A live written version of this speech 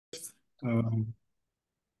Um,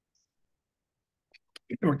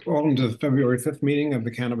 Welcome to the February 5th meeting of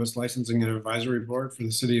the Cannabis Licensing and Advisory Board for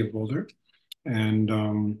the City of Boulder.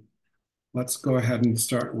 And let's go ahead and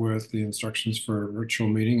start with the instructions for a virtual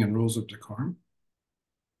meeting and rules of decorum.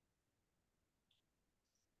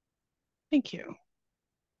 Thank you.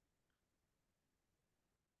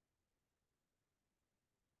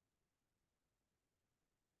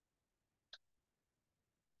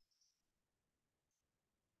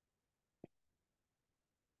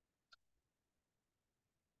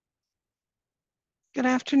 Good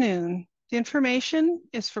afternoon. The information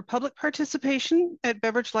is for public participation at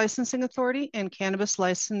Beverage Licensing Authority and Cannabis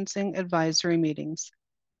Licensing Advisory meetings.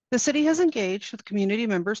 The city has engaged with community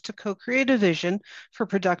members to co-create a vision for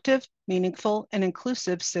productive, meaningful, and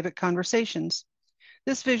inclusive civic conversations.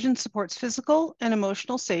 This vision supports physical and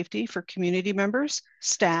emotional safety for community members,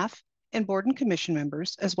 staff, and board and commission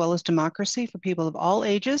members, as well as democracy for people of all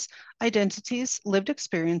ages, identities, lived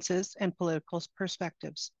experiences, and political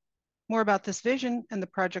perspectives. More about this vision and the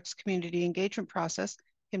project's community engagement process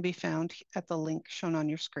can be found at the link shown on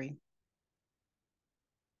your screen.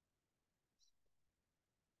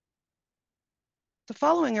 The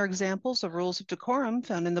following are examples of rules of decorum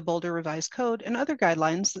found in the Boulder Revised Code and other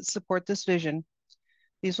guidelines that support this vision.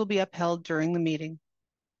 These will be upheld during the meeting.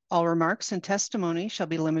 All remarks and testimony shall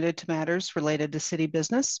be limited to matters related to city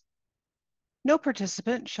business. No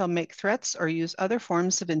participant shall make threats or use other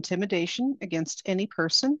forms of intimidation against any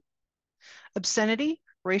person. Obscenity,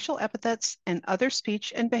 racial epithets, and other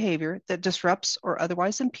speech and behavior that disrupts or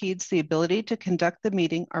otherwise impedes the ability to conduct the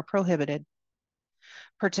meeting are prohibited.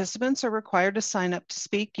 Participants are required to sign up to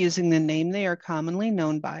speak using the name they are commonly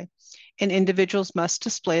known by, and individuals must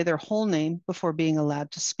display their whole name before being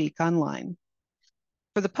allowed to speak online.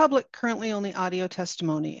 For the public, currently only audio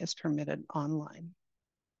testimony is permitted online.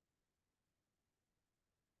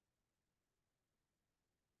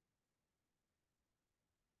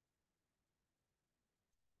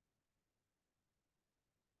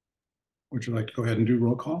 Would you like to go ahead and do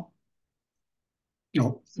roll call?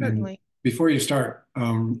 No. Certainly. Before you start,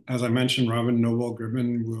 as I mentioned, Robin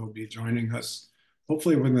Noble-Gribben will be joining us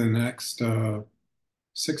hopefully within the next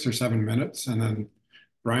 6 or 7 minutes. And then,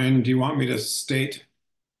 Brian, do you want me to state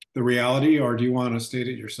the reality or do you want to state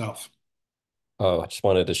it yourself? Oh, I just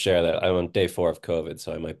wanted to share that I'm on day 4 of COVID,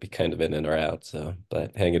 so I might be kind of in and or out. So,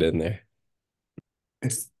 but hang it in there.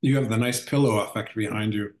 You have the nice pillow effect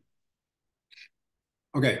behind you.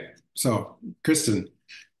 Okay, so Kristen,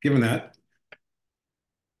 given that.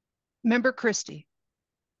 Member Christie.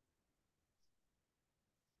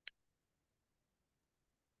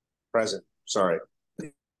 Present. Sorry.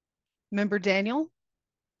 Member Daniel.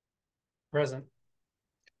 Present.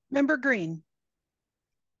 Member Green.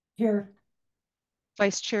 Here.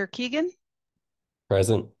 Vice Chair Keegan.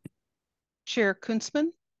 Present. Chair Kuntzman.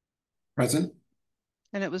 Present.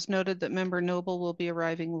 And it was noted that Member Noble will be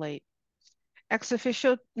arriving late. Ex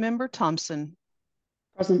officio Member Thompson.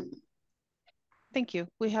 Present. Thank you.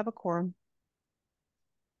 We have a quorum.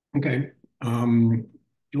 Okay. Do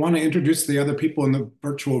you want to introduce the other people in the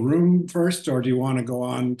virtual room first, or do you want to go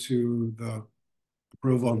on to the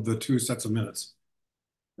approval of the 2 sets of minutes?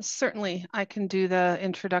 Certainly, I can do the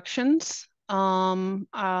introductions.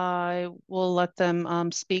 I will let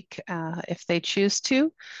them speak if they choose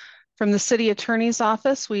to. From the City Attorney's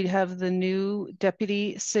Office, we have the new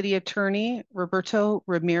Deputy City Attorney, Roberto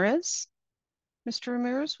Ramirez. Mr.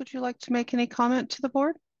 Ramirez, would you like to make any comment to the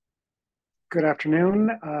board? Good afternoon.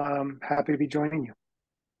 Happy to be joining you.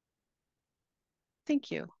 Thank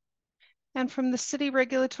you. And from the City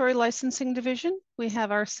Regulatory Licensing Division, we have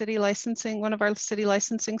one of our city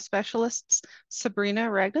licensing specialists, Sabrina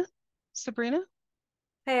Ragna. Sabrina?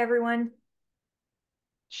 Hey, everyone.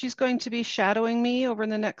 She's going to be shadowing me over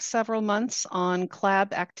the next several months on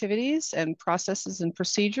CLAB activities and processes and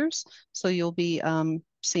procedures. So you'll be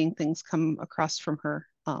seeing things come across from her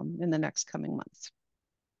in the next coming months.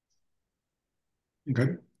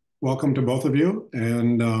 Okay. Welcome to both of you.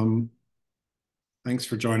 And thanks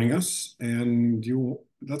for joining us. And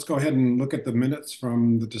let's go ahead and look at the minutes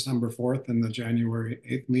from the December 4th and the January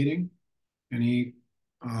 8th meeting. Any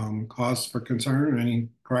cause for concern, any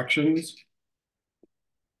corrections?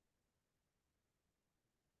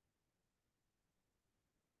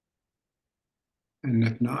 And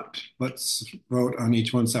if not, let's vote on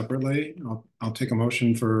each one separately. I'll take a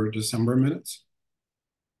motion for December minutes.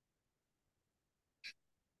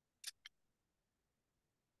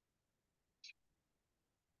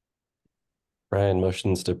 Brian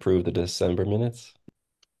motions to approve the December minutes.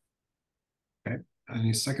 Okay,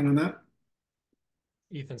 any second on that?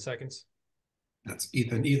 Ethan seconds. That's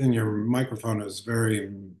Ethan. Ethan, your microphone is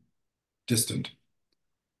very distant,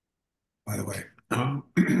 by the way.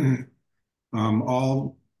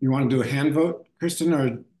 You want to do a hand vote, Kristen,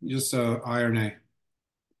 or just aye or nay?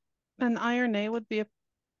 An aye or nay would be a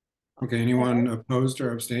Okay, anyone opposed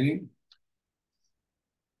or abstaining?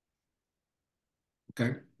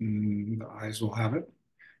 Okay, the ayes will have it.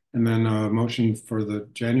 And then a motion for the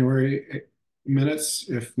January minutes,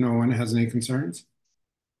 if no one has any concerns.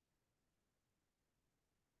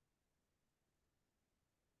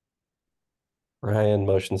 Ryan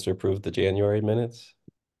motions to approve the January minutes.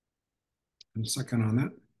 And a second on that.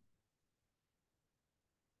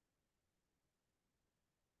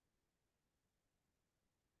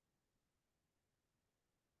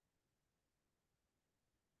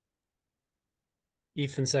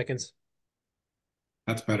 Ethan seconds.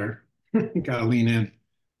 That's better. Gotta lean in.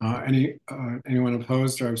 Anyone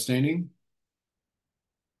opposed or abstaining?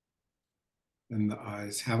 Then the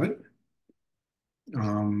ayes have it.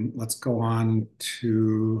 Let's go on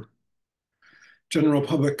to general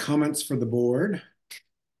public comments for the board.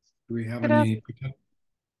 Do we have any?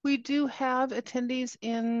 We do have attendees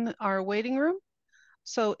in our waiting room.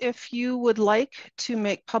 So if you would like to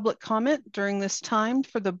make public comment during this time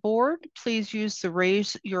for the board, please use the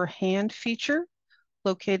raise your hand feature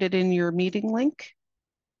located in your meeting link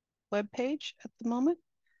webpage at the moment.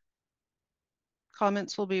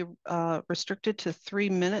 Comments will be restricted to 3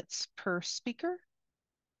 minutes per speaker.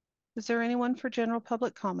 Is there anyone for general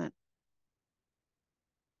public comment?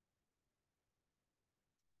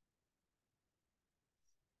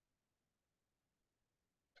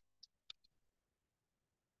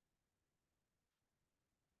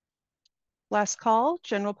 Last call,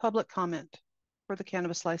 general public comment for the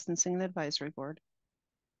Cannabis Licensing and Advisory Board.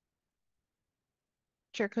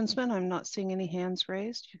 Chair Kunzman, I'm not seeing any hands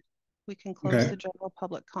raised. We can close the general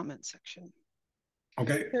public comment section.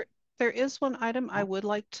 Okay. There is one item I would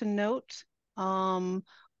like to note.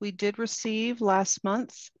 We did receive last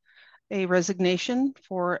month a resignation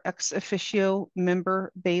for ex officio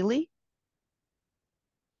member Bailey.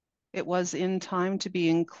 It was in time to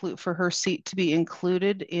be for her seat to be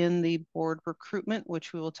included in the board recruitment,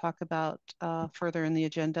 which we will talk about further in the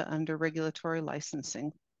agenda under regulatory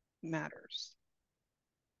licensing matters.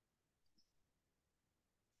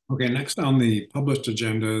 Okay, next on the published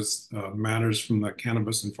agenda is matters from the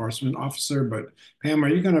Cannabis Enforcement Officer. But Pam, are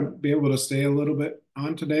you going to be able to stay a little bit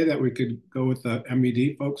on today that we could go with the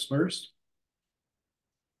MED folks first?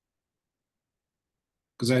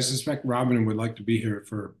 Because I suspect Robin would like to be here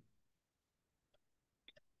for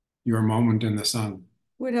your moment in the sun.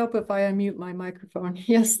 Would help if I unmute my microphone.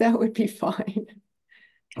 Yes, that would be fine.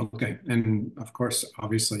 Okay, and of course,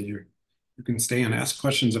 obviously you can stay and ask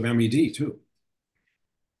questions of MED too.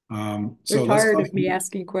 They're tired of me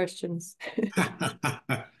asking questions.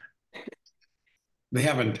 They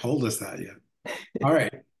haven't told us that yet. All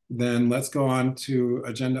right, then let's go on to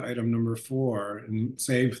agenda item number 4 and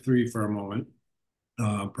save 3 for a moment.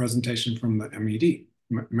 Presentation from the MED,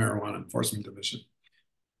 Marijuana Enforcement Division.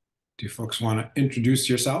 Do you folks want to introduce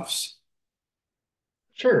yourselves?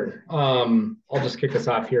 Sure. I'll just kick us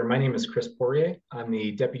off here. My name is Chris Poirier. I'm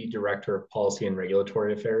the Deputy Director of Policy and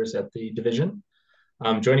Regulatory Affairs at the division.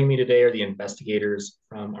 Joining me today are the investigators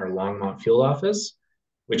from our Longmont field office,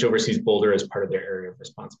 which oversees Boulder as part of their area of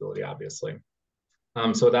responsibility, obviously.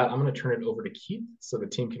 So with that, I'm going to turn it over to Keith so the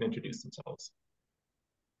team can introduce themselves.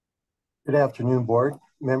 Good afternoon, board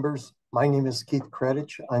members. My name is Keith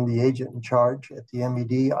Kretich. I'm the agent in charge at the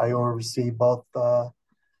MED. I oversee both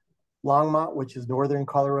Longmont, which is northern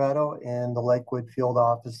Colorado, and the Lakewood field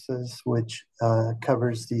offices, which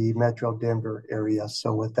covers the Metro Denver area.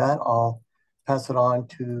 So with that, I'll pass it on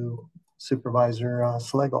to Supervisor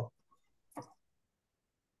Slagle.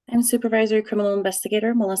 I'm Supervisory Criminal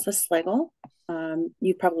Investigator Melissa Slagle.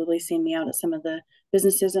 You've probably seen me out at some of the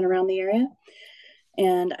businesses and around the area.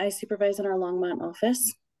 And I supervise in our Longmont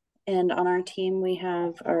office. And on our team, we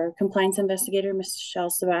have our compliance investigator,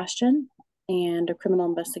 Michelle Sebastian, and a criminal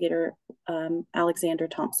investigator, Alexander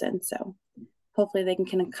Thompson. So hopefully they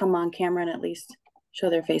can come on camera and at least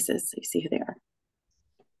show their faces so you see who they are.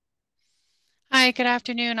 Hi, good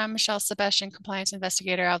afternoon. I'm Michelle Sebastian, compliance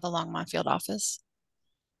investigator out of the Longmont field office.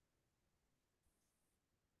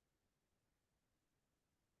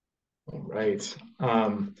 All right.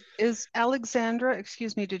 Is Alexandra,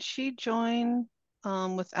 excuse me, did she join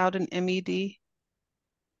without an MED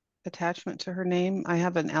attachment to her name? I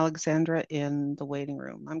have an Alexandra in the waiting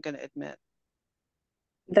room, I'm going to admit.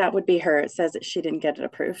 That would be her. It says that she didn't get it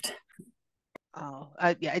approved. Oh,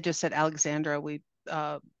 yeah, I just said Alexandra.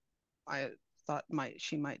 I thought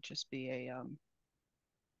she might just be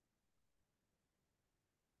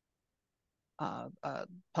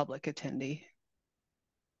public attendee.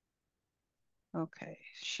 Okay,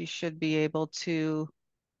 she should be able to,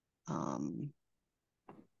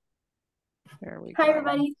 there we go. Hi,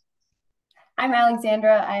 everybody. I'm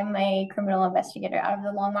Alexandra. I'm a criminal investigator out of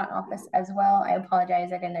the Longmont office as well. I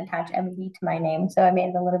apologize, I didn't attach MED to my name, so I made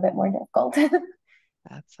it a little bit more difficult.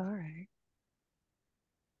 That's all right.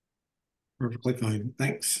 Perfectly fine.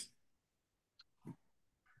 Thanks.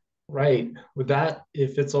 Right. With that,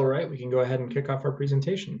 if it's all right, we can go ahead and kick off our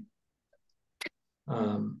presentation.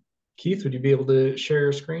 Keith, would you be able to share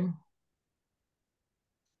your screen?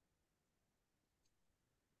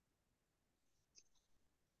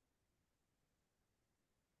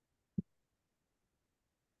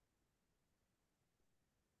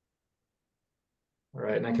 All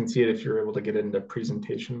right, and I can see it if you're able to get into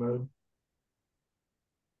presentation mode.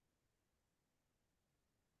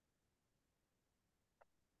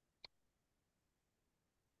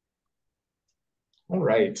 All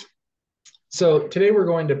right. So today we're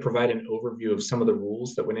going to provide an overview of some of the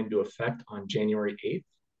rules that went into effect on January 8th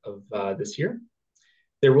of this year.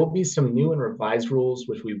 There will be some new and revised rules,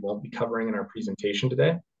 which we won't be covering in our presentation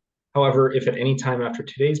today. However, if at any time after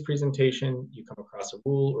today's presentation you come across a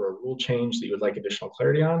rule or a rule change that you would like additional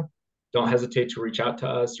clarity on, don't hesitate to reach out to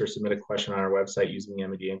us or submit a question on our website using the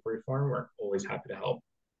MED inquiry form. We're always happy to help.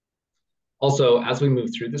 Also, as we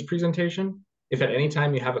move through this presentation, if at any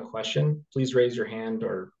time you have a question, please raise your hand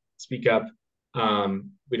or speak up.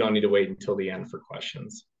 We don't need to wait until the end for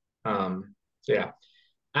questions. So yeah,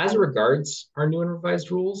 as regards our new and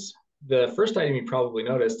revised rules, the first item you probably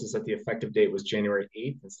noticed is that the effective date was January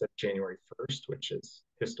 8th instead of January 1st, which is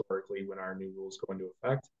historically when our new rules go into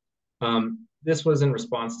effect. This was in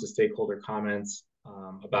response to stakeholder comments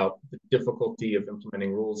about the difficulty of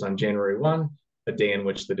implementing rules on January 1, a day in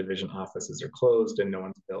which the division offices are closed and no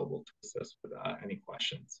one's available to assist with any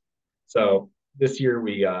questions. So this year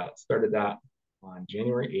we started that on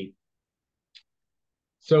January 8th.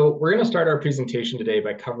 So we're going to start our presentation today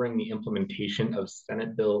by covering the implementation of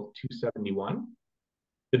Senate Bill 271.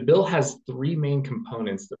 The bill has three main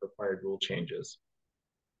components that required rule changes.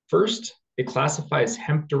 First, it classifies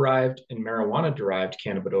hemp-derived and marijuana-derived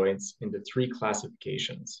cannabinoids into three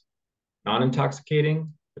classifications: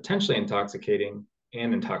 non-intoxicating, potentially intoxicating,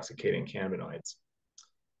 and intoxicating cannabinoids.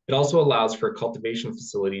 It also allows for a cultivation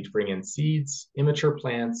facility to bring in seeds, immature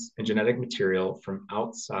plants, and genetic material from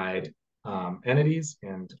outside entities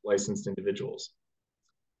and licensed individuals.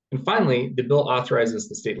 And finally, the bill authorizes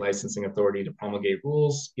the state licensing authority to promulgate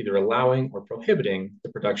rules either allowing or prohibiting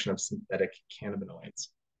the production of synthetic cannabinoids.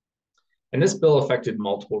 And this bill affected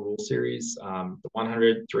multiple rule series, the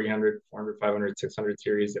 100, 300, 400, 500, 600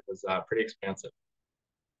 series. It was pretty expansive.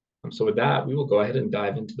 So with that, we will go ahead and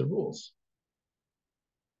dive into the rules.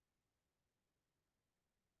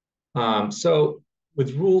 So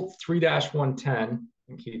with Rule 3-110,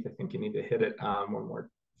 and Keith, I think you need to hit it a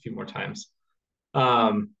few more times.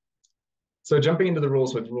 So jumping into the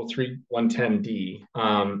rules with Rule 3-110D,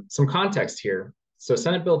 some context here. So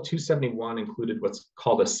Senate Bill 271 included what's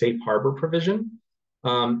called a safe harbor provision.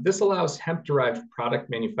 This allows hemp-derived product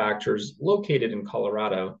manufacturers located in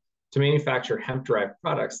Colorado to manufacture hemp-derived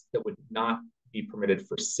products that would not be permitted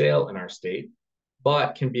for sale in our state,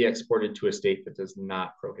 but can be exported to a state that does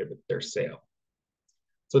not prohibit their sale.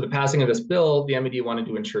 So the passing of this bill, the MED wanted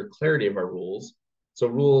to ensure clarity of our rules. So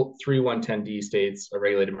Rule 3-110D states a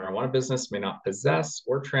regulated marijuana business may not possess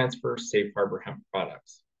or transfer safe harbor hemp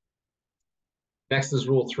products. Next is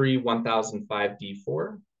Rule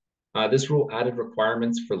 3-1005D4. This rule added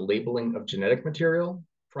requirements for labeling of genetic material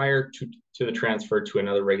prior to the transfer to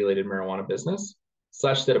another regulated marijuana business,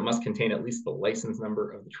 such that it must contain at least the license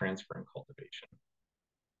number of the transfer and cultivation.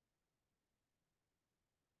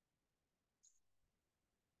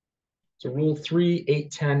 So Rule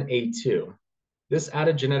 3-810A2. This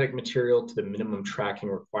added genetic material to the minimum tracking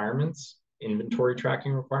requirements, inventory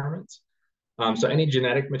tracking requirements. So any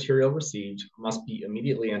genetic material received must be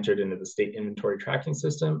immediately entered into the state inventory tracking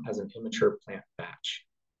system as an immature plant batch.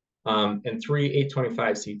 And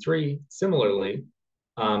 3-825C3, similarly,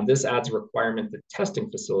 this adds a requirement that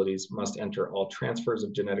testing facilities must enter all transfers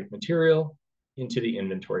of genetic material into the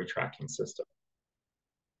inventory tracking system.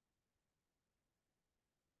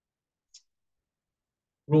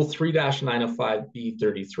 Rule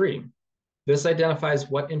 3-905B33. This identifies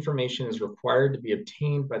what information is required to be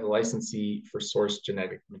obtained by the licensee for source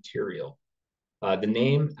genetic material. The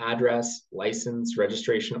name, address, license,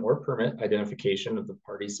 registration, or permit identification of the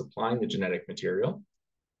party supplying the genetic material,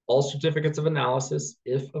 all certificates of analysis,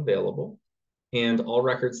 if available, and all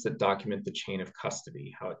records that document the chain of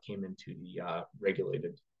custody, how it came into the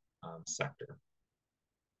regulated sector.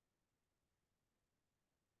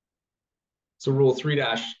 So Rule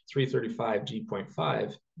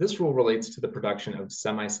 3-335G.5, this rule relates to the production of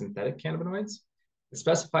semi-synthetic cannabinoids. It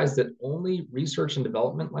specifies that only research and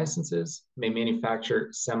development licenses may manufacture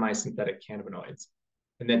semi-synthetic cannabinoids,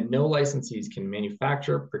 and that no licensees can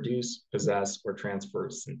manufacture, produce, possess, or transfer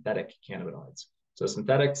synthetic cannabinoids. So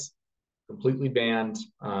synthetics, completely banned,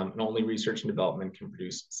 and only research and development can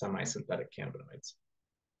produce semi-synthetic cannabinoids.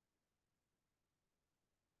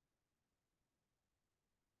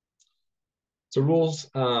 So rules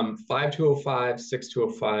 5205,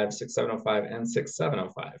 6205, 6705, and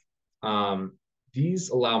 6705. These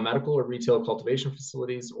allow medical or retail cultivation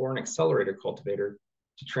facilities or an accelerator cultivator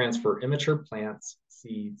to transfer immature plants,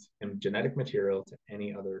 seeds, and genetic material to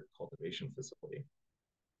any other cultivation facility.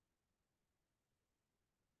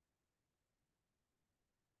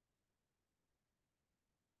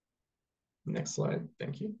 Next slide,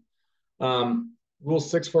 thank you. Rule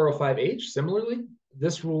 6405H, similarly,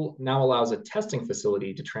 this rule now allows a testing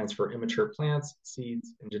facility to transfer immature plants,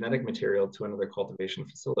 seeds, and genetic material to another cultivation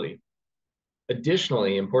facility.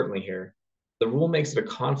 Additionally, importantly here, the rule makes it a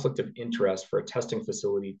conflict of interest for a testing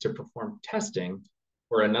facility to perform testing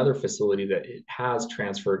for another facility that it has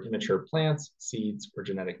transferred immature plants, seeds, or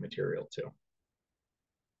genetic material to.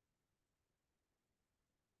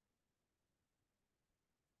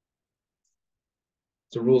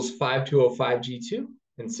 So rules 5205G2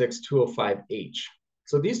 and 6205H.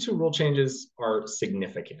 So these two rule changes are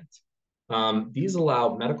significant. These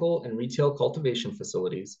allow medical and retail cultivation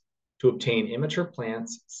facilities to obtain immature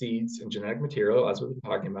plants, seeds, and genetic material, as we've been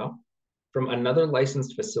talking about, from another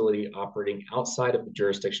licensed facility operating outside of the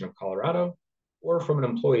jurisdiction of Colorado or from an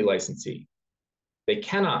employee licensee. They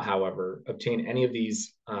cannot, however, obtain any of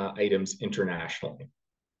these items internationally.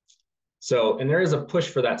 So, and there is a push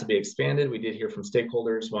for that to be expanded. We did hear from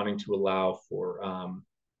stakeholders wanting to allow for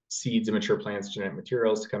seeds, immature plants, genetic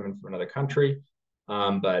materials to come in from another country,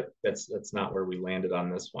 but that's not where we landed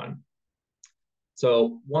on this one.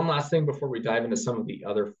 So one last thing before we dive into some of the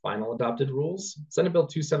other final adopted rules. Senate Bill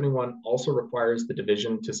 271 also requires the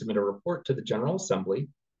division to submit a report to the General Assembly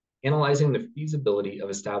analyzing the feasibility of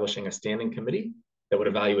establishing a standing committee that would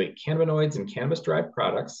evaluate cannabinoids and cannabis-derived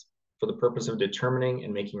products for the purpose of determining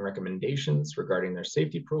and making recommendations regarding their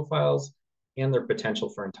safety profiles and their potential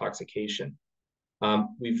for intoxication.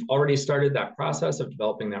 We've already started that process of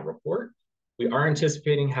developing that report. We are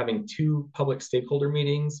anticipating having 2 public stakeholder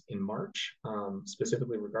meetings in March,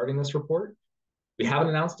 specifically regarding this report. We haven't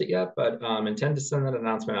announced it yet, but intend to send that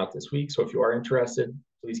announcement out this week. So if you are interested,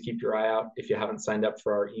 please keep your eye out. If you haven't signed up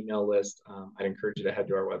for our email list, I'd encourage you to head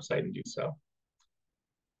to our website and do so.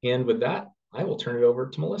 And with that, I will turn it over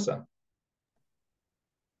to Melissa.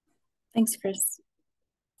 Thanks, Chris.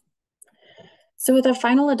 So with our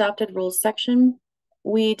final adopted rules section,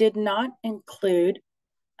 we did not include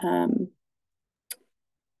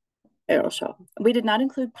We did not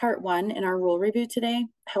include part 1 in our rule review today.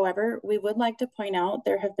 However, we would like to point out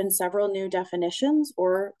there have been several new definitions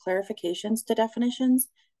or clarifications to definitions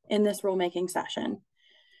in this rulemaking session.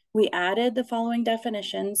 We added the following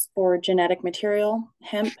definitions for genetic material,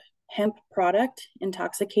 hemp product,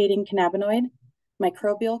 intoxicating cannabinoid,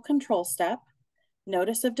 microbial control step,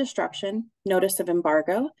 notice of destruction, notice of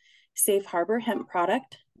embargo, safe harbor hemp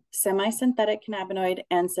product, semi-synthetic cannabinoid,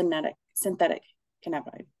 and synthetic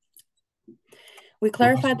cannabinoid. We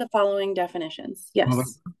clarified the following definitions.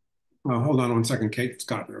 Yes. Hold on one second. Kate's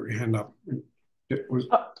got her hand up.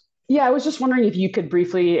 Yeah, I was just wondering if you could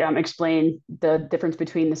briefly explain the difference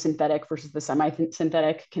between the synthetic versus the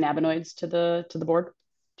semi-synthetic cannabinoids to the board,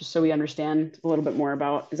 just so we understand a little bit more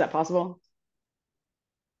about. Is that possible?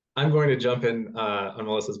 I'm going to jump in on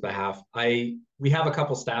Melissa's behalf. We have a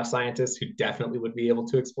couple staff scientists who definitely would be able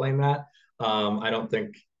to explain that. I don't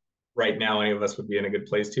think right now any of us would be in a good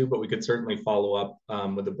place to, but we could certainly follow up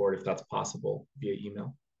with the board if that's possible via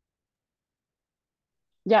email.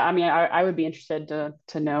 Yeah, I mean, I would be interested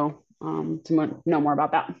to know more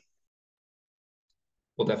about that.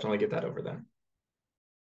 We'll definitely get that over then.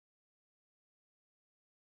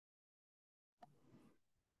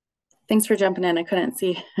 Thanks for jumping in. I couldn't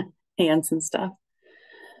see hands and stuff.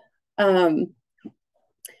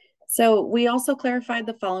 So we also clarified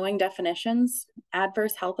the following definitions: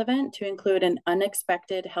 adverse health event to include an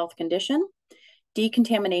unexpected health condition,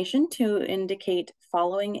 decontamination to indicate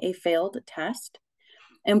following a failed test,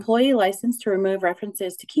 employee license to remove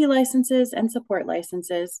references to key licenses and support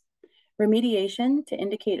licenses, remediation to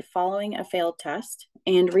indicate following a failed test,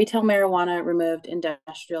 and retail marijuana removed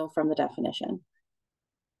industrial from the definition.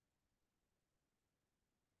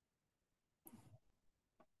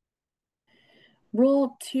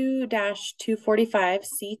 Rule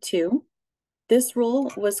 2-245C2 This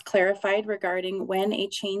rule was clarified regarding when a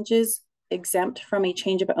change is exempt from a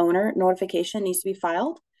change of owner notification needs to be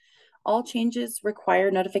filed. All changes require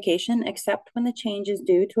notification except when the change is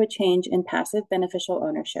due to a change in passive beneficial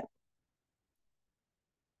ownership.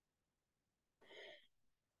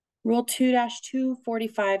 Rule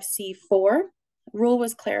 2-245C4. Rule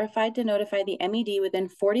was clarified to notify the MED within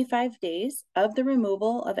 45 days of the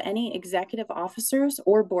removal of any executive officers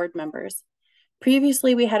or board members.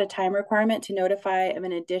 Previously, we had a time requirement to notify of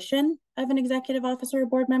an addition of an executive officer or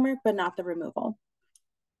board member, but not the removal.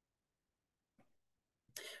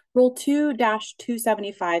 Rule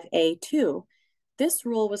 2-275A2. This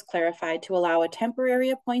rule was clarified to allow a temporary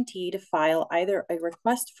appointee to file either a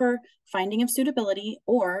request for finding of suitability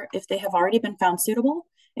or, if they have already been found suitable,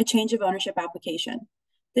 a change of ownership application.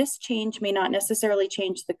 This change may not necessarily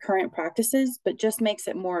change the current practices, but just makes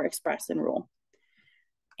it more express in rule.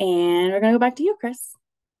 And we're going to go back to you, Chris.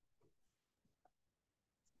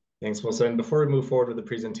 Thanks, Melissa. And before we move forward with the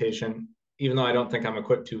presentation, even though I don't think I'm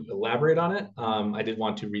equipped to elaborate on it, I did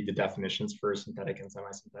want to read the definitions for synthetic and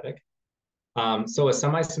semi-synthetic. So a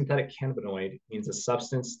semi-synthetic cannabinoid means a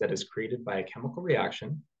substance that is created by a chemical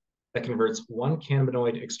reaction that converts one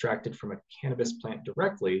cannabinoid extracted from a cannabis plant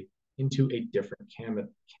directly into a different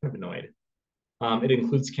cannabinoid. It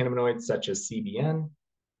includes cannabinoids such as CBN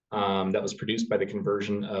that was produced by the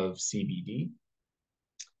conversion of CBD.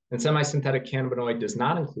 And semi-synthetic cannabinoid does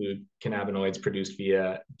not include cannabinoids produced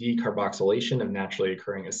via decarboxylation of naturally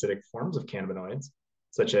occurring acidic forms of cannabinoids,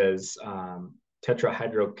 such as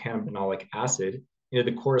tetrahydrocannabinolic acid,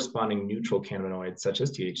 into the corresponding neutral cannabinoids, such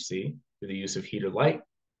as THC, through the use of heat or light,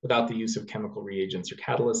 without the use of chemical reagents or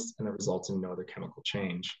catalysts, and that results in no other chemical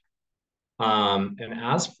change. And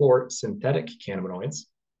as for synthetic cannabinoids,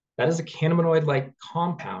 that is a cannabinoid-like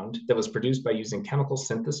compound that was produced by using chemical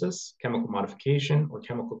synthesis, chemical modification, or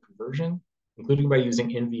chemical conversion, including by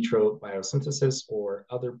using in vitro biosynthesis or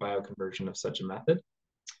other bioconversion of such a method.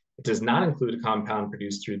 It does not include a compound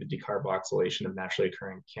produced through the decarboxylation of naturally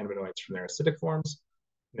occurring cannabinoids from their acidic forms.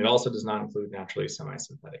 And it also does not include naturally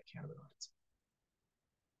semi-synthetic cannabinoids.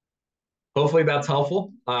 Hopefully that's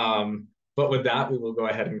helpful. But with that, we will go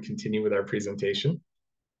ahead and continue with our presentation.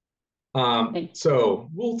 So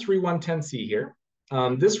Rule 3110C here.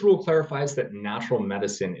 This rule clarifies that natural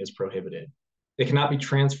medicine is prohibited. It cannot be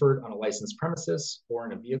transferred on a licensed premises or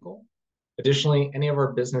in a vehicle. Additionally, any of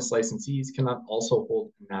our business licensees cannot also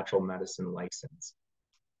hold a natural medicine license.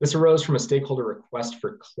 This arose from a stakeholder request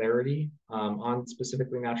for clarity on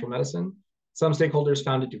specifically natural medicine. Some stakeholders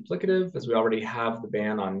found it duplicative, as we already have the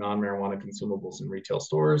ban on non-marijuana consumables in retail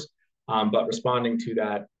stores. But responding to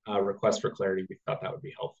that request for clarity, we thought that would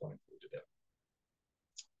be helpful and included it.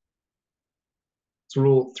 So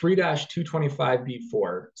Rule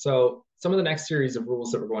 3-225B4. So some of the next series of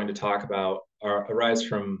rules that we're going to talk about arise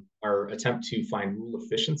from our attempt to find rule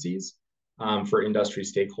efficiencies for industry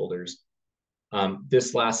stakeholders.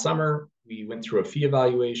 This last summer, we went through a fee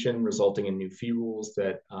evaluation resulting in new fee rules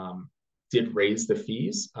that did raise the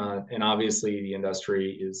fees. And obviously the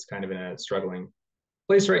industry is kind of in a struggling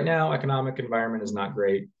place right now. Economic environment is not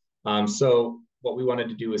great. So what we wanted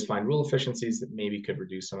to do is find rule efficiencies that maybe could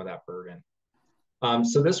reduce some of that burden.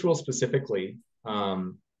 So this rule specifically,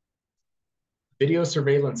 video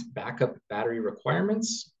surveillance backup battery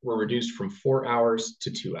requirements were reduced from 4 hours to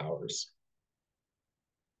 2 hours.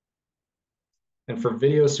 And for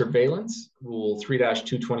video surveillance, Rule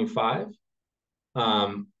 3-225,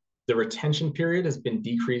 the retention period has been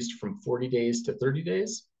decreased from 40 days to 30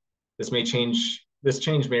 days. This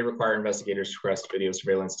change may require investigators to request video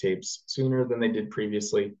surveillance tapes sooner than they did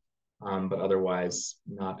previously, but otherwise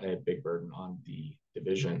not a big burden on the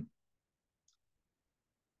division.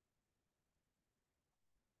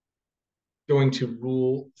 Going to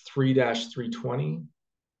Rule 3-320.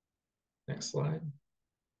 Next slide.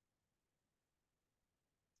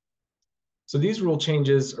 So these rule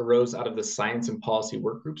changes arose out of the Science and Policy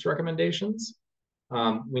Workgroup's recommendations.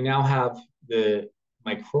 We now have the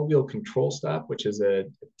microbial control step, which is a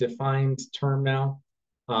defined term now,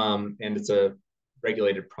 and it's a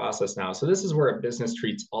regulated process now. So this is where a business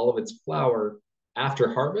treats all of its flower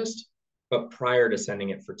after harvest, but prior to sending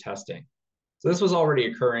it for testing. So this was already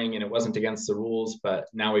occurring and it wasn't against the rules, but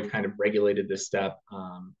now we've kind of regulated this step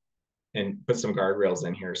and put some guardrails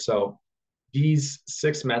in here. So these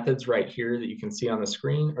 6 methods right here that you can see on the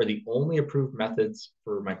screen are the only approved methods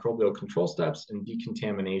for microbial control steps and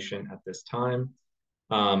decontamination at this time.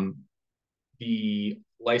 The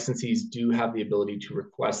licensees do have the ability to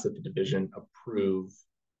request that the division approve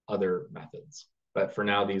other methods. But for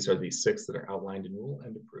now, these are the 6 that are outlined in rule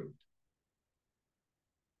and approved.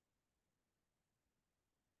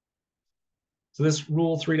 So this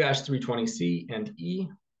Rule 3-320C and E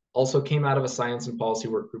also came out of a Science and Policy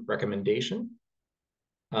Work Group recommendation.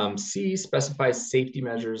 C specifies safety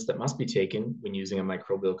measures that must be taken when using a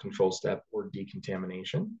microbial control step or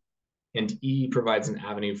decontamination. And E provides an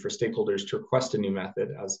avenue for stakeholders to request a new method,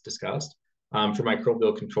 as discussed, for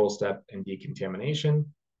microbial control step and decontamination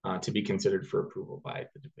to be considered for approval by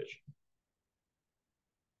the division.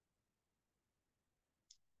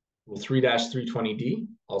 Rule 3-320D,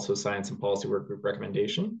 also Science and Policy Work Group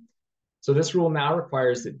recommendation. So this rule now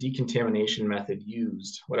requires that decontamination method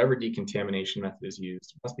used, whatever decontamination method is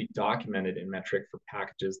used, must be documented in metric for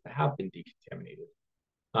packages that have been decontaminated.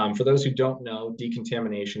 For those who don't know,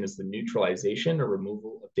 decontamination is the neutralization or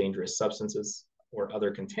removal of dangerous substances or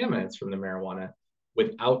other contaminants from the marijuana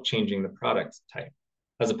without changing the product type,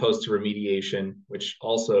 as opposed to remediation, which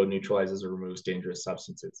also neutralizes or removes dangerous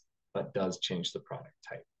substances, but does change the product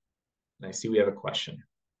type. And I see we have a question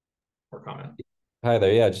or comment. Hi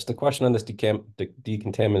there. Yeah, just a question on this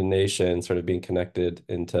decontamination sort of being connected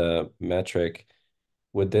into metric.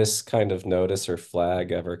 Would this kind of notice or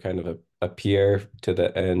flag ever kind of appear to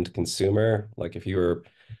the end consumer? Like if you were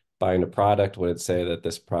buying a product, would it say that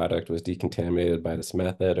this product was decontaminated by this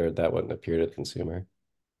method, or that wouldn't appear to the consumer?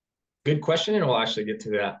 Good question, and we'll actually get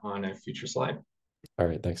to that on a future slide. All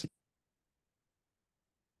right, thanks.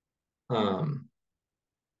 Here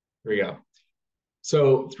we go.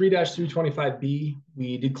 So 3-325B,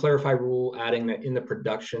 we did clarify rule adding that in the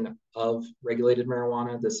production of regulated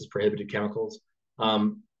marijuana, this is prohibited chemicals.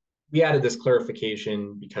 We added this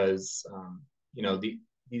clarification because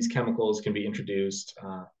these chemicals can be introduced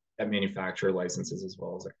at manufacturer licenses as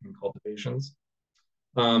well as in cultivations.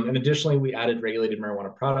 And additionally, we added regulated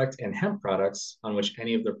marijuana product and hemp products on which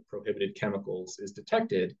any of the prohibited chemicals is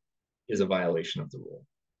detected is a violation of the rule.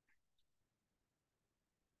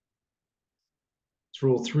 It's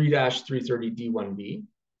Rule 3-330D1B.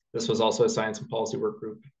 This was also a Science and Policy Work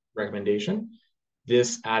Group recommendation.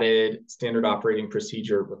 This added standard operating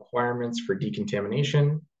procedure requirements for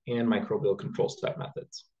decontamination and microbial control step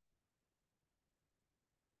methods.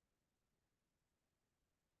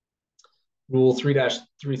 Rule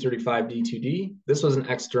 3-335D2D, this was an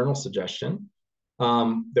external suggestion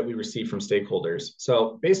that we received from stakeholders.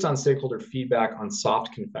 So based on stakeholder feedback on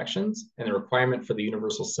soft confections and the requirement for the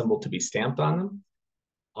universal symbol to be stamped on them,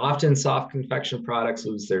 often soft confection products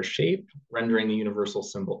lose their shape, rendering the universal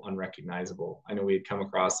symbol unrecognizable. I know we had come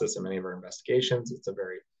across this in many of our investigations. It's a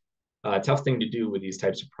very tough thing to do with these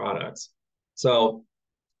types of products. So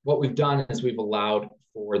what we've done is we've allowed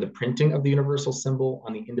for the printing of the universal symbol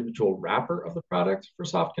on the individual wrapper of the product for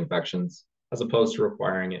soft confections, as opposed to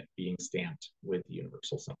requiring it being stamped with the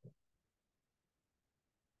universal symbol.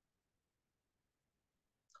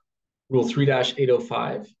 Rule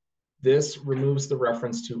 3-805. This removes the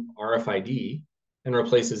reference to RFID and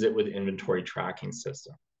replaces it with inventory tracking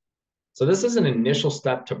system. So this is an initial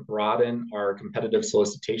step to broaden our competitive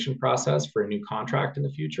solicitation process for a new contract in the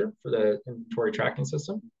future for the inventory tracking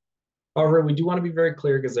system. However, we do want to be very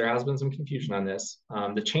clear because there has been some confusion on this.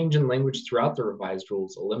 The change in language throughout the revised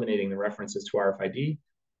rules, eliminating the references to RFID,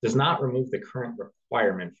 does not remove the current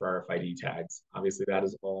requirement for RFID tags. Obviously, that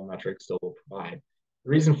is all Metric still will provide. The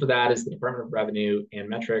reason for that is the Department of Revenue and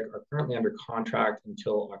Metric are currently under contract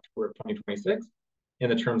until October of 2026,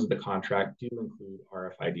 and the terms of the contract do include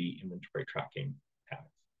RFID inventory tracking tags.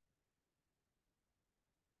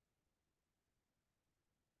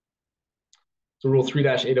 So Rule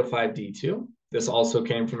 3-805D2, this also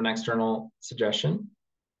came from an external suggestion.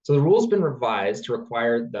 So the rule's been revised to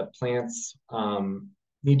require that plants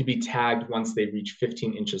need to be tagged once they reach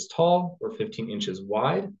 15 inches tall or 15 inches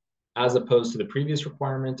wide, as opposed to the previous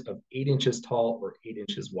requirement of 8 inches tall or 8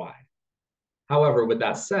 inches wide. However, with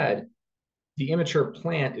that said, the immature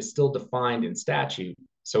plant is still defined in statute.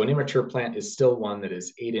 So an immature plant is still one that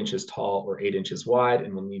is 8 inches tall or 8 inches wide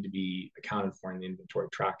and will need to be accounted for in the inventory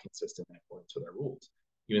tracking system in accordance with our rules.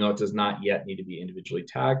 Even though it does not yet need to be individually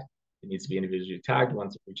tagged, it needs to be individually tagged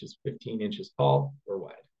once it reaches 15 inches tall or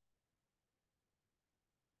wide.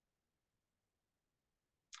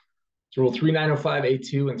 So Rule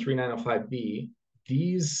 3905A2 and 3905B,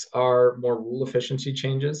 these are more rule efficiency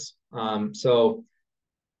changes. So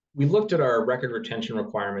we looked at our record retention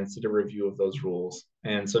requirements, did a review of those rules.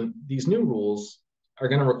 And so these new rules are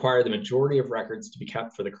going to require the majority of records to be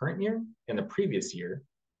kept for the current year and the previous year,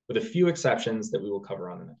 with a few exceptions that we will cover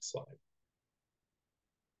on the next slide.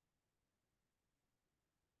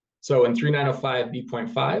 So in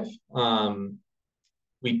 3905B.5,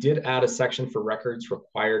 we did add a section for records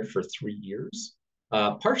required for 3 years,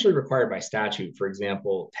 partially required by statute, for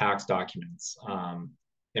example, tax documents.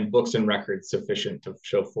 and books and records sufficient to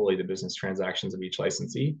show fully the business transactions of each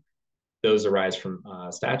licensee. Those arise from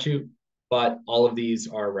statute, but all of these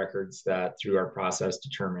are records that through our process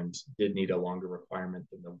determined did need a longer requirement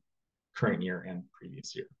than the current year and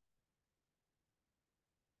previous year.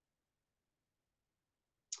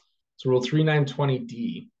 So Rule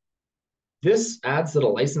 3920D. This adds that a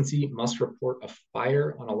licensee must report a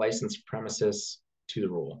fire on a licensed premises to the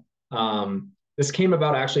rule. This came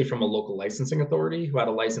about actually from a local licensing authority who had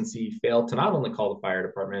a licensee fail to not only call the fire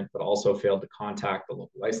department, but also failed to contact the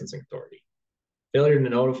local licensing authority. Failure to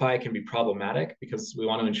notify can be problematic because we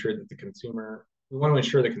want to ensure that the consumer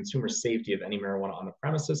safety of any marijuana on the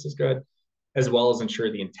premises is good, as well as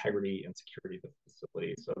ensure the integrity and security of the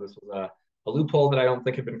facility. So this was a loophole that I don't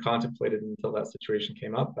think had been contemplated until that situation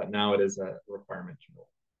came up, but now it is a requirement.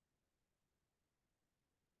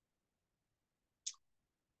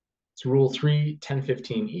 It's Rule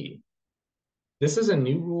 3.1015E. This is a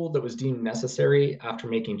new rule that was deemed necessary after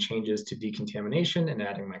making changes to decontamination and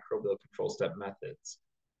adding microbial control step methods.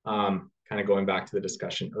 Kind of going back to the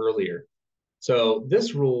discussion earlier. So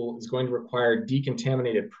this rule is going to require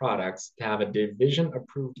decontaminated products to have a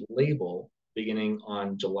division-approved label beginning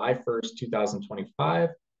on July 1st, 2025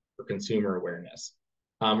 for consumer awareness.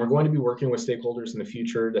 We're going to be working with stakeholders in the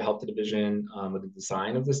future to help the division with the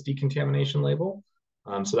design of this decontamination label.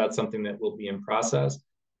 So that's something that will be in process.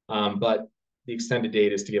 But the extended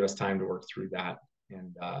date is to give us time to work through that,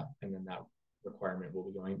 and then that requirement will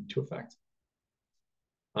be going into effect.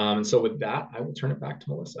 And so with that, I will turn it back to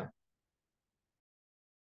Melissa.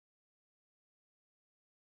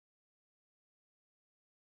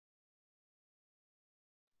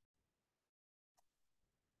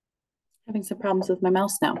 Having some problems with my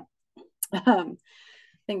mouse now.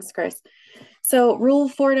 Thanks, Chris. So Rule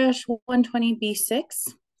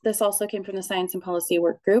 4-120B6, this also came from the Science and Policy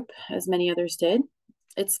Work Group, as many others did.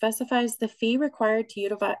 It specifies the fee required to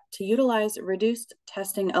utilize reduced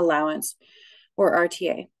testing allowance, or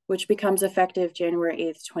RTA, which becomes effective January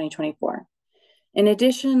 8th, 2024. In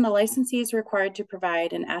addition, the licensee is required to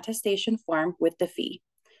provide an attestation form with the fee.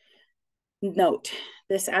 Note,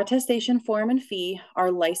 this attestation form and fee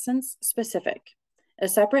are license specific. A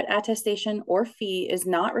separate attestation or fee is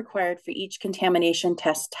not required for each contamination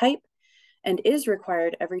test type and is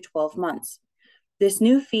required every 12 months. This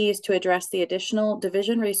new fee is to address the additional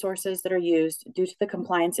division resources that are used due to the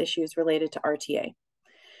compliance issues related to RTA.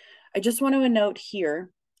 I just want to note here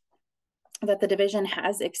that the division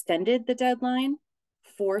has extended the deadline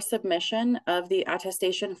for submission of the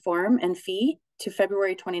attestation form and fee to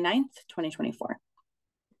February 29th, 2024.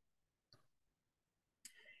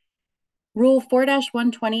 Rule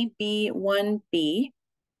 4-120B1B,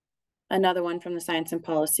 another one from the Science and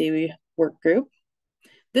Policy Work Group.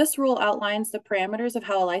 This rule outlines the parameters of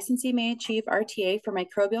how a licensee may achieve RTA for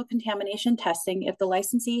microbial contamination testing if the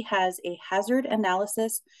licensee has a hazard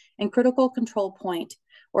analysis and critical control point,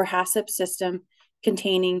 or HACCP system,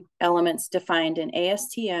 containing elements defined in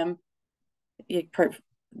ASTM,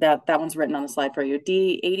 that one's written on the slide for you,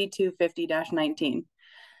 D8250-19.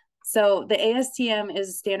 So the ASTM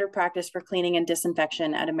is standard practice for cleaning and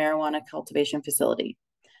disinfection at a marijuana cultivation facility.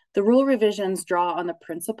 The rule revisions draw on the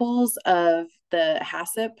principles of the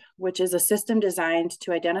HACCP, which is a system designed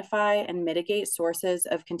to identify and mitigate sources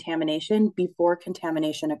of contamination before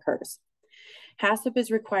contamination occurs. HACCP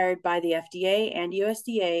is required by the FDA and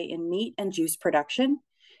USDA in meat and juice production,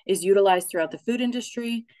 is utilized throughout the food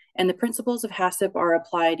industry, and the principles of HACCP are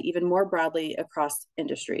applied even more broadly across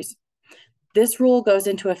industries. This rule goes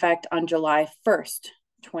into effect on July 1st,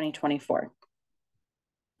 2024.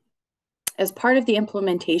 As part of the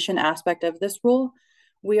implementation aspect of this rule,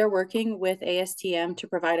 we are working with ASTM to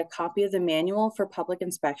provide a copy of the manual for public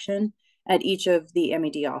inspection at each of the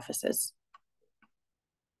MED offices.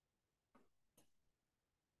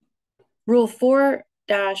 Rule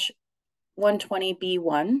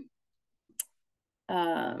 4-120B1,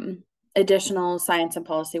 additional Science and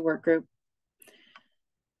Policy Work Group.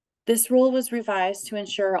 This rule was revised to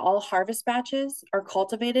ensure all harvest batches are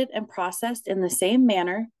cultivated and processed in the same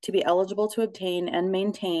manner to be eligible to obtain and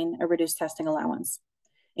maintain a reduced testing allowance,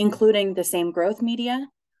 including the same growth media,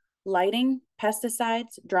 lighting,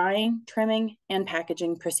 pesticides, drying, trimming, and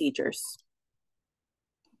packaging procedures.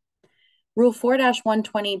 Rule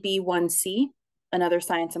 4-120B1C, another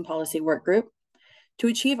Science and Policy Work Group. To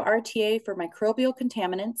achieve RTA for microbial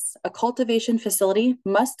contaminants, a cultivation facility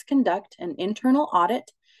must conduct an internal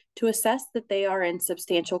audit to assess that they are in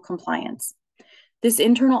substantial compliance. This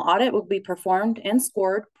internal audit will be performed and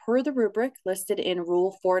scored per the rubric listed in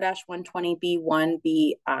Rule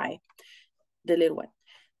 4-120B1BI, the little one.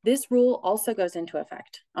 This rule also goes into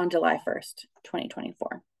effect on July 1st,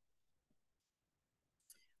 2024.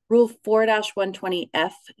 Rule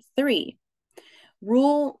 4-120F3.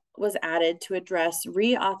 Rule was added to address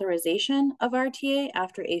reauthorization of RTA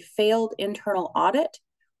after a failed internal audit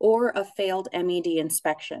or a failed MED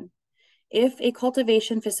inspection. If a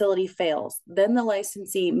cultivation facility fails, then the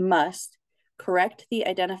licensee must correct the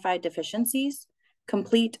identified deficiencies,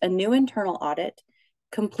 complete a new internal audit,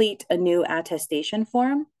 complete a new attestation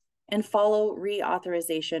form, and follow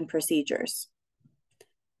reauthorization procedures.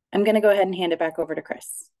 I'm going to go ahead and hand it back over to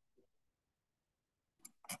Chris.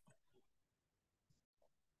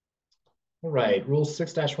 All right, Rule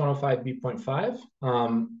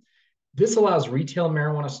 6-105B.5. This allows retail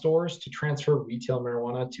marijuana stores to transfer retail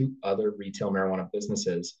marijuana to other retail marijuana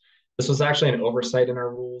businesses. This was actually an oversight in our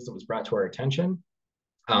rules that was brought to our attention.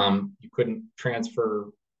 You couldn't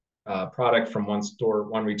transfer product from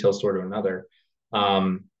one retail store to another.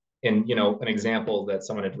 And an example that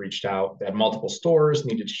someone had reached out, they had multiple stores,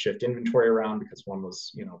 needed to shift inventory around because one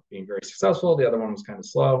was being very successful, the other one was kind of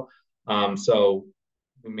slow. So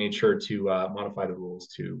we made sure to modify the rules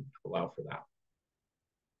to allow for that.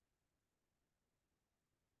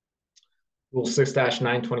 Rule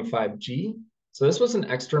 6-925G. So this was an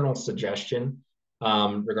external suggestion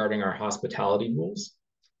regarding our hospitality rules.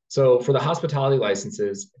 So for the hospitality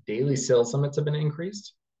licenses, daily sales limits have been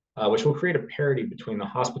increased, which will create a parity between the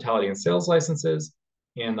hospitality and sales licenses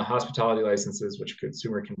and the hospitality licenses, which a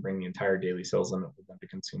consumer can bring the entire daily sales limit with them to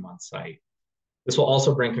consume on site. This will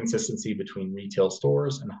also bring consistency between retail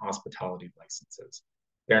stores and hospitality licenses.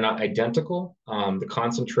 They're not identical. The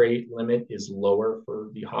concentrate limit is lower for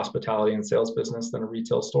the hospitality and sales business than a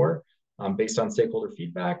retail store based on stakeholder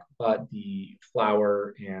feedback, but the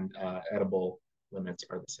flower and edible limits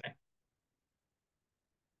are the same.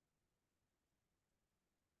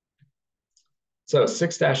 So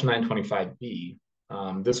 6-925B,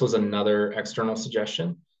 this was another external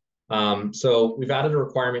suggestion. So we've added a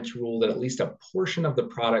requirement to rule that at least a portion of the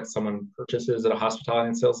product someone purchases at a hospitality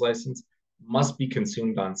and sales license must be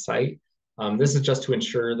consumed on site. This is just to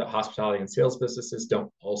ensure that hospitality and sales businesses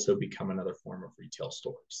don't also become another form of retail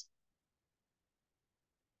stores.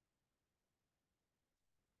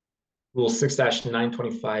 Rule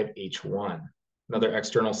 6-925H1, another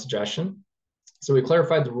external suggestion. So we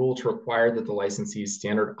clarified the rule to require that the licensee's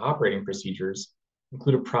standard operating procedures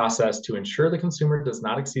include a process to ensure the consumer does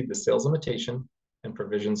not exceed the sales limitation and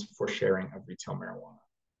provisions for sharing of retail marijuana.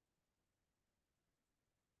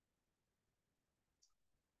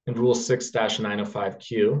 And Rule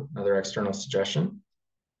 6-905Q, another external suggestion.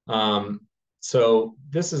 So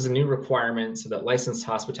this is a new requirement so that licensed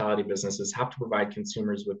hospitality businesses have to provide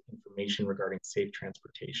consumers with information regarding safe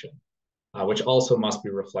transportation, which also must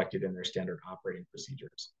be reflected in their standard operating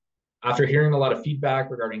procedures. After hearing a lot of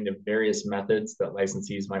feedback regarding the various methods that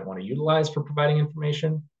licensees might want to utilize for providing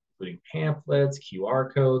information, including pamphlets,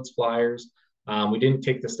 QR codes, flyers, we didn't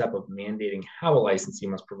take the step of mandating how a licensee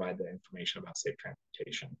must provide the information about safe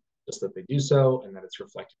transportation, just that they do so and that it's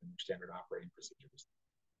reflected in their standard operating procedures.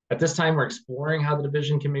 At this time, we're exploring how the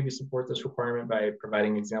division can maybe support this requirement by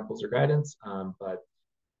providing examples or guidance, but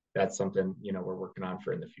that's something we're working on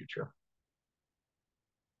for in the future.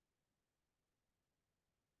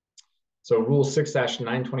 So Rule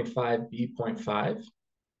 6-925B.5,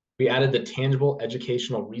 we added the tangible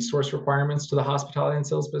educational resource requirements to the hospitality and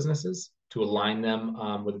sales businesses to align them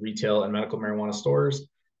with retail and medical marijuana stores.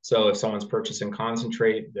 So if someone's purchasing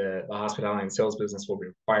concentrate, the hospitality and sales business will be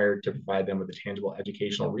required to provide them with a tangible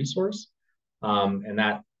educational resource. And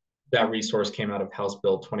that resource came out of House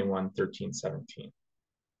Bill 21-1317.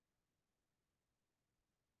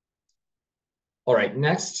 All right,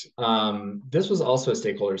 next, this was also a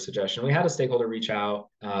stakeholder suggestion. We had a stakeholder reach out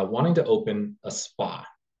wanting to open a spa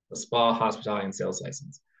hospitality and sales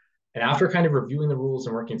license. And after kind of reviewing the rules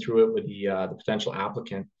and working through it with the potential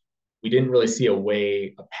applicant, we didn't really see a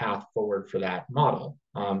path forward for that model.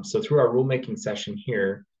 So through our rulemaking session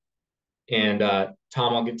here, and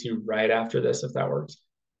Tom, I'll get to you right after this if that works.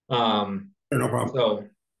 No problem.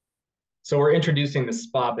 So we're introducing the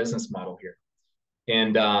spa business model here.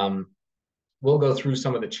 And we'll go through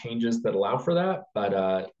some of the changes that allow for that, but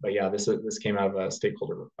yeah, this came out of a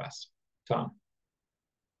stakeholder request. Tom.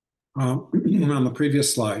 On the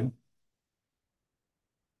previous slide.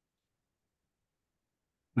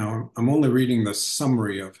 Now, I'm only reading the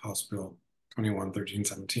summary of House Bill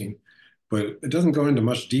 21-1317, but it doesn't go into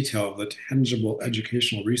much detail of the tangible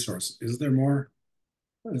educational resource. Is there more?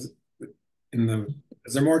 Is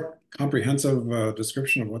there more comprehensive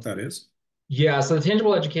description of what that is? Yeah, so the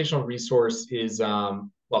tangible educational resource is, well,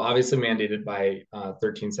 obviously mandated by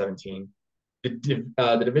 1317.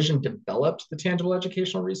 The division developed the tangible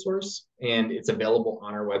educational resource, and it's available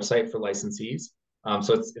on our website for licensees.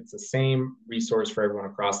 So it's the same resource for everyone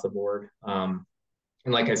across the board. And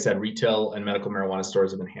like I said, retail and medical marijuana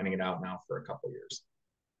stores have been handing it out now for a couple of years.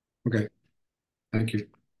 Okay, thank you.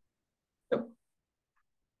 Yep.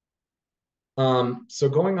 So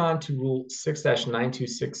going on to Rule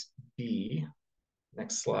 6-926B,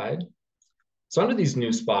 next slide. So under these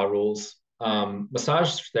new spa rules,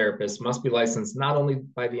 massage therapists must be licensed not only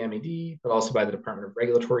by the MED, but also by the Department of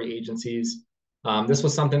Regulatory Agencies. This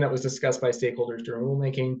was something that was discussed by stakeholders during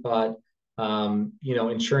rulemaking, but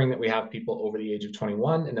ensuring that we have people over the age of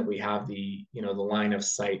 21 and that we have the line of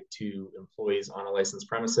sight to employees on a licensed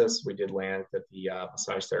premises, we did land that the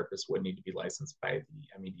massage therapists would need to be licensed by the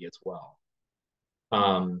MED as well.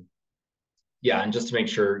 Yeah, and just to make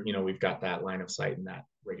sure, we've got that line of sight and that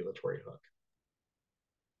regulatory hook.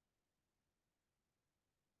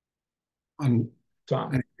 On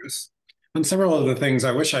several of the things,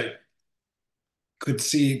 I wish I could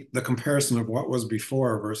see the comparison of what was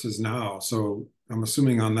before versus now. So I'm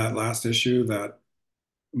assuming on that last issue that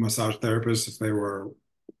massage therapists, if they were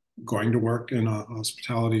going to work in a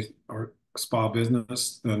hospitality or spa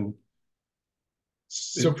business, then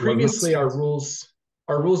so previously our rules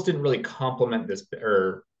didn't really complement this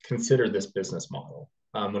or consider this business model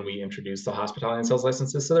when we introduced the hospitality and sales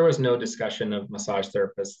licenses. So there was no discussion of massage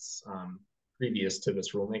therapists previous to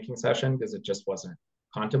this rulemaking session because it just wasn't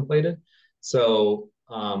contemplated. So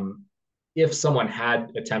if someone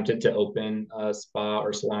had attempted to open a spa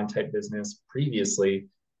or salon type business previously,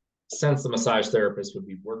 since the massage therapist would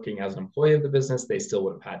be working as an employee of the business, they still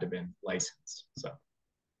would have had to have been licensed. So.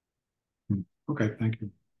 Okay, thank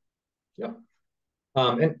you. Yep.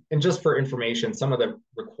 And just for information, some of the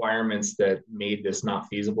requirements that made this not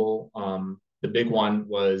feasible, the big one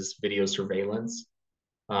was video surveillance.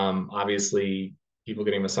 Obviously, people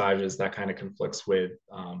getting massages, that kind of conflicts with,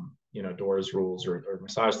 DOORS rules or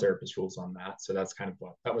massage therapist rules on that. So that's kind of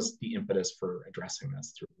that was the impetus for addressing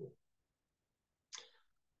this through rule.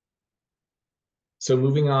 So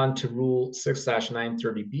moving on to Rule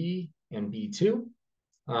 6-930B and B2.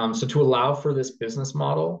 So to allow for this business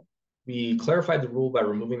model, we clarified the rule by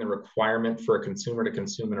removing the requirement for a consumer to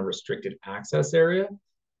consume in a restricted access area.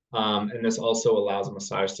 And this also allows a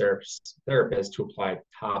massage therapist to apply a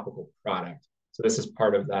topical product. So this is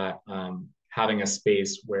part of that, having a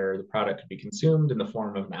space where the product could be consumed in the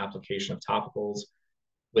form of an application of topicals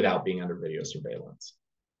without being under video surveillance.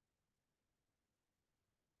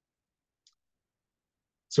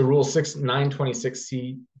 So Rule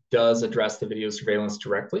 6-926C does address the video surveillance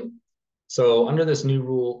directly. So under this new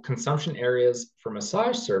rule, consumption areas for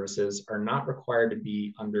massage services are not required to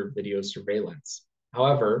be under video surveillance.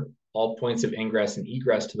 However, all points of ingress and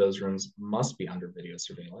egress to those rooms must be under video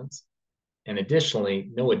surveillance. And additionally,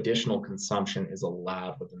 no additional consumption is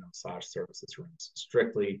allowed within the massage services rooms,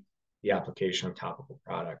 strictly the application of topical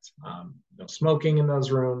products. No smoking in those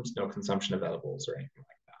rooms, no consumption of edibles or anything like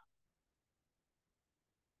that.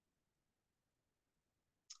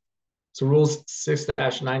 So rules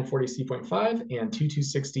 6-940C.5 and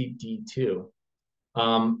 2260D2.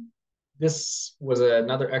 This was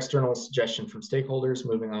another external suggestion from stakeholders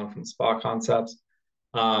moving on from spa concepts.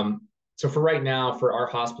 So for right now, for our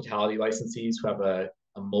hospitality licensees who have a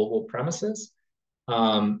mobile premises,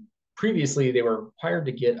 previously they were required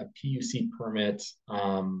to get a PUC permit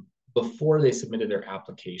before they submitted their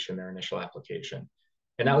application, their initial application.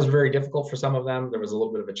 And that was very difficult for some of them. There was a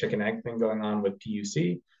little bit of a chicken egg thing going on with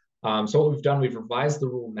PUC. So what we've done, we've revised the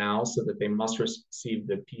rule now so that they must receive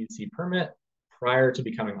the PUC permit prior to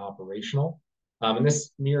becoming operational. And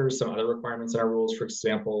this mirrors some other requirements in our rules. For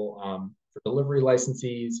example, for delivery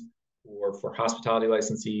licensees or for hospitality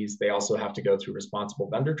licensees, they also have to go through responsible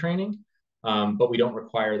vendor training, but we don't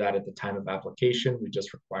require that at the time of application. We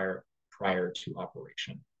just require prior to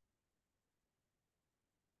operation.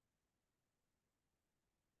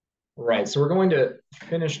 All right, so we're going to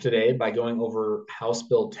finish today by going over House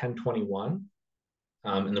Bill 1021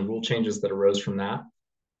 and the rule changes that arose from that.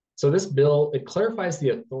 So this bill, it clarifies the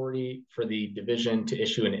authority for the division to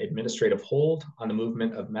issue an administrative hold on the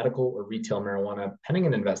movement of medical or retail marijuana pending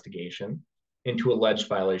an investigation into alleged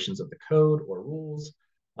violations of the code or rules.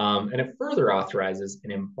 And it further authorizes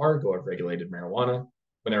an embargo of regulated marijuana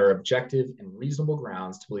when there are objective and reasonable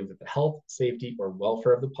grounds to believe that the health, safety, or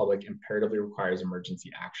welfare of the public imperatively requires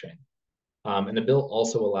emergency action. And the bill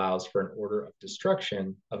also allows for an order of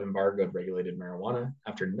destruction of embargoed regulated marijuana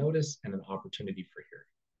after notice and an opportunity for hearing.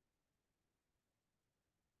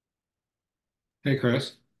 Hey,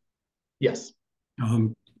 Chris. Yes.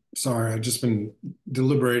 Sorry, I've just been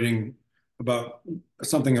deliberating about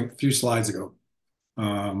something a few slides ago.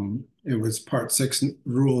 It was part 6,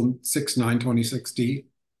 rule 6926D.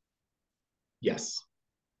 Yes.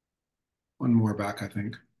 One more back, I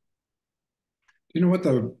think. Do you know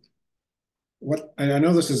what I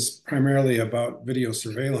know this is primarily about video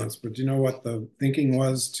surveillance, but do you know what the thinking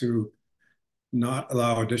was to not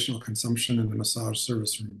allow additional consumption in the massage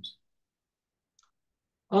service rooms?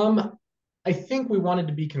 I think we wanted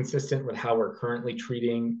to be consistent with how we're currently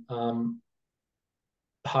treating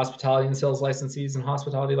hospitality and sales licensees and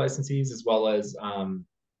hospitality licensees, as well as,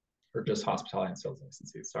 or just hospitality and sales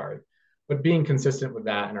licensees, sorry. But being consistent with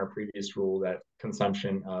that in our previous rule that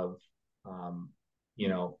consumption of,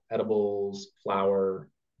 edibles, flour,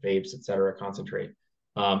 vapes, et cetera, concentrate,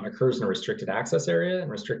 occurs in a restricted access area, and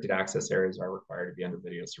restricted access areas are required to be under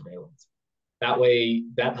video surveillance. That way,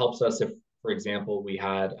 that helps us if, for example, we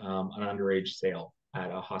had an underage sale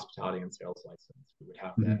at a hospitality and sales license. We would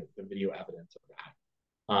have the video evidence of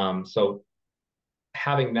that. So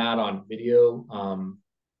having that on video,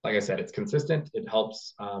 like I said, it's consistent. It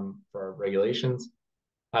helps for our regulations.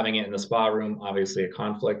 Having it in the spa room, obviously a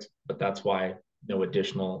conflict, but that's why no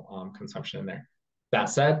additional consumption in there. That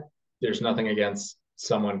said, there's nothing against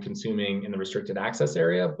someone consuming in the restricted access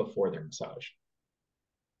area before their massage.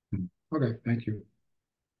 Okay, thank you.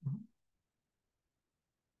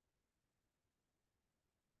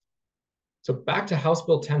 So back to House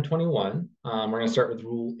Bill 1021, we're going to start with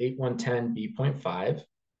Rule 8110B.5.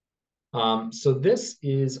 So this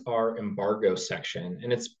is our embargo section,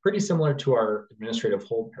 and it's pretty similar to our administrative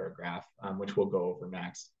hold paragraph, which we'll go over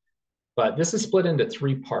next. But this is split into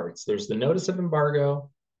 3 parts. There's the notice of embargo,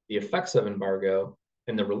 the effects of embargo,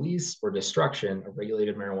 and the release or destruction of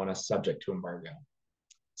regulated marijuana subject to embargo.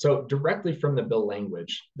 So directly from the bill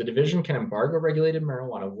language, the division can embargo regulated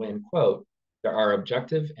marijuana when, quote, there are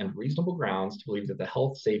objective and reasonable grounds to believe that the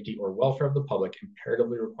health, safety, or welfare of the public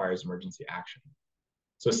imperatively requires emergency action.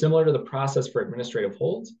 So similar to the process for administrative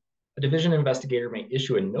holds, a division investigator may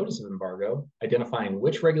issue a notice of embargo, identifying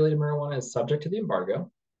which regulated marijuana is subject to the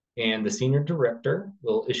embargo, and the senior director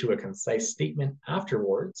will issue a concise statement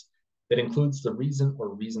afterwards that includes the reason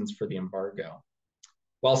or reasons for the embargo.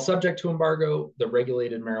 While subject to embargo, the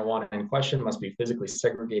regulated marijuana in question must be physically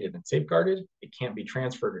segregated and safeguarded. It can't be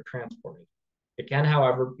transferred or transported. It can,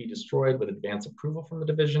 however, be destroyed with advance approval from the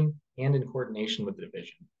division and in coordination with the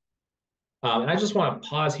division. And I just want to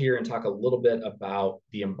pause here and talk a little bit about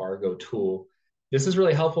the embargo tool. This is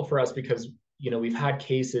really helpful for us because, we've had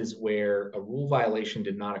cases where a rule violation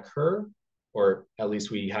did not occur, or at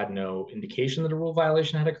least we had no indication that a rule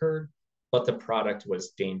violation had occurred, but the product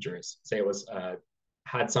was dangerous. Say it was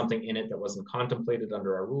had something in it that wasn't contemplated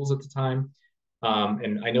under our rules at the time.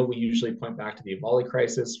 And I know we usually point back to the Ebola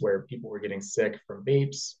crisis where people were getting sick from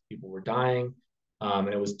vapes, people were dying,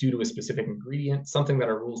 and it was due to a specific ingredient, something that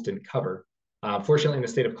our rules didn't cover. Fortunately, in the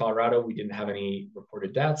state of Colorado, we didn't have any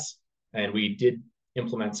reported deaths, and we did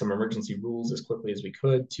implement some emergency rules as quickly as we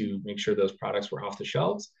could to make sure those products were off the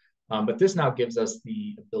shelves. But this now gives us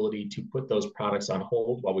the ability to put those products on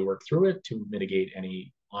hold while we work through it to mitigate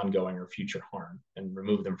any ongoing or future harm and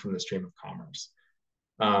remove them from the stream of commerce.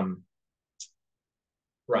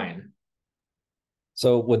 Ryan.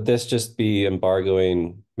 So would this just be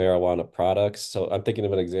embargoing marijuana products? So I'm thinking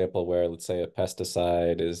of an example where, let's say, a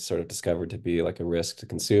pesticide is sort of discovered to be like a risk to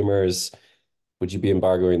consumers. Would you be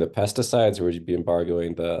embargoing the pesticides, or would you be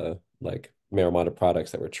embargoing the marijuana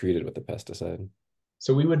products that were treated with the pesticide?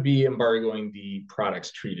 So we would be embargoing the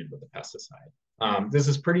products treated with the pesticide. This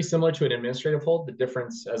is pretty similar to an administrative hold. The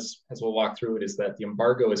difference, as we'll walk through it, is that the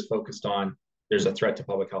embargo is focused on there's a threat to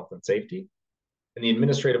public health and safety. And the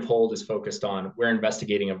administrative hold is focused on we're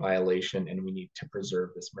investigating a violation and we need to preserve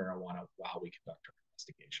this marijuana while we conduct our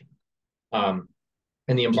investigation.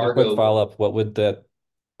 And the embargo. Quick follow-up, what would that,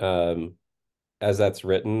 as that's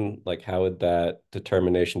written, how would that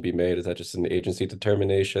determination be made? Is that just an agency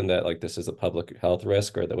determination that this is a public health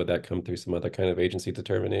risk, or would that come through some other kind of agency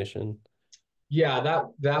determination? Yeah,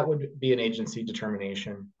 that would be an agency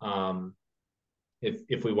determination.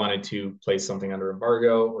 If we wanted to place something under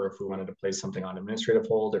embargo, or if we wanted to place something on administrative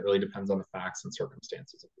hold, it really depends on the facts and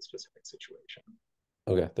circumstances of the specific situation.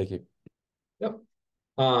 Okay, thank you. Yep.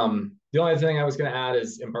 The only thing I was going to add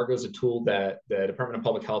is embargo is a tool that the Department of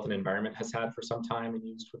Public Health and Environment has had for some time and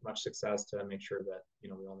used with much success to make sure that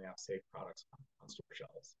we only have safe products on store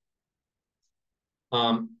shelves.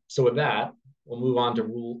 So with that, we'll move on to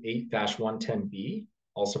Rule 8-110B,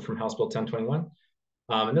 also from House Bill 1021.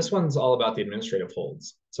 And this one's all about the administrative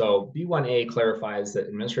holds. So B1A clarifies that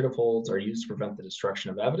administrative holds are used to prevent the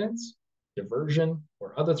destruction of evidence, diversion,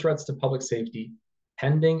 or other threats to public safety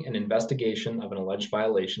pending an investigation of an alleged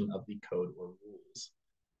violation of the code or rules.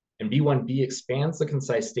 And B1B expands the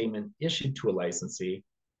concise statement issued to a licensee.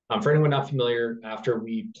 For anyone not familiar, after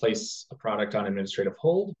we place a product on administrative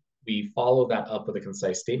hold, we follow that up with a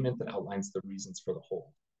concise statement that outlines the reasons for the hold.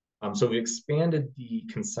 So we expanded the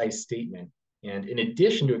concise statement, and in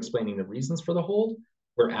addition to explaining the reasons for the hold,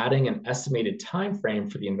 we're adding an estimated time frame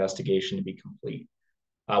for the investigation to be complete.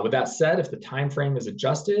 With that said, if the time frame is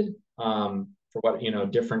adjusted for what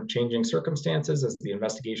different changing circumstances as the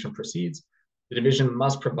investigation proceeds, the division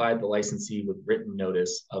must provide the licensee with written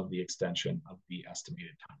notice of the extension of the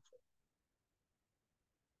estimated time frame.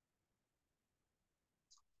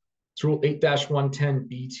 It's Rule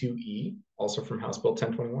 8-110B2E, also from House Bill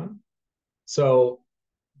 1021. So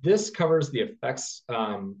this covers the effects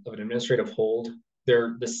of an administrative hold.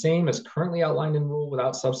 They're the same as currently outlined in rule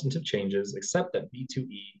without substantive changes, except that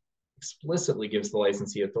B2E explicitly gives the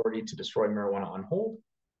licensee authority to destroy marijuana on hold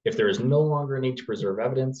if there is no longer a need to preserve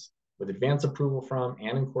evidence, with advance approval from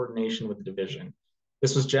and in coordination with the division.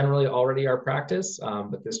 This was generally already our practice,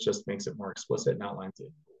 but this just makes it more explicit and outlines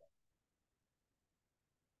it.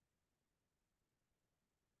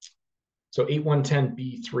 So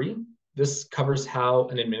 8110B3, this covers how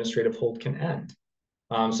an administrative hold can end.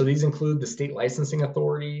 So these include the state licensing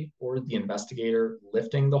authority or the investigator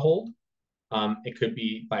lifting the hold. It could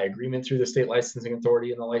be by agreement through the state licensing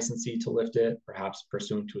authority and the licensee to lift it, perhaps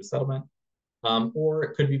pursuant to a settlement. Or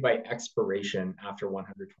it could be by expiration after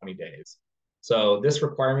 120 days. So this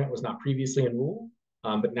requirement was not previously in rule,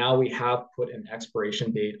 but now we have put an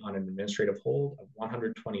expiration date on an administrative hold of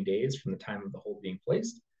 120 days from the time of the hold being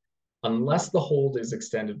placed, unless the hold is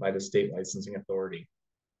extended by the state licensing authority.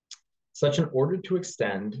 Such an order to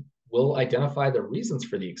extend will identify the reasons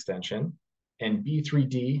for the extension, and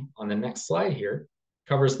B3D on the next slide here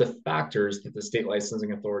covers the factors that the state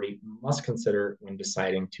licensing authority must consider when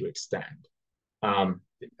deciding to extend.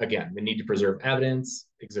 Again, the need to preserve evidence,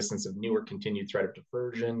 existence of new or continued threat of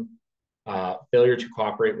diversion, failure to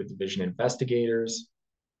cooperate with division investigators,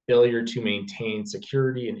 failure to maintain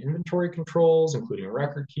security and inventory controls, including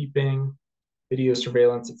record keeping, video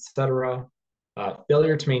surveillance, etc.,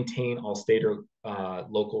 failure to maintain all state or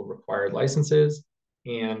local required licenses,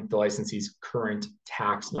 and the licensee's current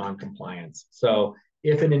tax non-compliance. So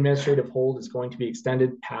if an administrative hold is going to be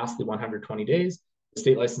extended past the 120 days, the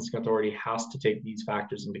state licensing authority has to take these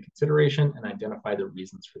factors into consideration and identify the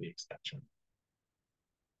reasons for the extension.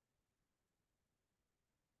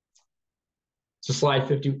 So slide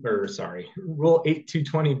 50, or sorry, Rule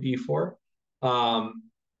 8220B4.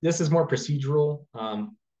 This is more procedural.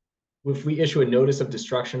 If we issue a notice of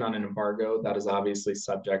destruction on an embargo, that is obviously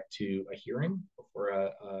subject to a hearing before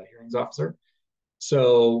a hearings officer.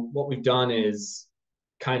 So what we've done is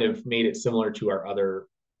kind of made it similar to our other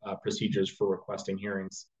procedures for requesting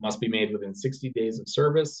hearings. Must be made within 60 days of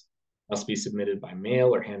service, must be submitted by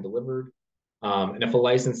mail or hand delivered. And if a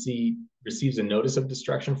licensee receives a notice of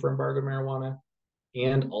destruction for embargoed marijuana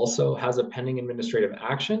and also has a pending administrative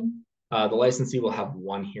action, the licensee will have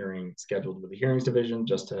one hearing scheduled with the hearings division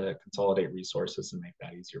just to consolidate resources and make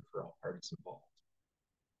that easier for all parties involved.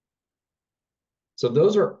 So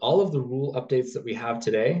those are all of the rule updates that we have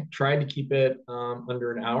today. Tried to keep it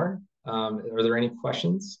under an hour. Are there any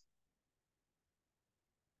questions?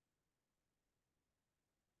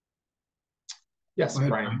 Yes,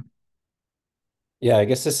 Brian. Yeah, I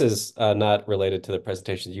guess this is not related to the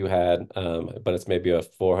presentation you had, but it's maybe a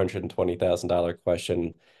 $420,000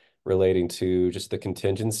 question relating to just the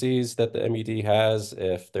contingencies that the MED has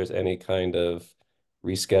if there's any kind of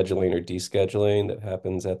rescheduling or descheduling that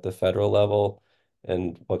happens at the federal level,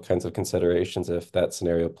 and what kinds of considerations if that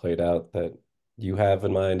scenario played out that you have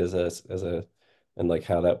in mind and like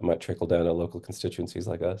how that might trickle down to local constituencies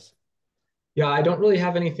like us. Yeah, I don't really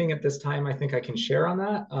have anything at this time I think I can share on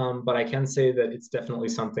that, but I can say that it's definitely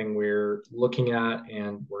something we're looking at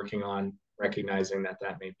and working on, recognizing that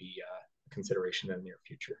that may be a consideration in the near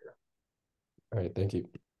future here. All right, thank you.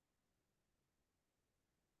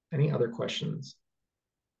 Any other questions?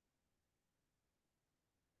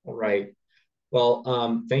 All right.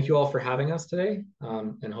 Well, thank you all for having us today,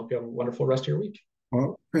 and hope you have a wonderful rest of your week.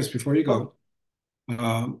 Well, Chris, before you go,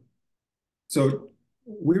 so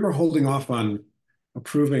we were holding off on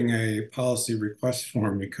approving a policy request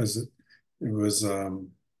form because it was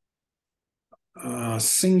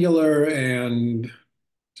singular and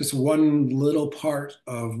just one little part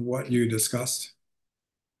of what you discussed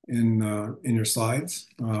in your slides.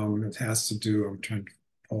 It has to do, I'm trying to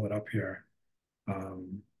pull it up here.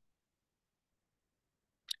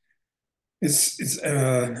 It's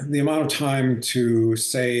the amount of time to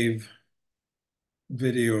save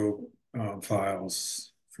video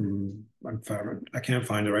files from, I can't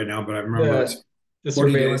find it right now, but I remember it's The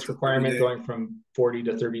 40 days surveillance to 30 requirement days. going from 40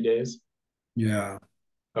 to 30 days. Yeah.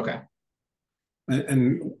 Okay.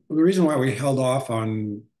 And the reason why we held off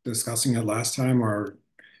on discussing it last time or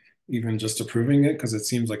even just approving it, because it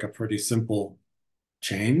seems like a pretty simple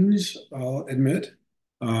change, I'll admit.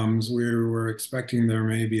 So we were expecting there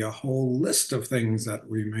may be a whole list of things that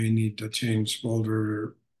we may need to change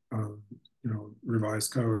Boulder,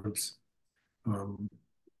 revised codes. I don't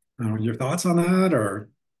know, your thoughts on that, or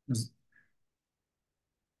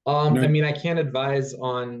I mean, I can't advise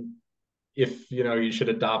on if you should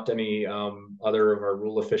adopt any other of our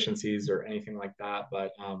rule efficiencies or anything like that,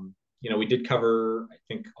 but we did cover, I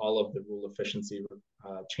think, all of the rule efficiency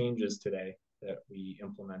changes today that we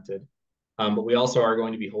implemented. But we also are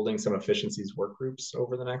going to be holding some efficiencies work groups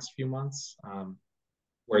over the next few months,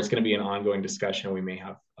 where it's going to be an ongoing discussion. We may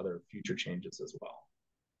have other future changes as well.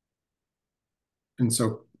 And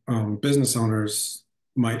so business owners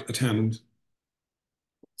might attend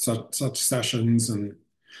such sessions, and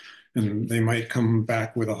they might come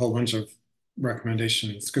back with a whole bunch of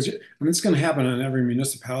recommendations, because it's going to happen in every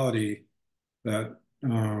municipality that I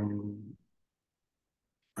don't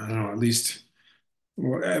know, at least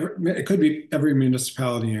it could be every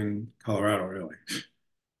municipality in Colorado, really,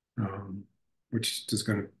 which is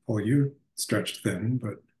going to pull you stretched thin,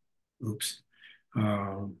 but oops.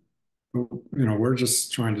 But, we're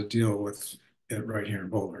just trying to deal with it right here in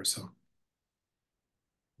Boulder, so.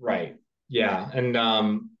 Right. Yeah.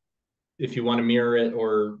 And if you want to mirror it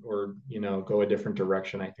or go a different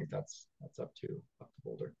direction, I think that's up to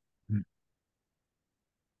Boulder.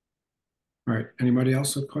 All right. Anybody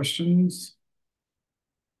else with questions?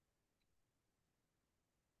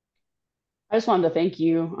 I just wanted to thank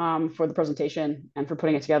you for the presentation and for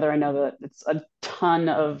putting it together. I know that it's a ton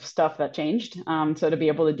of stuff that changed. So to be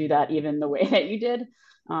able to do that even the way that you did,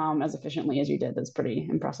 as efficiently as you did, that's pretty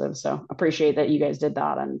impressive. So appreciate that you guys did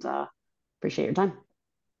that, and appreciate your time.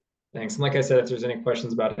 Thanks. And like I said, if there's any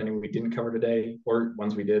questions about anything we didn't cover today or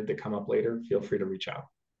ones we did that come up later, feel free to reach out.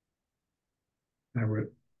 I would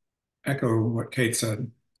echo what Kate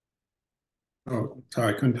said. Oh,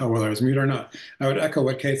 sorry, I couldn't tell whether I was mute or not. I would echo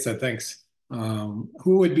what Kate said. Thanks. Who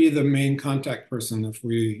would be the main contact person if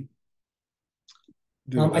we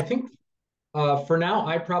do I think for now,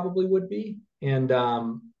 I probably would be. And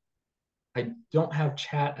I don't have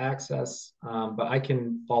chat access, but I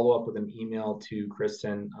can follow up with an email to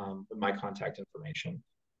Kristen with my contact information,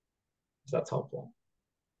 if that's helpful.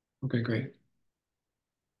 Okay, great.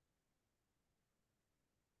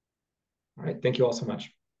 All right. Thank you all so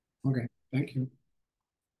much. Okay, thank you.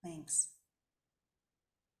 Thanks.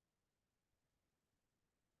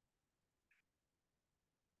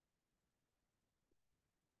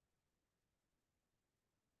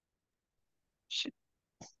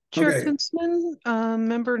 Chair Okay. Kuntzman,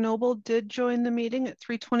 Member Noble did join the meeting at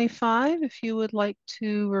 3:25. If you would like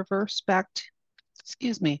to reverse back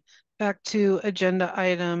to agenda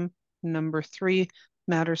item number 3,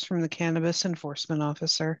 matters from the Cannabis Enforcement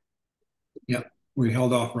Officer. Yeah, we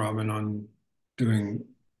held off, Robin, on doing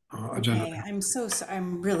agenda. Okay,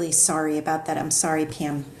 I'm really sorry about that. I'm sorry,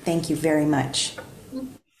 Pam. Thank you very much.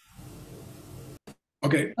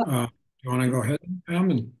 Okay, do you want to go ahead,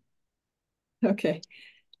 Pam? Okay.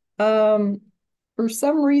 For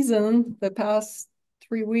some reason, the past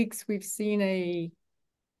 3 weeks, we've seen a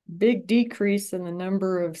big decrease in the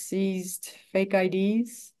number of seized fake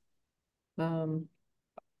IDs.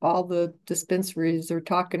 All the dispensaries are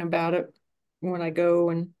talking about it when I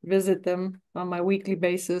go and visit them on my weekly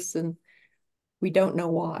basis, and we don't know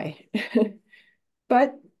why.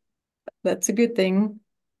 But that's a good thing,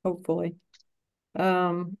 hopefully.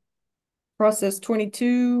 Process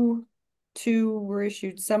 22, 2 were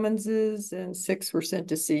issued summonses and 6 were sent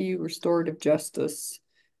to CU Restorative Justice.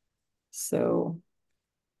 So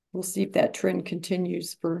we'll see if that trend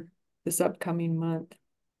continues for this upcoming month.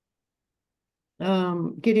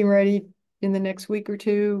 Getting ready in the next week or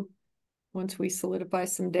two, once we solidify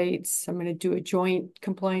some dates, I'm going to do a joint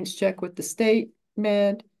compliance check with the state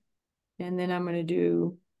med, and then I'm going to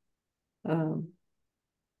do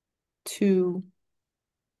 2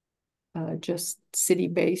 just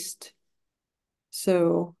city-based.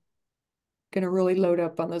 So going to really load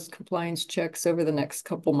up on those compliance checks over the next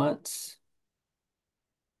couple months.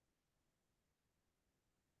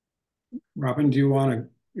 Robin, do you want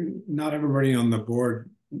to, not everybody on the board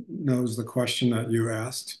knows the question that you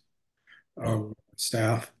asked of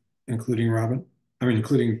staff, including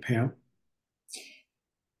including Pam.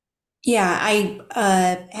 Yeah, I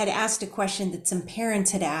had asked a question that some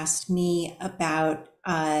parents had asked me about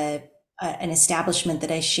an establishment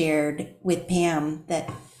that I shared with Pam that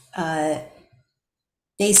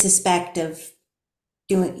they suspect of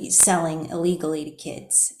selling illegally to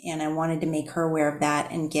kids. And I wanted to make her aware of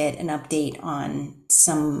that and get an update on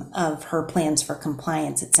some of her plans for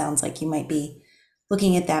compliance. It sounds like you might be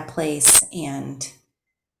looking at that place. And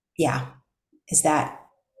yeah, is that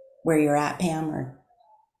where you're at, Pam? Or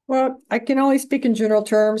Well, I can only speak in general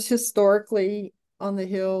terms. Historically, on the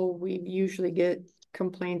Hill, we usually get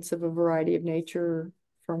complaints of a variety of nature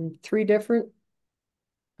from 3 different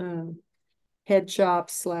head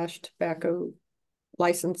shops / tobacco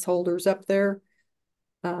license holders up there.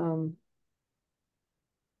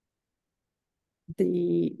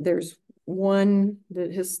 There's one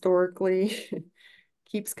that historically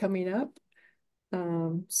keeps coming up.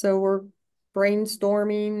 So we're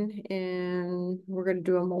brainstorming, and we're going to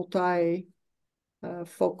do a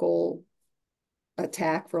focal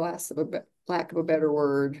attack, for lack of a better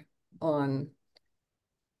word, on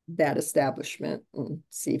that establishment and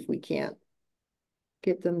see if we can't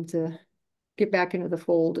get them to get back into the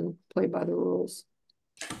fold and play by the rules.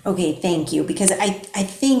 okay, thank you. Because I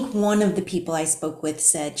think one of the people I spoke with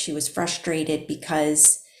said she was frustrated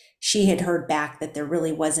because she had heard back that there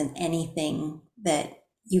really wasn't anything that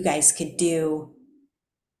you guys could do.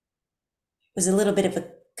 It was a little bit of a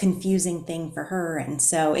confusing thing for her. And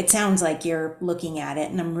so it sounds like you're looking at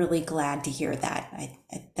it, and I'm really glad to hear that.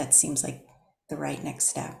 That seems like the right next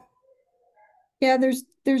step. Yeah,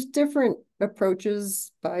 there's different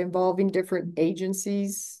approaches by involving different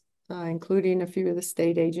agencies, including a few of the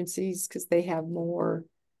state agencies, because they have more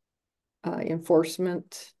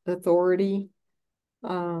enforcement authority.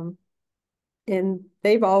 And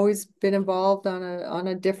they've always been involved on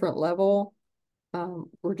a different level.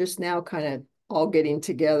 We're just now kind of all getting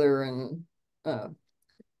together and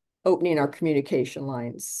opening our communication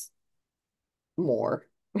lines more.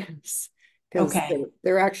 Because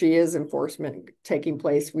there actually is enforcement taking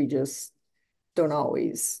place. We just don't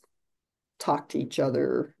always talk to each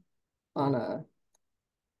other on a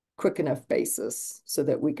quick enough basis so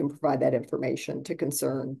that we can provide that information to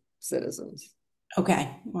concerned citizens.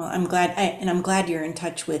 Okay, well, I'm glad you're in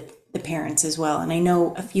touch with the parents as well. And I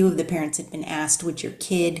know a few of the parents had been asked, would your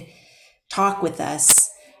kid talk with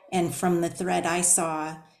us? And from the thread I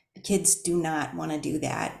saw, the kids do not want to do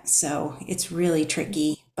that. So it's really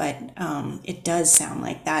tricky, but it does sound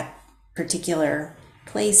like that particular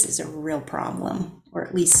place is a real problem, or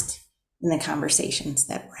at least in the conversations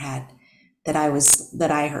that were had, that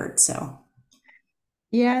I heard. So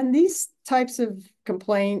yeah, and these types of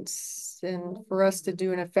complaints, and for us to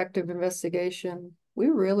do an effective investigation, we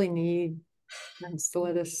really need parents to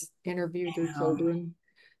let us interview their children.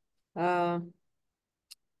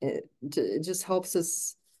 It just helps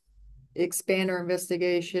us expand our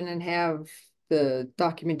investigation and have the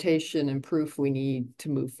documentation and proof we need to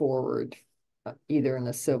move forward, either in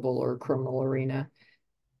the civil or criminal arena.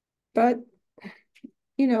 But,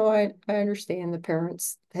 I understand the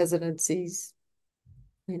parents' hesitancies.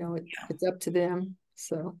 It's up to them.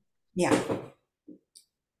 So, yeah.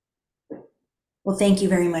 Well, thank you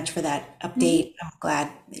very much for that update. I'm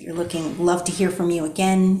glad that you're love to hear from you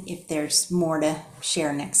again if there's more to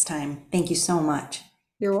share next time. Thank you so much.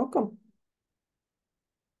 You're welcome.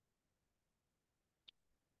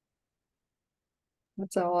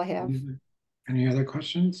 That's all I have. Any other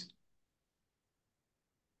questions?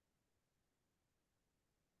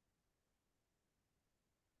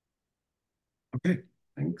 Okay,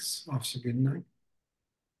 thanks, Officer Goodnight.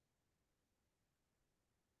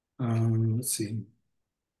 Let's see.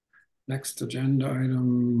 Next agenda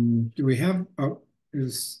item, do we have,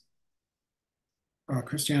 is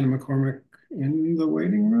Christiana McCormick in the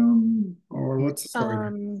waiting room, or what's the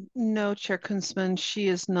story? No, Chair Kunzman, she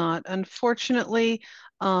is not. Unfortunately,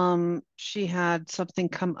 she had something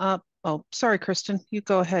come up. Oh, sorry, Kristen, you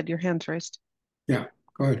go ahead. Your hand's raised. Yeah,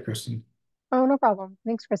 go ahead, Kristen. Oh, no problem.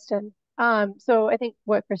 Thanks, Kristen. So I think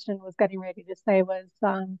what Kristen was getting ready to say was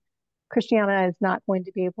Christiana is not going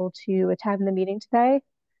to be able to attend the meeting today,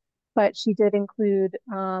 but she did include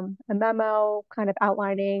a memo kind of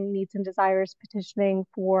outlining needs and desires petitioning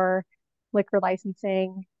for liquor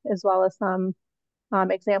licensing, as well as some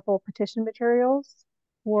example petition materials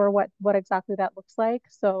for what exactly that looks like.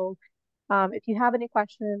 So if you have any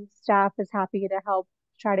questions, staff is happy to help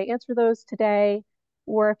try to answer those today.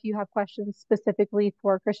 Or if you have questions specifically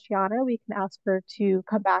for Christiana, we can ask her to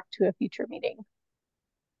come back to a future meeting.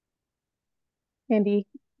 Andy,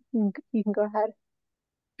 you can go ahead.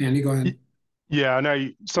 Andy, go ahead. Yeah, no,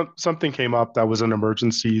 something came up that was an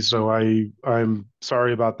emergency, so I'm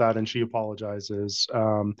sorry about that, and she apologizes.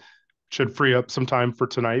 should free up some time for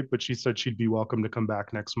tonight, but she said she'd be welcome to come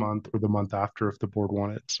back next month or the month after if the board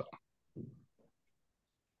wanted. So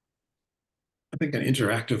I think an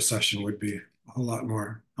interactive session would be a whole lot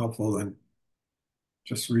more helpful than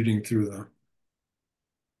just reading through the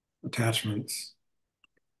attachments.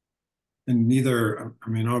 And neither, I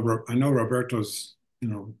mean, I know Roberto's,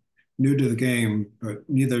 new to the game, but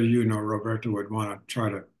neither you nor Roberto would want to try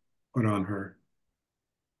to put on her.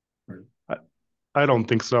 I don't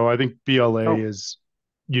think so. I think BLA Oh. is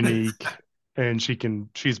unique and she's going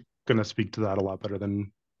to speak to that a lot better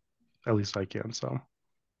than at least I can. So.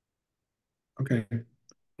 Okay.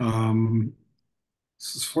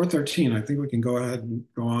 This is 4:13. I think we can go ahead and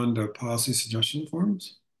go on to policy suggestion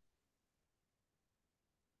forms.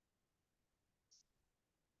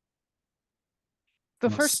 The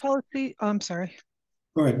first policy, I'm sorry.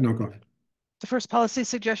 Go ahead. No, go ahead. The first policy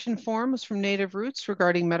suggestion form was from Native Roots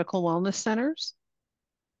regarding medical wellness centers.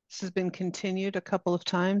 This has been continued a couple of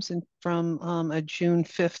times and from a June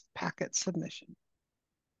 5th packet submission.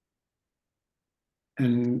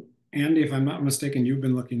 And Andy, if I'm not mistaken, you've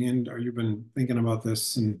been looking in, or you've been thinking about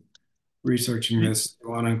this and researching this. You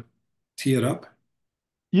want to tee it up?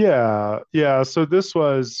 Yeah. So this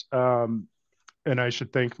was, and I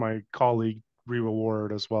should thank my colleague Reba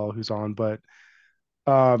Ward as well, who's on, but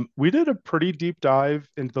we did a pretty deep dive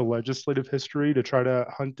into the legislative history to try to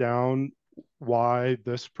hunt down why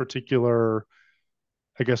this particular,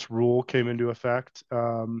 I guess, rule came into effect.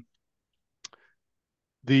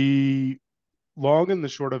 The long and the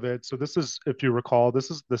short of it, so this is, if you recall, this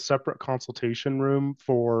is the separate consultation room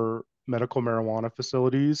for medical marijuana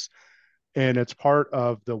facilities, and it's part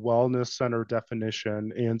of the wellness center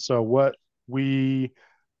definition. And so what we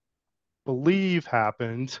believe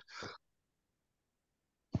happened,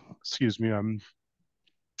 excuse me, I'm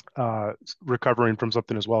recovering from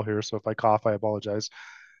something as well here, so if I cough, I apologize.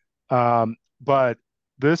 But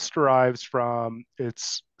this derives from,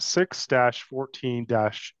 it's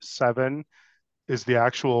 6-14-7 is the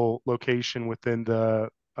actual location within the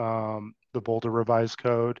Boulder Revised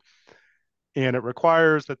Code. And it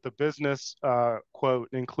requires that the business, quote,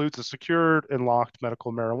 includes a secured and locked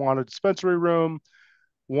medical marijuana dispensary room,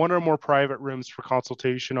 one or more private rooms for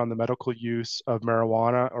consultation on the medical use of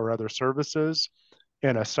marijuana or other services,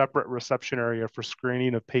 and a separate reception area for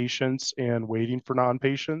screening of patients and waiting for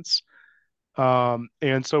non-patients.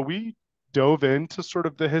 And so we dove into sort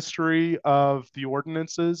of the history of the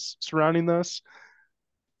ordinances surrounding this.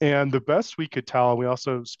 And the best we could tell, we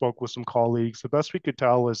also spoke with some colleagues, the best we could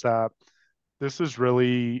tell is that this is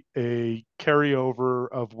really a carryover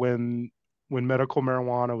of when medical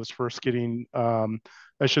marijuana was first getting, I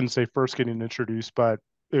shouldn't say first getting introduced, but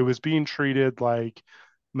it was being treated like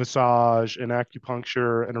massage and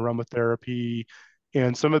acupuncture and aromatherapy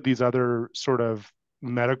and some of these other sort of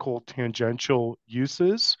medical tangential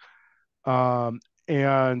uses.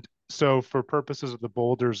 And so for purposes of the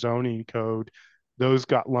Boulder zoning code, those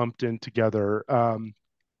got lumped in together.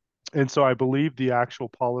 And so I believe the actual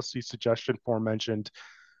policy suggestion form mentioned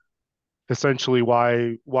essentially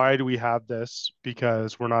why do we have this?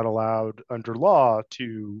 Because we're not allowed under law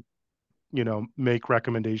to, make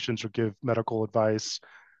recommendations or give medical advice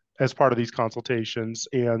as part of these consultations.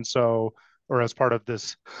 And so, or as part of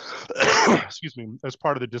this, excuse me, as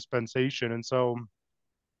part of the dispensation. And so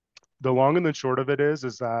the long and the short of it is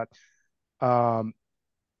that,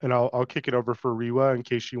 and I'll kick it over for Rewa in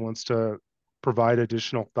case she wants to provide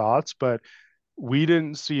additional thoughts, but we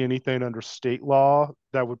didn't see anything under state law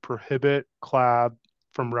that would prohibit CLAB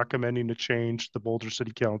from recommending to change the Boulder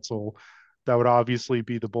City Council. That would obviously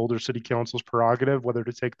be the Boulder City Council's prerogative, whether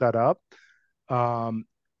to take that up. And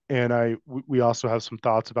we also have some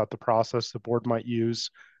thoughts about the process the board might use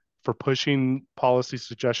for pushing policy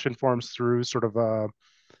suggestion forms through sort of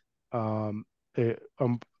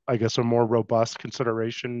I guess a more robust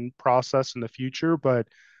consideration process in the future. But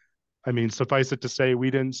I mean, suffice it to say, we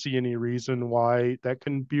didn't see any reason why that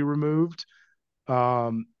can be removed.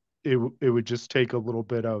 It would just take a little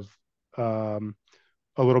bit of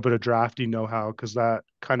drafting know-how, because that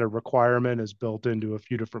kind of requirement is built into a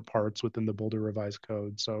few different parts within the Boulder Revised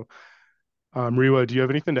Code. So, Rewa, do you have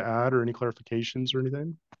anything to add or any clarifications or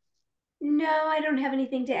anything? No, I don't have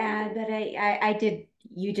anything to add, but I did,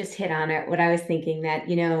 you just hit on it. What I was thinking that,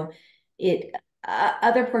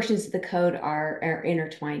 other portions of the code are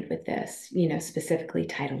intertwined with this, specifically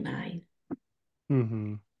Title IX.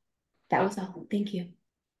 Mm-hmm. That was all. Thank you.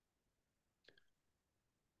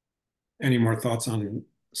 Any more thoughts on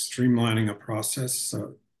streamlining a process?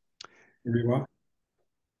 Rewa?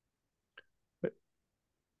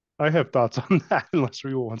 I have thoughts on that, unless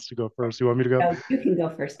Rewa wants to go first. You want me to go? No, you can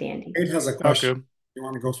go first, Andy. Kate has a question. Okay. You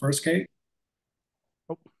want to go first, Kate?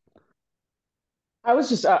 I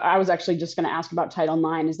was actually just going to ask about Title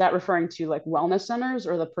IX. Is that referring to like wellness centers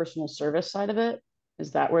or the personal service side of it?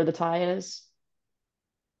 Is that where the tie is?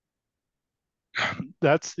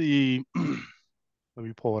 That's the, let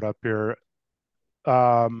me pull it up here.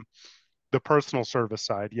 The personal service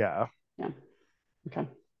side. Yeah. Yeah. Okay.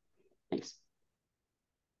 Thanks.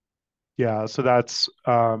 Yeah. So that's,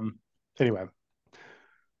 anyway.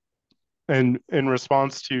 And in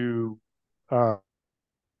response to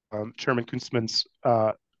Chairman Kunzman's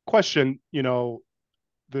question,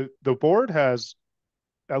 the board has,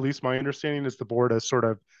 at least my understanding is the board has sort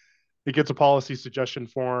of, it gets a policy suggestion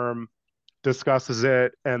form, discusses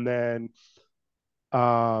it, and then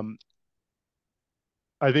I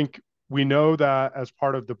think we know that as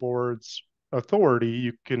part of the board's authority,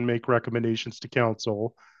 you can make recommendations to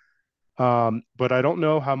council. But I don't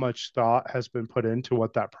know how much thought has been put into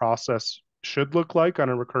what that process should look like on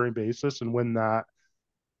a recurring basis and when that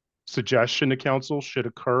suggestion to council should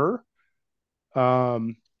occur.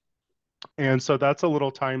 And so that's a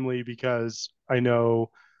little timely because I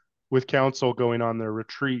know with council going on their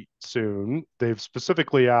retreat soon, they've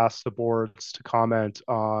specifically asked the boards to comment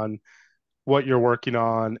on what you're working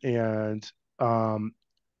on and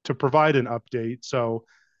to provide an update. So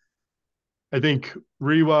I think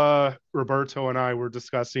Riwa, Roberto, and I were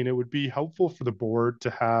discussing it would be helpful for the board to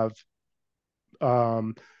have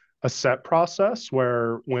a set process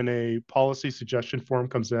where when a policy suggestion form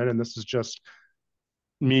comes in, and this is just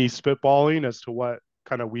me spitballing as to what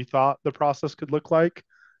kind of we thought the process could look like.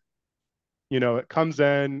 It comes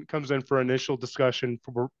in for initial discussion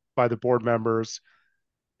by the board members.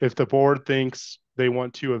 If the board thinks they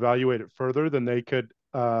want to evaluate it further, then they could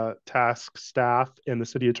task staff in the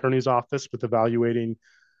city attorney's office with evaluating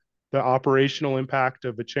the operational impact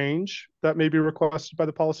of a change that may be requested by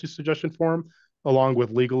the policy suggestion form, along with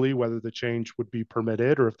legally whether the change would be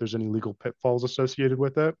permitted or if there's any legal pitfalls associated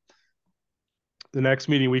with it. The next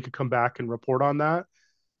meeting, we could come back and report on that.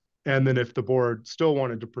 And then if the board still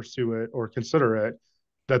wanted to pursue it or consider it,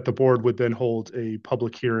 that the board would then hold a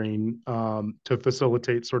public hearing to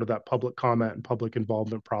facilitate sort of that public comment and public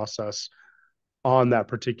involvement process on that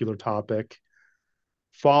particular topic.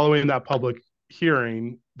 Following that public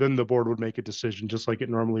hearing, then the board would make a decision just like it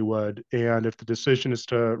normally would. And if the decision is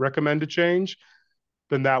to recommend a change,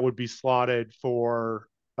 then that would be slotted for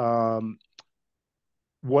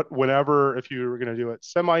whenever, if you were going to do it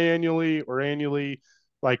semi-annually or annually,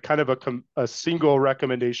 like kind of a single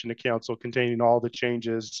recommendation to council containing all the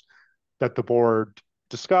changes that the board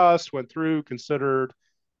discussed, went through, considered,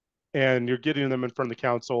 and you're getting them in front of the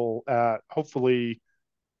council at hopefully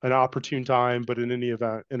an opportune time, but in any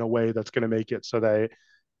event, in a way that's going to make it so they,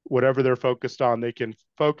 whatever they're focused on, they can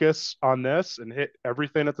focus on this and hit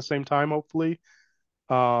everything at the same time, hopefully,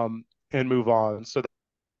 and move on. So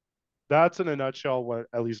that's in a nutshell what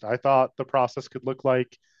at least I thought the process could look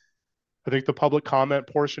like. I think the public comment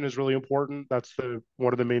portion is really important. That's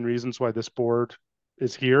one of the main reasons why this board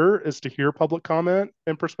is here, is to hear public comment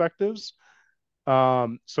and perspectives.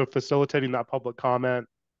 So facilitating that public comment,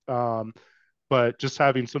 but just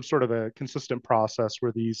having some sort of a consistent process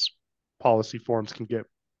where these policy forms can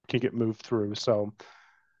get moved through. So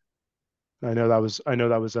I know that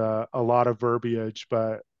was a lot of verbiage,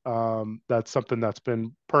 but that's something that's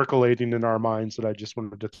been percolating in our minds that I just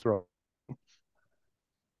wanted to throw.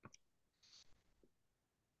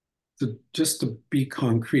 So just to be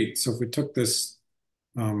concrete, so if we took this,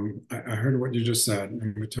 I heard what you just said,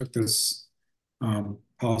 and we took this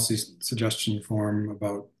policy suggestion form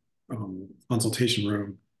about consultation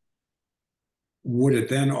room, would it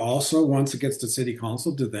then also, once it gets to city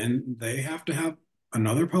council, do then they have to have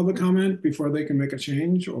another public comment before they can make a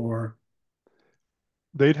change, or?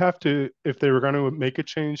 They'd have to, if they were going to make a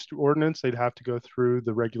change to ordinance, they'd have to go through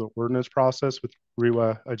the regular ordinance process. With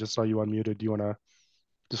Riwa, I just saw you unmuted. Do you want to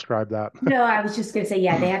describe that? No, I was just going to say,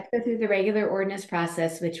 yeah, they have to go through the regular ordinance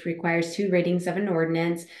process, which requires 2 readings of an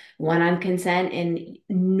ordinance, 1 on consent, and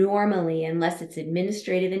normally, unless it's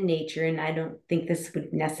administrative in nature, and I don't think this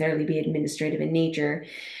would necessarily be administrative in nature,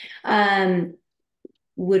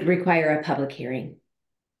 would require a public hearing.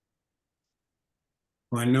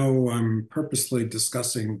 I know I'm purposely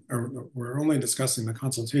discussing, or we're only discussing the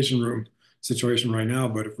consultation room situation right now,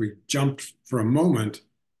 but if we jumped for a moment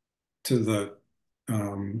to the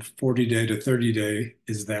 40-day to 30-day,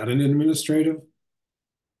 is that an administrative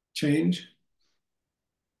change?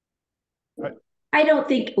 I don't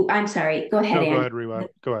think, I'm sorry, go ahead, No, Ann. go ahead, Riwa.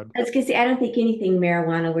 Go ahead. I was going to say, I don't think anything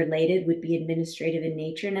marijuana related would be administrative in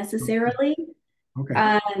nature necessarily. Okay.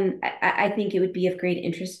 I think it would be of great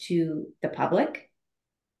interest to the public.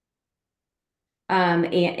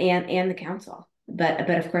 and the council. But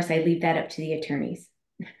of course, I leave that up to the attorneys.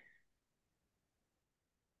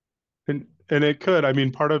 And it could, I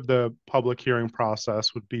mean, part of the public hearing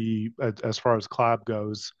process would be, as far as CLAB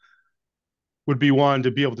goes, would be one,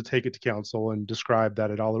 to be able to take it to council and describe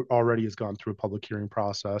that it already has gone through a public hearing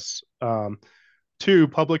process. Two,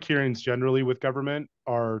 public hearings generally with government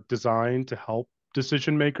are designed to help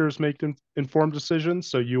decision makers make informed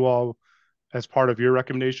decisions. So you all, as part of your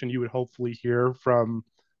recommendation, you would hopefully hear from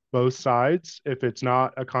both sides. If it's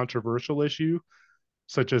not a controversial issue,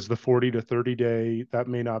 such as the 40 to 30 day, that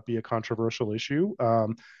may not be a controversial issue.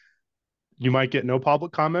 You might get no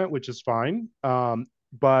public comment, which is fine.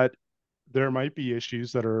 But there might be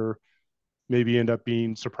issues that are maybe end up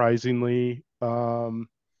being surprisingly,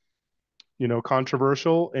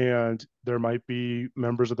 controversial, and there might be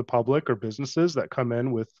members of the public or businesses that come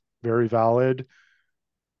in with very valid,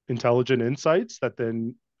 intelligent insights that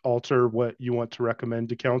then alter what you want to recommend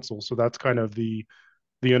to council. So that's kind of the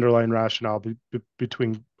underlying rationale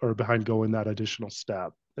between or behind going that additional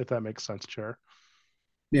step, if that makes sense, Chair.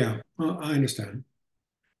 Yeah, well, I understand.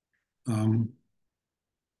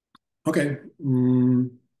 Okay.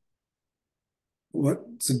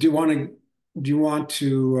 So do you want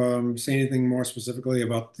to say anything more specifically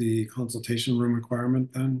about the consultation room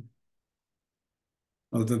requirement then?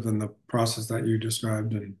 Other than the process that you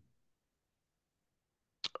described? And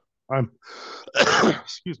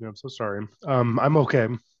excuse me, I'm so sorry. I'm okay.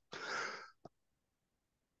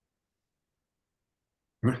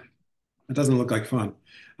 It doesn't look like fun.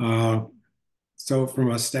 So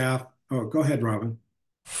from a staff, oh, go ahead, Robin.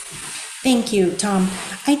 Thank you, Tom.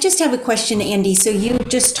 I just have a question, Andy. So you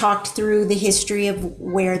just talked through the history of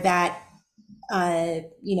where that,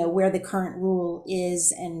 where the current rule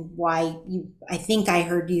is and why I think I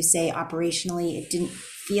heard you say operationally it didn't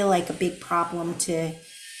feel like a big problem to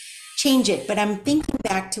change it. But I'm thinking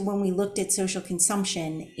back to when we looked at social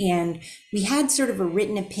consumption and we had sort of a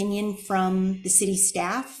written opinion from the city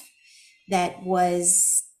staff that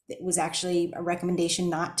was actually a recommendation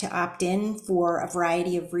not to opt in for a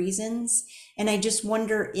variety of reasons. And I just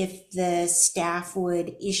wonder if the staff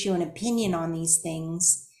would issue an opinion on these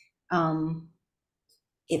things,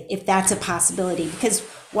 if that's a possibility. Because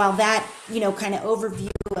while that, kind of overview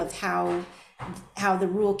of how the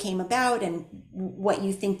rule came about and what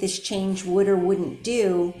you think this change would or wouldn't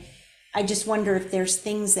do, I just wonder if there's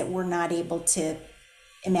things that we're not able to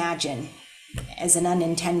imagine as an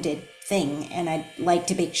unintended thing. And I'd like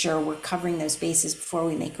to make sure we're covering those bases before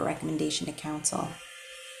we make a recommendation to council.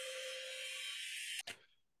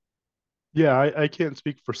 Yeah, I can't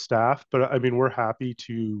speak for staff, but I mean, we're happy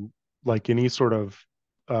to, like any sort of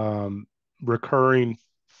recurring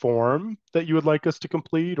form that you would like us to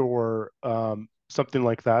complete, or something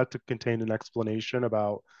like that to contain an explanation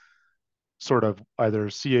about sort of either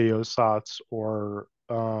CAO thoughts or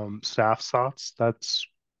staff thoughts. That's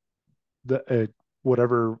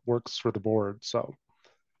whatever works for the board. So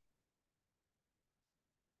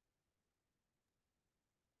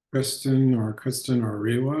Kristen or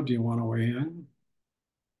Rewa, do you want to weigh in?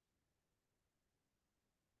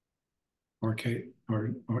 Or Kate,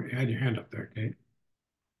 or you had your hand up there, Kate.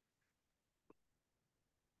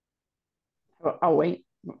 I'll wait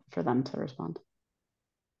for them to respond.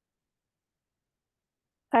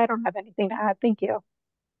 I don't have anything to add. Thank you.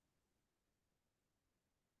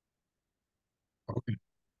 Okay.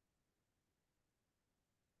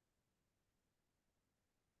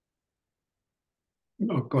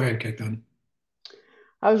 Oh, go ahead, Kate, then.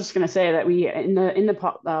 I was just going to say that we in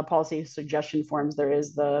the policy suggestion forms, there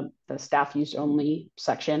is the staff use only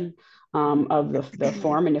section of the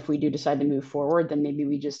form, and if we do decide to move forward, then maybe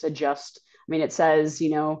we just adjust. I mean, it says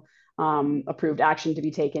approved action to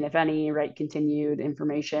be taken if any, right? Continued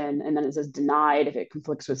information, and then it says denied if it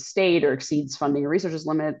conflicts with state or exceeds funding or resources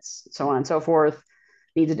limits, so on and so forth.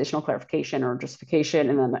 Needs additional clarification or justification,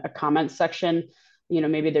 and then a comments section.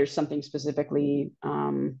 Maybe there's something specifically,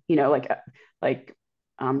 like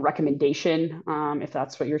recommendation, if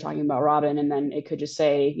that's what you're talking about, Robin, and then it could just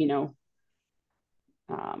say,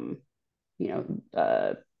 and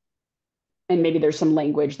maybe there's some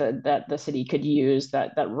language that the city could use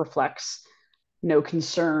that reflects no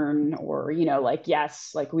concern, or like,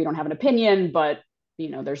 yes, like we don't have an opinion, but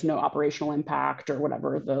there's no operational impact, or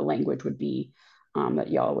whatever the language would be that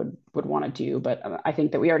y'all would want to do. But I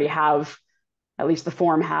think that we already have, at least the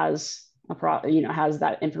form has has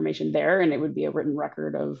that information there, and it would be a written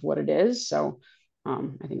record of what it is. So I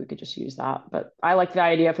think we could just use that. But I like the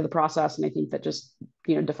idea for the process, and I think that just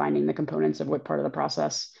defining the components of what part of the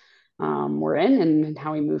process we're in and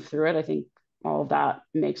how we move through it, I think all of that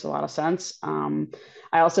makes a lot of sense. I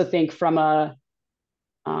also think from a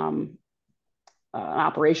an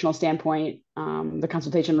operational standpoint. The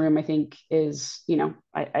consultation room, I think, is,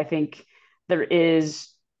 I think there is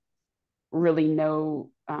really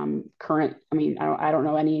no current, I don't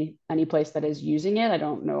know any place that is using it. I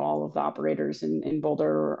don't know all of the operators in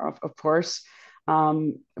Boulder, of course.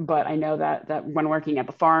 But I know that when working at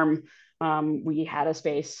the farm, we had a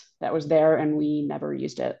space that was there and we never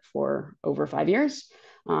used it for over 5 years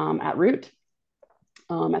at Root.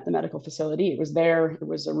 At the medical facility. It was there. It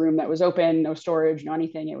was a room that was open, no storage, no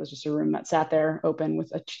anything. It was just a room that sat there open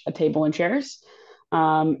with a table and chairs.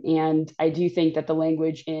 And I do think that the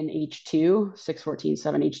language in H2,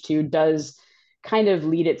 614.7H2, does kind of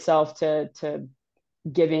lead itself to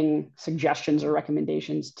giving suggestions or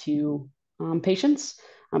recommendations to patients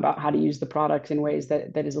about how to use the product in ways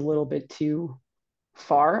that is a little bit too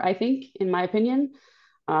far, I think, in my opinion.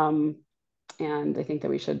 And I think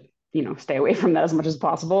that we should stay away from that as much as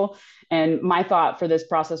possible. And my thought for this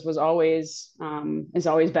process was always, has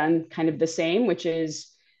always been kind of the same, which is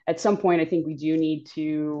at some point, I think we do need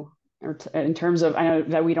to, in terms of, I know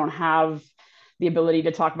that we don't have the ability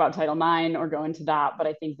to talk about Title IX or go into that, but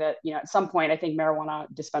I think that, at some point, I think marijuana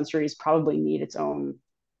dispensaries probably need its own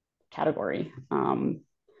category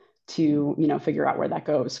to, figure out where that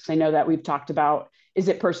goes. Because I know that we've talked about, is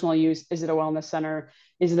it personal use? Is it a wellness center?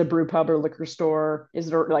 Is it a brew pub or liquor store? Is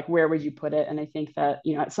it like, where would you put it? And I think that,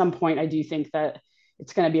 at some point, I do think that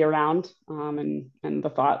it's going to be around, and the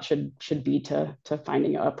thought should be to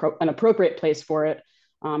finding an appropriate place for it.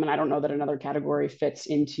 And I don't know that another category fits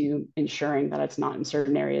into ensuring that it's not in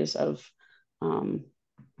certain areas of in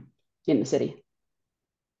the city.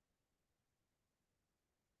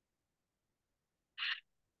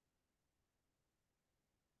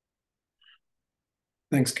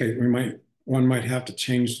 Thanks, Kate. One might have to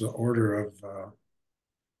change the order of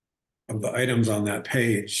the items on that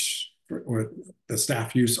page, or the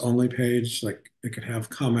staff use only page. Like it could have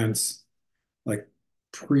comments like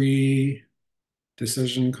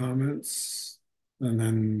pre-decision comments, and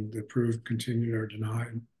then the approved, continued, or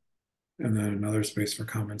denied, and then another space for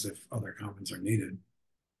comments if other comments are needed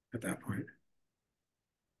at that point.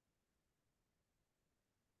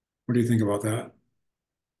 What do you think about that,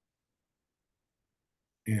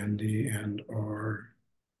 Andy and or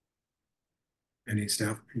any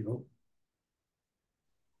staff people?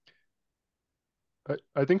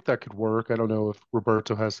 I think that could work. I don't know if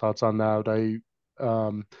Roberto has thoughts on that.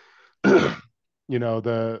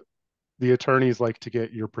 The attorneys like to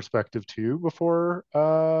get your perspective too before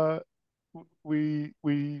we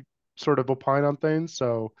sort of opine on things.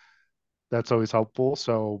 So that's always helpful.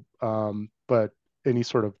 So, but any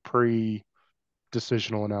sort of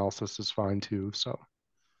pre-decisional analysis is fine too. So.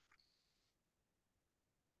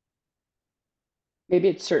 Maybe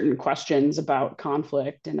it's certain questions about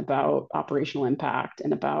conflict and about operational impact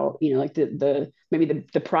and about, like maybe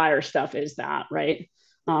the prior stuff is that, right?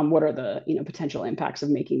 What are the, potential impacts of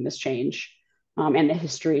making this change, and the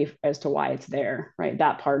history as to why it's there, right?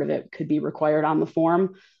 That part of it could be required on the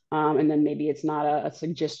form. And then maybe it's not a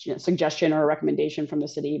suggestion or a recommendation from the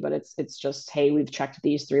city, but it's just, hey, we've checked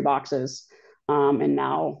these 3 boxes. And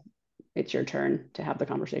now it's your turn to have the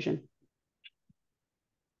conversation.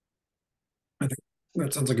 I think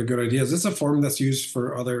that sounds like a good idea. Is this a form that's used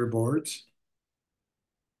for other boards?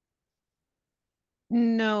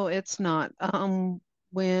 No, it's not.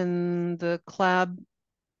 When the CLAB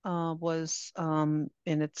was in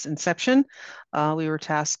its inception, we were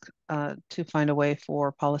tasked to find a way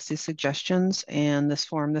for policy suggestions, and this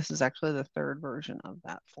is actually the 3rd version of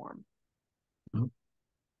that form.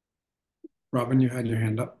 Robin, you had your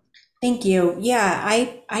hand up. Thank you. Yeah,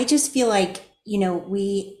 I just feel like,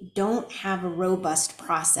 we don't have a robust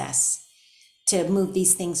process to move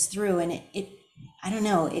these things through. And it I don't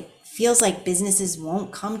know, it feels like businesses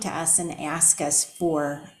won't come to us and ask us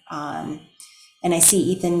for, and I see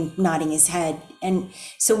Ethan nodding his head. And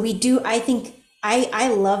so we do, I think, I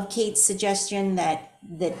love Kate's suggestion that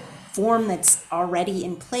the form that's already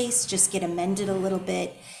in place just get amended a little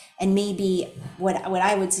bit. And maybe what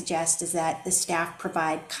I would suggest is that the staff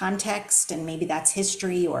provide context, and maybe that's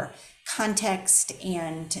history or context,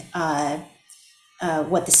 and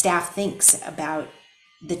what the staff thinks about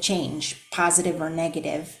the change, positive or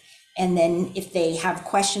negative. And then if they have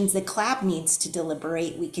questions the CLAB needs to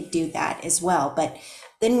deliberate, we could do that as well. But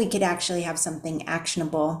then we could actually have something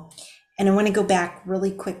actionable. And I want to go back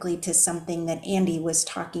really quickly to something that Andy was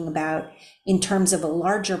talking about in terms of a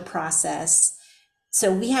larger process.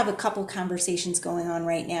 So we have a couple conversations going on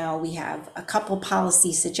right now. We have a couple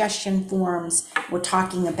policy suggestion forms. We're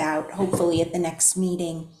talking about, hopefully at the next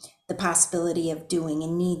meeting, the possibility of doing a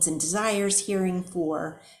needs and desires hearing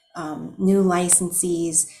for new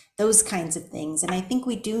licensees, those kinds of things. And I think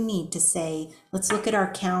we do need to say, let's look at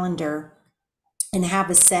our calendar and have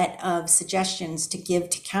a set of suggestions to give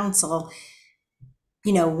to council,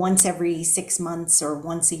 you know, once every 6 months or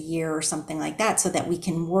once a year or something like that, so that we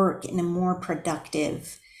can work in a more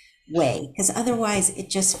productive way. Because otherwise it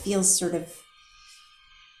just feels sort of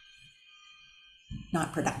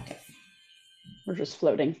not productive. We're just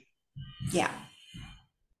floating. Yeah.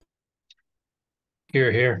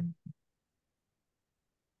 Here, here.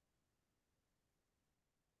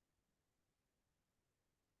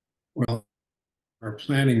 Well, our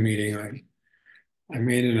planning meeting, I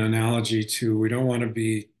made an analogy to, we don't want to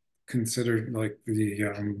be considered like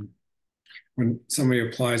the when somebody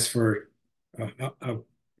applies for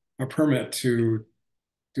a permit to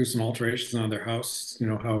do some alterations on their house, you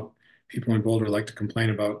know, how people in Boulder like to complain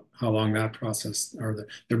about how long that process, or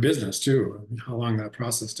their business too, how long that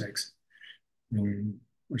process takes. I mean,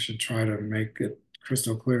 we should try to make it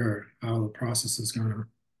crystal clear how the process is going to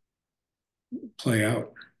play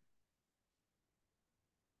out.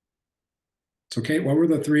 So, Kate, what were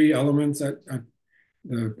the three elements that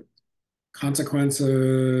the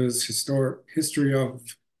consequences, history of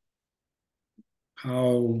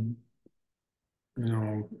how, you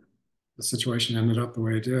know, the situation ended up the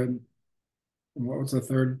way it did? And what was the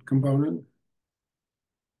third component?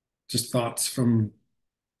 Just thoughts from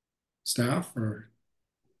staff, or?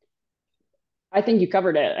 I think you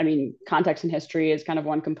covered it. I mean, context and history is kind of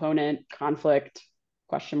one component. Conflict,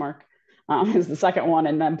 question mark, is the second one.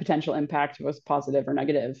 And then potential impact was positive or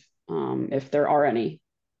negative, if there are any.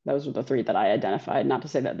 Those are the three that I identified. Not to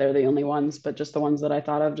say that they're the only ones, but just the ones that I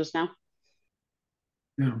thought of just now.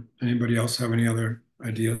 Yeah. Anybody else have any other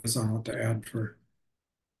ideas on what to add for?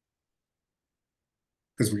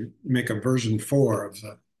 Because we make a version 4 of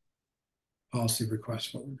the policy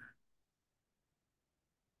request form.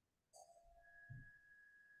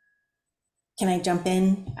 Can I jump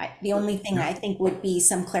in? The only thing I think would be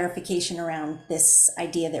some clarification around this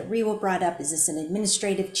idea that Rewa brought up. Is this an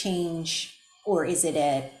administrative change or is it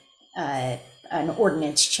an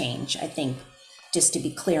ordinance change? I think just to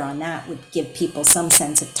be clear on that would give people some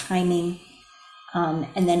sense of timing.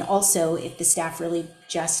 And then also if the staff really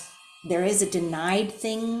just, there is a denied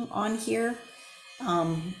thing on here.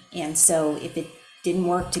 And so if it didn't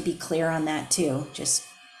work, to be clear on that too, just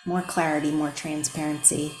more clarity, more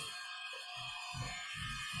transparency.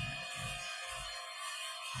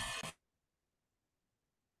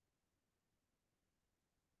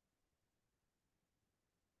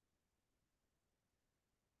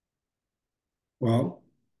 Well,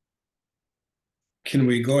 can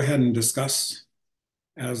we go ahead and discuss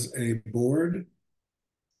as a board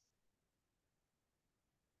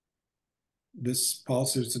this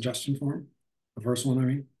policy suggestion form? The first one, I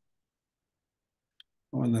mean,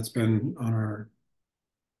 the one that's been on our,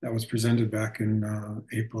 that was presented back in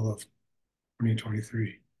April of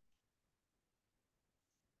 2023.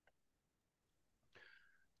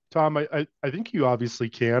 Tom, I think you obviously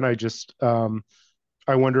can. I just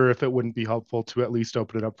I wonder if it wouldn't be helpful to at least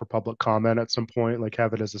open it up for public comment at some point, like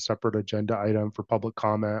have it as a separate agenda item for public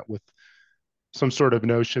comment with some sort of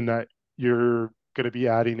notion that you're going to be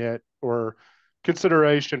adding it, or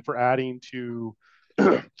consideration for adding to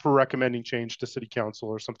for recommending change to city council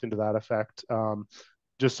or something to that effect,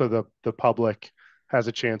 just so the public has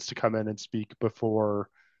a chance to come in and speak before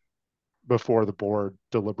the board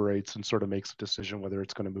deliberates and sort of makes a decision whether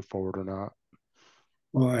it's going to move forward or not.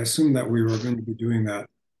 Well, I assume that we were going to be doing that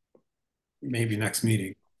maybe next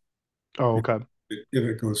meeting. Oh, okay. If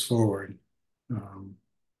it goes forward. I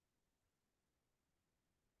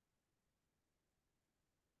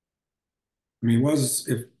mean,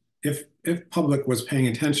 was, if public was paying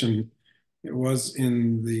attention, it was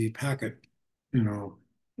in the packet, you know,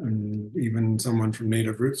 and even someone from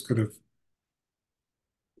Native Roots could have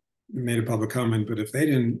made a public comment, but if they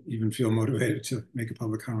didn't even feel motivated to make a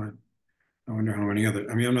public comment, I wonder how many other,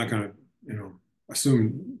 I mean, I'm not going to, you know,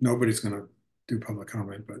 assume nobody's going to do public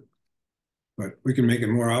comment, but we can make it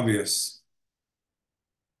more obvious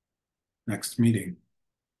next meeting.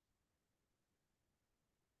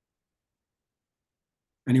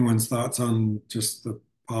 Anyone's thoughts on just the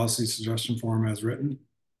policy suggestion form as written?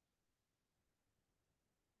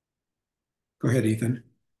 Go ahead, Ethan.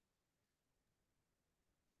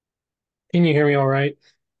 Can you hear me all right?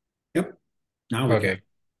 Yep. Now we Okay, can.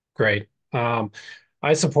 great.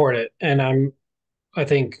 I support it, and I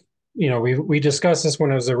think, you know, we discussed this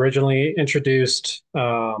when it was originally introduced.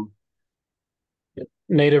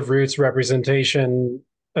 Native Roots representation,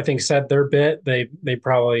 I think, said their bit. They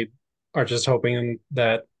probably are just hoping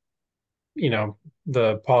that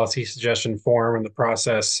the policy suggestion form and the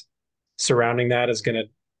process surrounding that is going to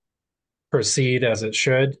proceed as it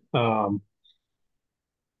should. But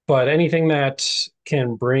anything that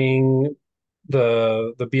can bring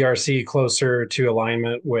the BRC closer to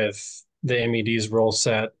alignment with the MED's rule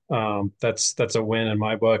set, that's a win in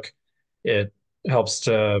my book. It helps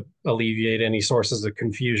to alleviate any sources of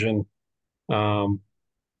confusion.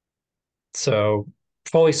 So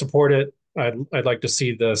fully support it. I'd like to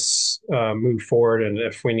see this move forward, and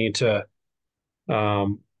if we need to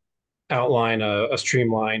outline a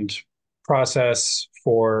streamlined process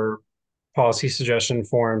for policy suggestion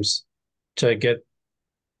forms to get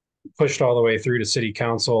pushed all the way through to city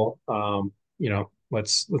council,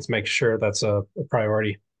 let's make sure that's a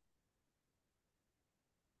priority.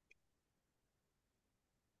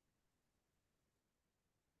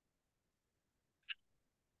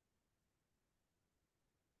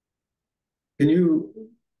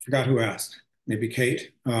 Forgot who asked, maybe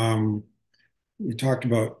Kate. You talked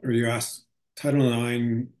about, or you asked, Title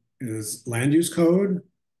IX is land use code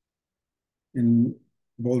in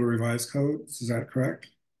Boulder Revised Codes. Is that correct?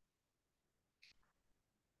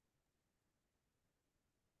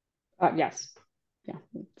 Yes. Yeah,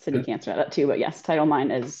 city can answer that too, but yes, Title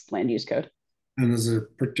IX is land use code. And is there a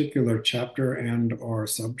particular chapter and or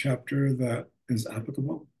subchapter that is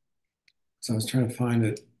applicable? So I was trying to find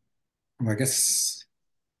it. Well, I guess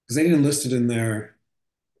because they didn't list it in their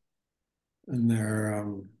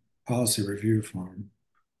policy review form.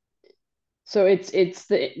 So it's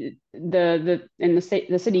the and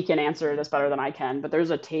the city can answer this better than I can, but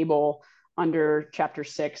there's a table under Chapter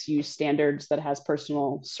 6 use standards that has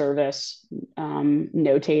personal service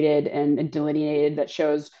notated and delineated that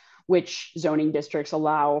shows which zoning districts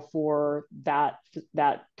allow for that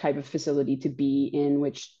type of facility to be in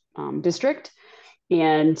which district.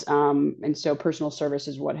 And so personal service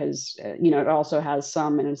is what has, it also has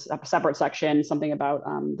some in a separate section, something about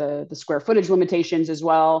the square footage limitations as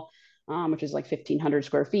well, which is like 1,500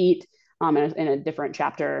 square feet in a different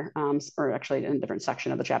chapter, or actually in a different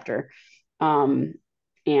section of the chapter. And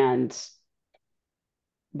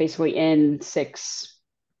basically in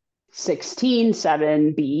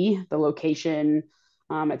 616(7)(b), the location,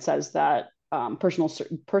 it says that personal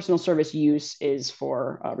service use is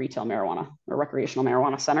for retail marijuana or recreational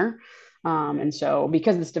marijuana center. And so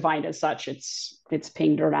because it's defined as such, it's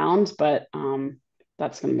pinged around, but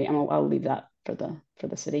that's going to be, I'll leave that for the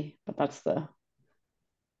city, but that's the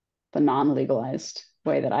non-legalized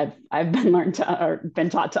way that I've been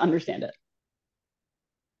taught to understand it.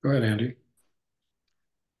 Go ahead, Andy.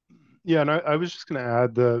 Yeah, and I was just going to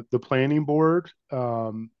add the planning board,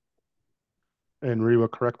 and Rewa,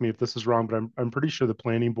 correct me if this is wrong, but I'm pretty sure the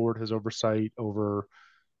planning board has oversight over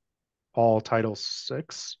all Title VI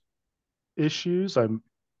issues. I'm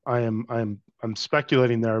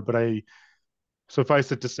speculating there, but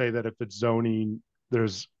suffice it to say that if it's zoning,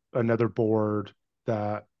 there's another board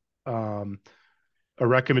that a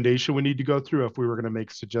recommendation we need to go through if we were going to make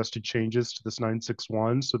suggested changes to this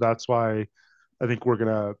 961. So that's why I think we're going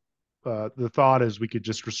to, the thought is we could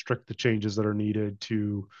just restrict the changes that are needed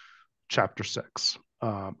to Chapter 6,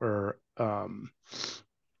 I'm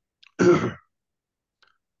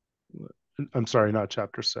sorry, not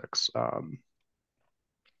Chapter 6, the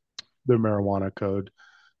marijuana code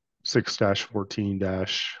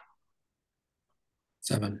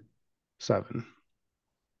 6-14-7.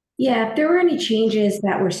 Yeah, if there were any changes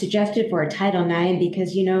that were suggested for a Title IX,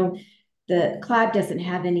 because the CLAB doesn't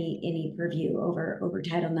have any purview over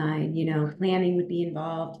Title IX. Planning would be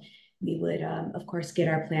involved. We would, of course, get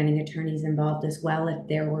our planning attorneys involved as well if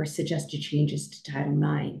there were suggested changes to Title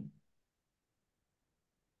IX.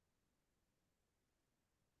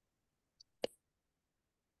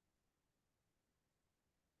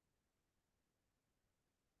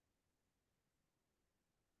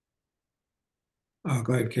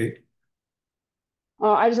 Go ahead, Kate.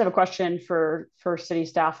 I just have a question for city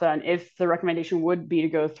staff then. If the recommendation would be to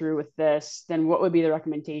go through with this, then what would be the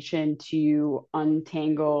recommendation to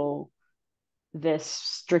untangle this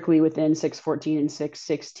strictly within 614 and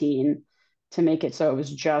 616 to make it so it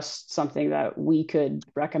was just something that we could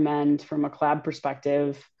recommend from a CLAB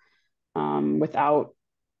perspective without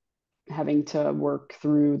having to work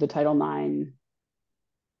through the Title IX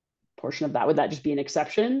portion of that? Would that just be an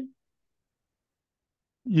exception?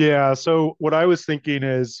 Yeah, so what I was thinking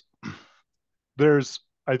is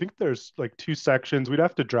I think there's like two sections. We'd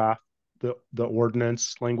have to draft the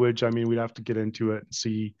ordinance language. I mean, we'd have to get into it and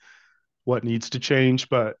see what needs to change.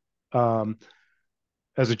 But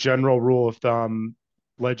as a general rule of thumb,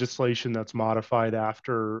 legislation that's modified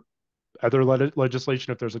after other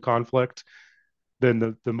legislation, if there's a conflict,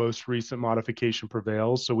 then the most recent modification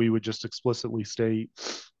prevails. So we would just explicitly state,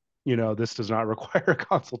 this does not require a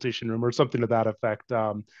consultation room or something to that effect,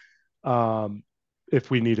 if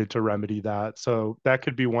we needed to remedy that. So that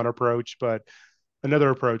could be one approach, but another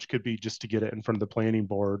approach could be just to get it in front of the planning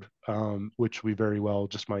board, which we very well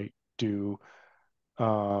just might do.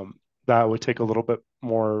 That would take a little bit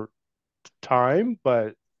more time,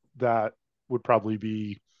 but that would probably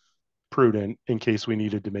be prudent in case we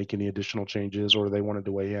needed to make any additional changes or they wanted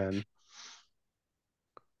to weigh in.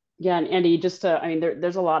 Yeah, and Andy, I mean,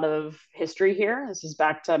 there's a lot of history here. This is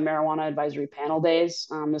back to marijuana advisory panel days.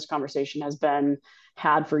 This conversation has been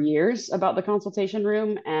had for years about the consultation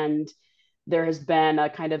room, and there has been a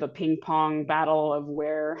kind of a ping pong battle of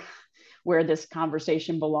where this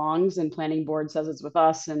conversation belongs. And planning board says it's with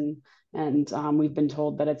us, and we've been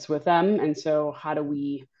told that it's with them. And so, how do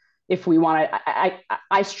we, if we want to?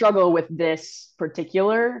 I struggle with this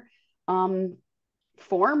particular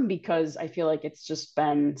form because I feel like it's just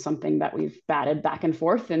been something that we've batted back and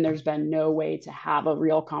forth, and there's been no way to have a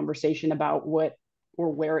real conversation about what or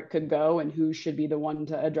where it could go and who should be the one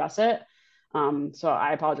to address it. So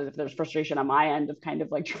I apologize if there's frustration on my end of kind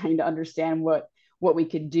of like trying to understand what we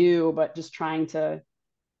could do, but just trying to,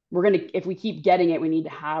 if we keep getting it, we need to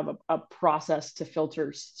have a process to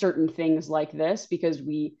filter certain things like this, because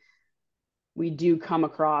we do come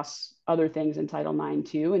across other things in Title IX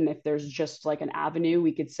too. And if there's just like an avenue,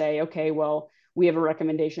 we could say, okay, well, we have a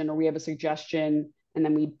recommendation or we have a suggestion, and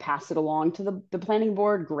then we pass it along to the planning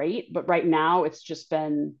board. Great. But right now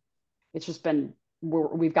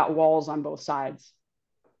we've got walls on both sides.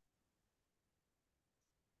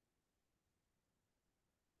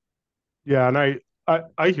 Yeah. And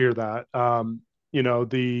I hear that.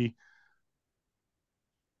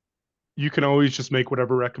 You can always just make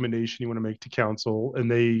whatever recommendation you want to make to council,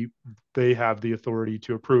 and they have the authority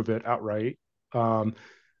to approve it outright.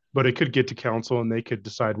 But it could get to council and they could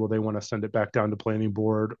decide, well, they want to send it back down to planning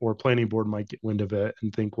board, or planning board might get wind of it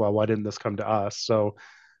and think, well, why didn't this come to us? So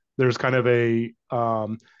there's kind of I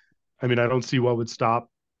don't see what would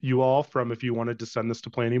stop you all from, if you wanted to send this to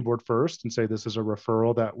planning board first and say, this is a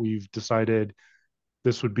referral that we've decided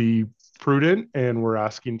this would be prudent and we're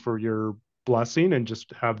asking for your blessing, and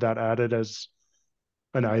just have that added as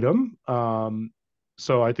an item.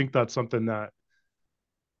 So I think that's something that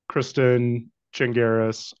Kristen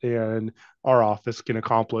Chingaris and our office can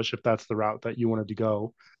accomplish if that's the route that you wanted to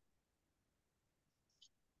go.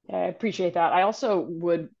 Yeah, I appreciate that. I also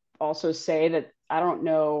would also say that I don't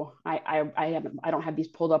know, I don't have these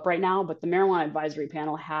pulled up right now, but the marijuana advisory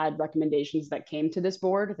panel had recommendations that came to this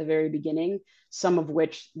board at the very beginning, some of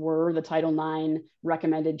which were the Title IX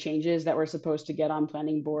recommended changes that were supposed to get on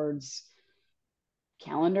planning board's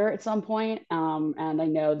calendar at some point. And I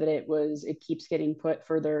know that it keeps getting put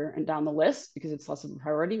further and down the list because it's less of a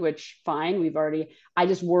priority, which fine. I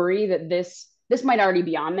just worry that this might already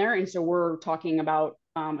be on there. And so we're talking about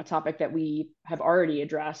a topic that we have already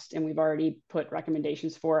addressed and we've already put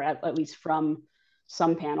recommendations for at least from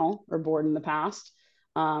some panel or board in the past.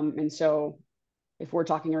 And so if we're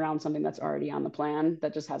talking around something that's already on the plan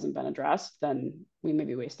that just hasn't been addressed, then we may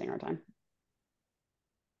be wasting our time.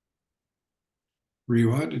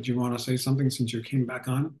 Riwa, did you want to say something since you came back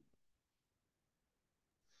on?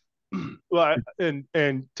 Well, and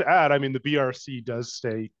to add, the BRC does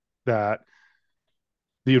state that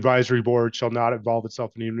the advisory board shall not involve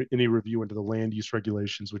itself in any review into the land use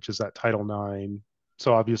regulations, which is that Title IX.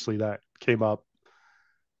 So obviously that came up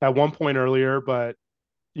at one point earlier, but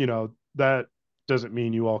that doesn't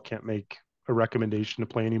mean you all can't make a recommendation to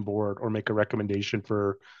planning board or make a recommendation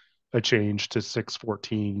for a change to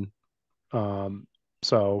 614.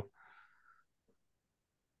 So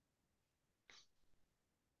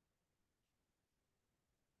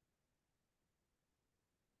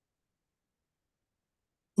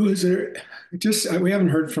well, is there we haven't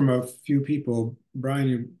heard from a few people.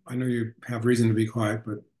 Brian, I know you have reason to be quiet,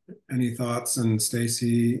 but any thoughts? And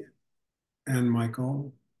Stacy and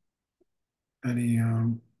Michael, any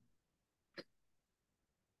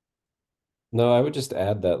No, I would just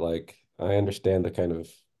add that I understand the kind of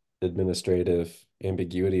administrative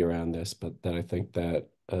ambiguity around this, but that I think that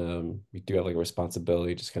we do have a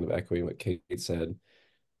responsibility, just kind of echoing what Kate said,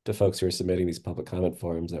 to folks who are submitting these public comment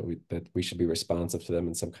forms, that we should be responsive to them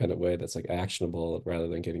in some kind of way that's actionable rather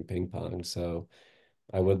than getting ping pong. So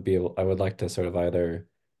I would like to sort of either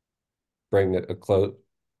bring it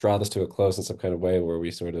draw this to a close in some kind of way where we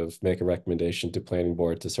sort of make a recommendation to planning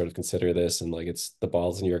board to sort of consider this, and it's the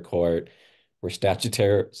ball's in your court. We're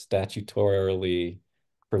statutorily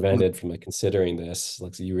prevented from considering this. So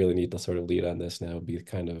you really need to sort of lead on this now, be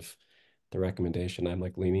kind of the recommendation I'm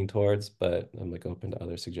like leaning towards, but I'm like open to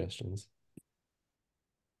other suggestions.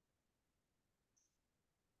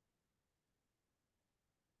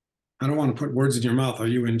 I don't want to put words in your mouth. Are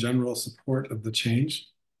you in general support of the change?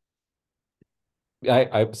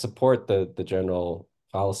 I support the general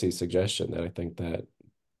policy suggestion that I think that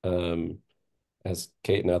as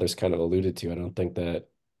Kate and others kind of alluded to, I don't think that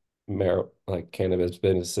like cannabis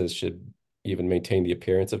businesses should even maintain the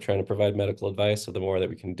appearance of trying to provide medical advice. So the more that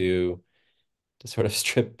we can do to sort of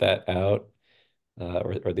strip that out,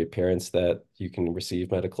 or the appearance that you can receive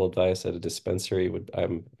medical advice at a dispensary,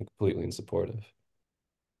 I'm completely in support of.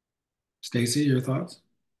 Stacy, your thoughts?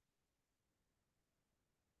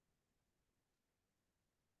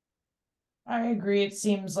 I agree. It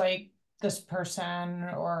seems like this person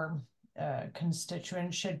or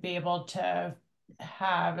constituent should be able to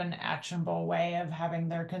have an actionable way of having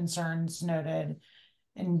their concerns noted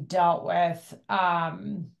and dealt with.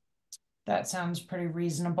 That sounds pretty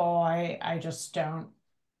reasonable. I just don't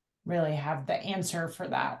really have the answer for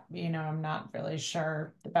that. You know, I'm not really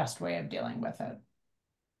sure the best way of dealing with it.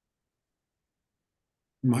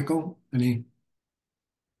 Michael, any?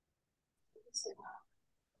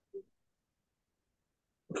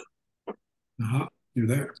 You're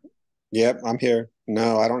there. Yep, I'm here.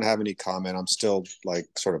 No, I don't have any comment. I'm still like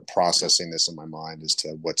sort of processing this in my mind as to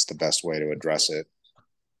what's the best way to address it.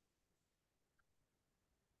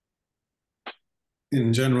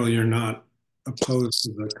 In general, you're not opposed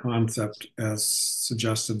to the concept as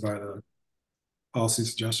suggested by the policy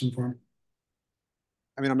suggestion form?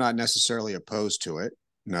 I mean, I'm not necessarily opposed to it.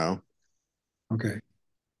 No. Okay.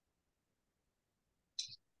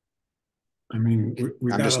 I mean,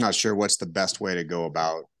 I'm just not sure what's the best way to go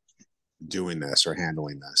about doing this or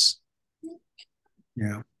handling this.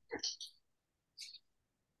 Yeah.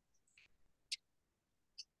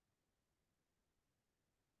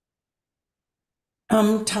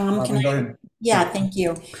 Tom, can I? Yeah, thank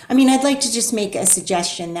you. I mean, I'd like to just make a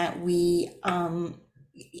suggestion that we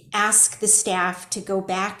ask the staff to go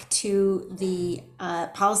back to the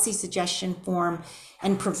policy suggestion form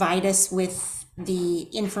and provide us with the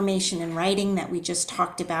information in writing that we just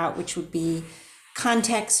talked about, which would be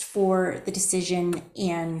context for the decision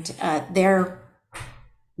and their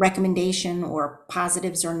recommendation or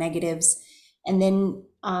positives or negatives. And then,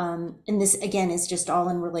 and this again is just all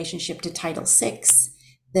in relationship to Title VI,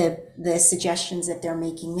 the suggestions that they're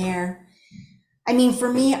making there. I mean,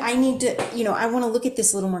 for me, I need to, I want to look at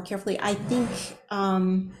this a little more carefully. I think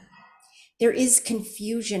there is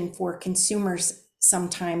confusion for consumers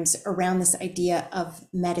sometimes around this idea of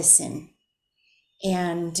medicine,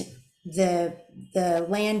 and the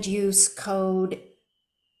land use code.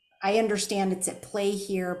 I understand it's at play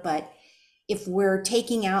here, but if we're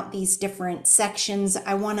taking out these different sections,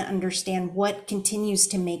 I want to understand what continues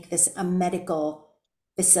to make this a medical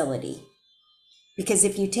facility. Because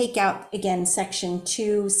if you take out, again, section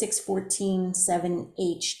 2, 614,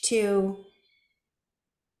 7H2,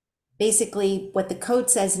 basically what the code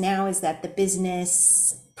says now is that the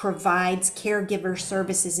business provides caregiver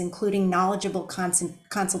services, including knowledgeable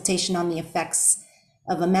consultation on the effects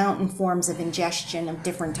of amount and forms of ingestion of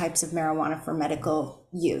different types of marijuana for medical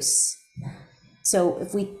use. So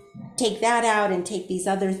if we take that out and take these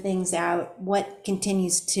other things out, what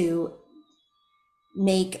continues to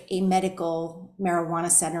make a medical marijuana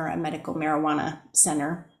center a medical marijuana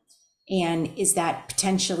center? And is that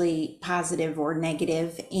potentially positive or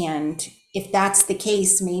negative? And if that's the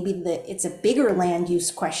case, maybe it's a bigger land use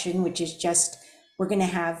question, which is just, we're going to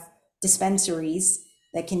have dispensaries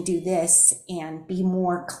that can do this and be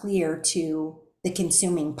more clear to the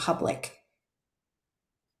consuming public.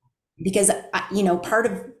 Because, part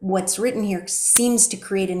of what's written here seems to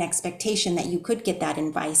create an expectation that you could get that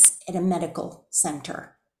advice at a medical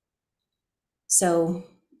center. So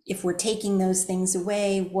if we're taking those things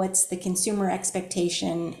away, what's the consumer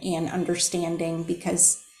expectation and understanding?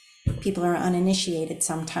 Because people are uninitiated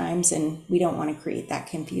sometimes, and we don't want to create that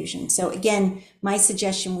confusion. So again, my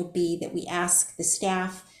suggestion would be that we ask the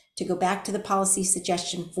staff to go back to the policy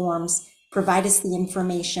suggestion forms, provide us the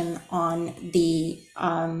information on the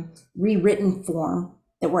rewritten form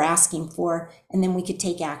that we're asking for, and then we could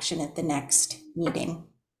take action at the next meeting.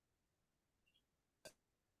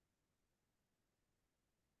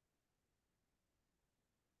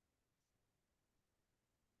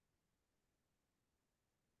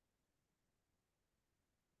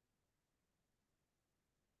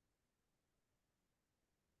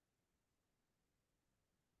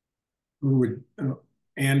 Who would,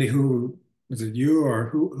 Andy, who, was it you or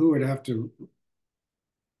who would have to,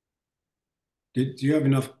 do you have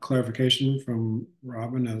enough clarification from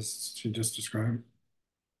Robin as she just described?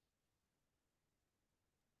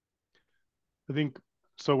 I think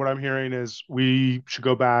so. What I'm hearing is we should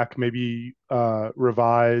go back, maybe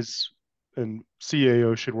revise, and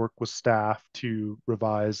CAO should work with staff to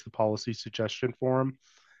revise the policy suggestion form,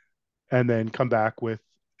 and then come back with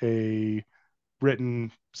a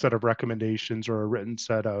written set of recommendations or a written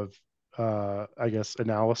set of, I guess,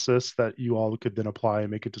 analysis that you all could then apply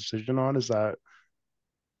and make a decision on. Is that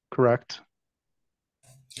correct?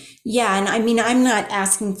 Yeah, and I mean, I'm not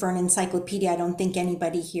asking for an encyclopedia. I don't think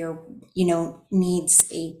anybody here, needs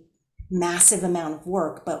a massive amount of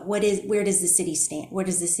work, but where does the city stand? Where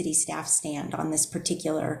does the city staff stand on this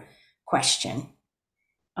particular question?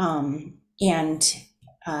 And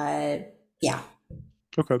yeah.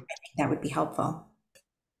 Okay. I think that would be helpful.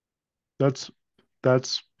 That's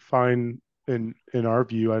fine in our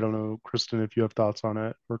view. I don't know, Kristen, if you have thoughts on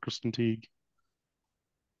it, or Kristen Teague.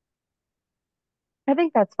 I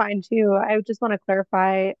think that's fine too. I just want to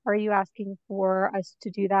clarify, are you asking for us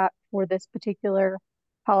to do that for this particular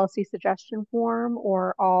policy suggestion form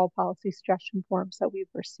or all policy suggestion forms that we've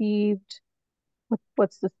received?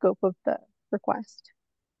 What's the scope of the request?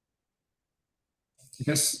 I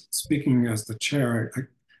guess speaking as the chair,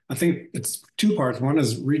 I think it's two parts. One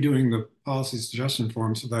is redoing the policy suggestion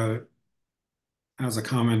form so that it has a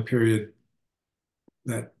comment period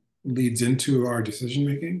that leads into our decision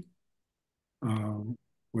making,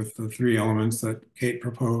 with the three elements that Kate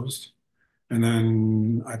proposed. And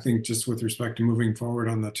then I think just with respect to moving forward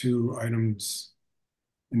on the two items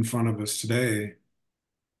in front of us today,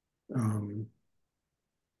 the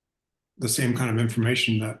same kind of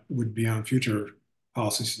information that would be on future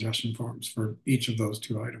policy suggestion forms for each of those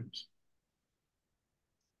two items.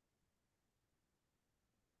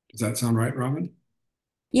 Does that sound right, Robin?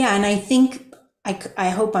 Yeah, and I think, I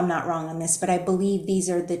hope I'm not wrong on this, but I believe these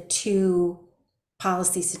are the two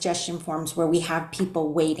policy suggestion forms where we have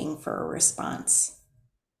people waiting for a response.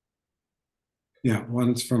 Yeah,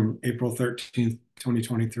 one's from April 13th,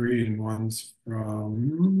 2023, and one's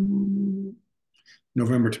from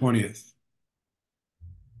November 20th,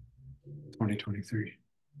 2023.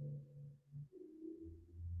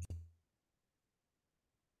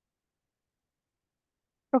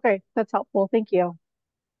 Okay, that's helpful. Thank you.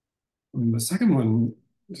 And the second one,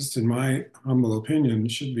 just in my humble opinion,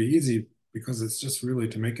 should be easy because it's just really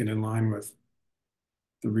to make it in line with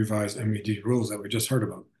the revised MED rules that we just heard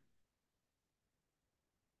about.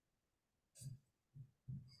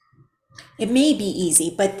 It may be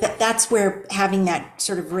easy, but that's where having that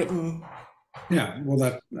sort of written. Yeah, well,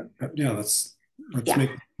 let's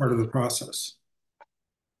make it part of the process.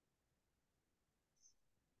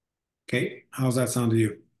 Kate, how's that sound to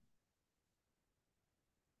you?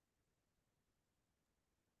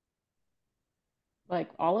 Like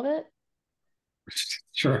all of it?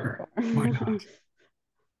 Sure. Why not?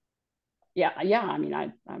 Yeah. I mean,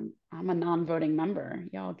 I'm a non-voting member.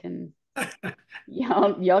 Y'all can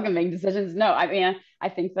y'all can make decisions. No, I mean, I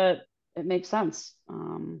think that it makes sense.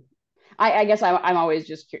 I guess I'm always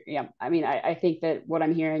just curious. Yeah. I mean, I think that what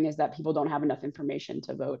I'm hearing is that people don't have enough information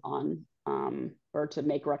to vote on, or to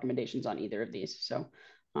make recommendations on either of these. So,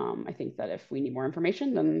 I think that if we need more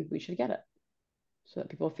information, then we should get it, so that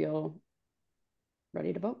people feel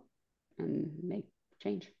ready to vote and make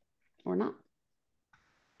change or not.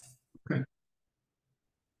 Okay.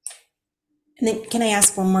 And then can I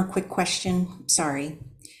ask one more quick question? Sorry.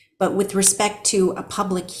 But with respect to a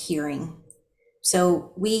public hearing,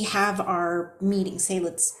 so we have our meeting, say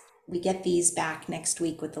we get these back next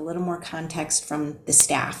week with a little more context from the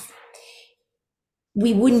staff.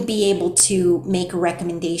 We wouldn't be able to make a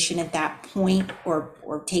recommendation at that point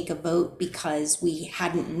or take a vote because we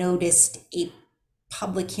hadn't noticed a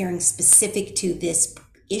public hearing specific to this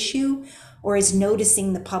issue, or is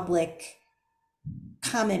noticing the public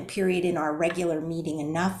comment period in our regular meeting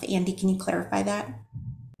enough? Andy, can you clarify that?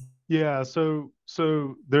 Yeah, so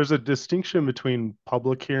there's a distinction between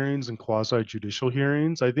public hearings and quasi-judicial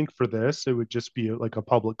hearings. I think for this, it would just be like a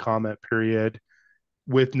public comment period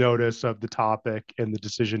with notice of the topic and the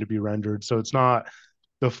decision to be rendered. So it's not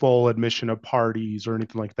the full admission of parties or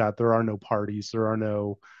anything like that. There are no parties. There are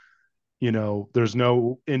no, there's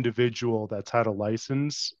no individual that's had a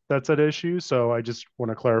license that's at issue. So I just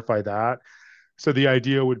want to clarify that. So the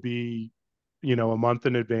idea would be, a month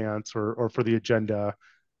in advance or for the agenda.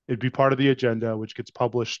 It'd be part of the agenda, which gets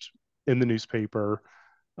published in the newspaper,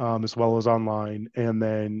 as well as online. And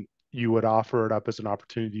then you would offer it up as an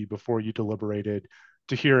opportunity before you deliberated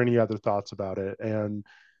to hear any other thoughts about it. And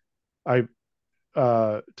to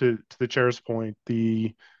the chair's point,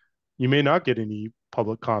 you may not get any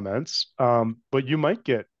public comments, but you might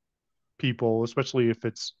get people, especially if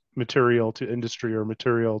it's material to industry or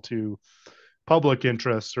material to public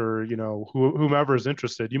interest or, whomever is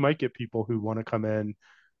interested, you might get people who want to come in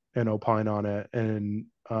and opine on it. And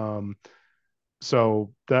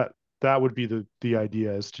so that would be the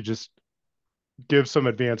idea, is to just give some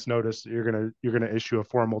advance notice that you're gonna issue a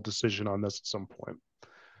formal decision on this at some point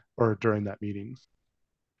or during that meeting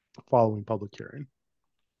following public hearing.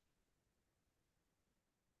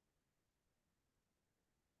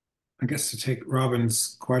 I guess to take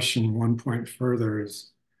Robin's question one point further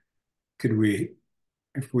is,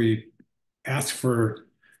 if we ask for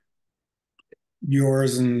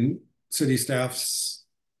yours and city staff's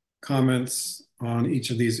comments on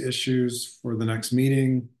each of these issues for the next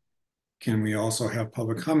meeting, can we also have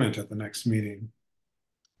public comment at the next meeting?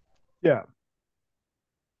 Yeah.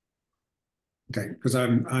 Okay, because I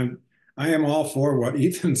am all for what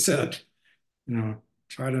Ethan said.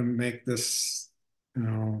 Try to make this,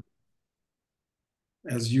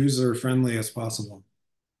 as user friendly as possible.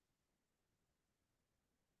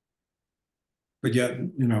 But yet,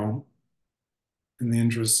 in the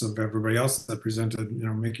interests of everybody else that presented,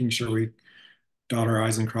 making sure we dot our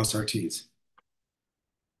I's and cross our T's.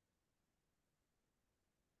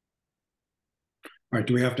 All right,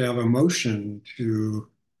 do we have to have a motion to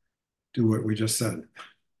do what we just said?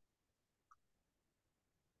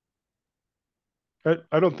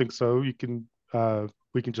 I don't think so. We can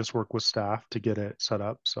just work with staff to get it set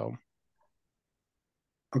up. So.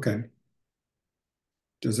 Okay.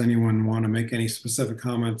 Does anyone want to make any specific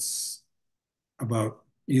comments about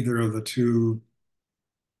either of the two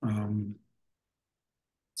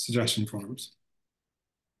suggestion forms?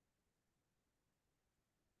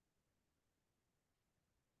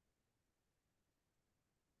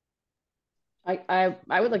 I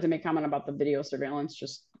would like to make a comment about the video surveillance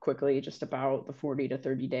just quickly, just about the 40 to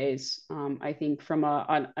 30 days. I think from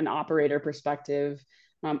an operator perspective,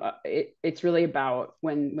 it's really about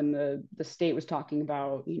when the state was talking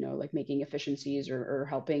about, like making efficiencies or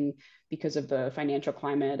helping because of the financial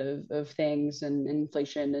climate of things and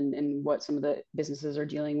inflation and what some of the businesses are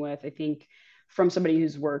dealing with. I think from somebody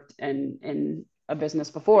who's worked in a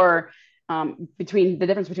business before, between the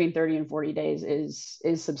difference between 30 and 40 days is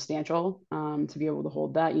substantial. To be able to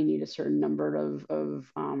hold that, you need a certain number of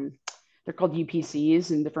they're called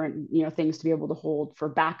UPCs and different things to be able to hold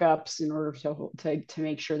for backups in order to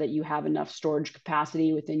make sure that you have enough storage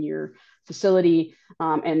capacity within your facility,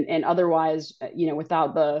 and otherwise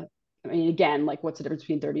without again, like, what's the difference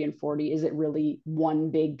between 30 and 40? Is it really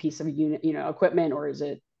one big piece of equipment, or is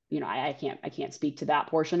it I can't speak to that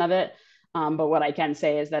portion of it. But what I can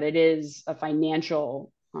say is that it is a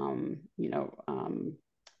financial,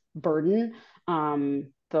 burden,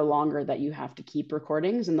 the longer that you have to keep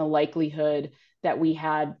recordings, and the likelihood that we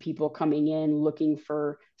had people coming in looking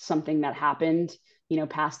for something that happened,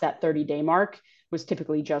 past that 30-day mark was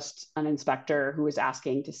typically just an inspector who was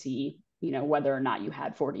asking to see, whether or not you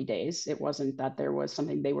had 40 days. It wasn't that there was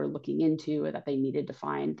something they were looking into or that they needed to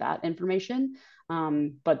find that information.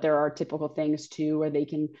 But there are typical things too, where they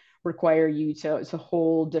can require you to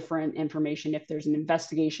hold different information if there's an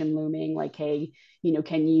investigation looming, like, hey,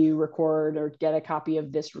 can you record or get a copy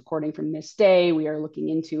of this recording from this day? We are looking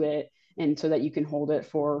into it. And so that you can hold it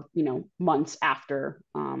for, months after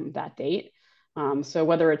that date. So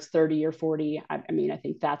whether it's 30 or 40, I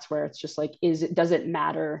think that's where it's just like, does it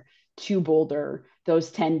matter to Boulder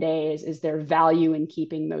those 10 days? Is there value in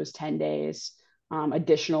keeping those 10 days?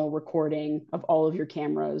 Additional recording of all of your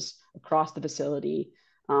cameras across the facility,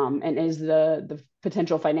 and is the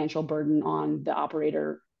potential financial burden on the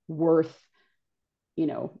operator worth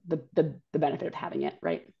the benefit of having it,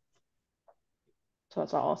 right? So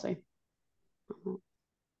that's all I'll say.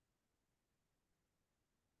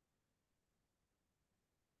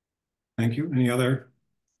 Thank you. Any other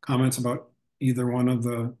comments about either one of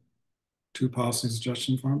the two policy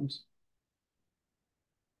suggestion forms?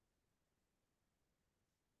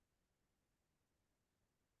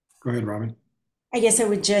 Go ahead, Robin. I guess I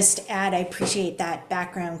would just add, I appreciate that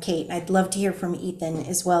background, Kate. I'd love to hear from Ethan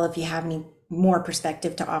as well, if you have any more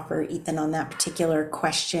perspective to offer, Ethan, on that particular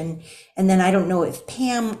question. And then I don't know if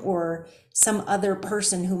Pam or some other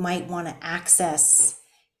person who might want to access,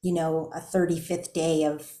 a 35th day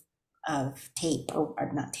of tape,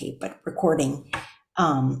 or not tape, but recording.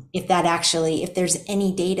 If there's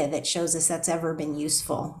any data that shows us that's ever been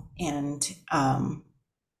useful and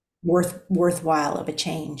worthwhile of a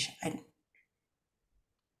change. I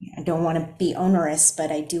don't want to be onerous,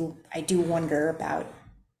 but I do wonder about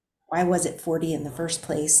why was it 40 in the first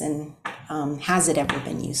place, and has it ever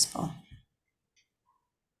been useful?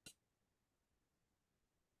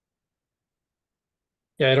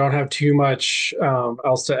 Yeah, I don't have too much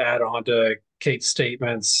else to add on to Kate's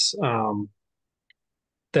statements.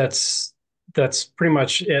 that's pretty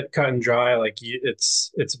much it, cut and dry. Like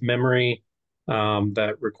it's memory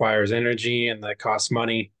that requires energy and that costs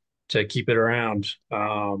money to keep it around,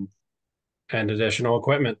 and additional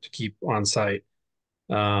equipment to keep on site.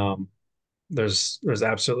 Um, there's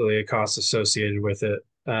absolutely a cost associated with it.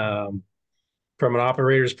 From an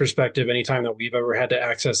operator's perspective, anytime that we've ever had to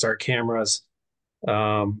access our cameras,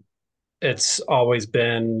 um, it's always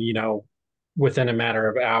been, within a matter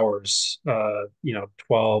of hours,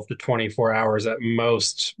 12 to 24 hours at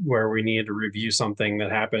most, where we needed to review something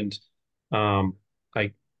that happened. I,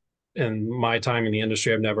 in my time in the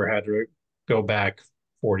industry, I've never had to go back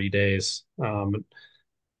 40 days.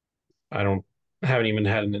 I don't haven't even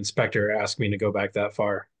had an inspector ask me to go back that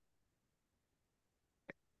far.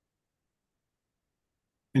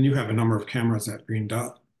 And you have a number of cameras at Green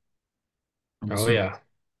Dot. Oh yeah.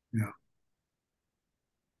 Yeah.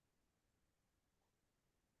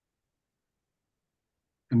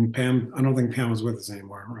 And Pam, I don't think Pam is with us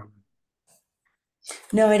anymore.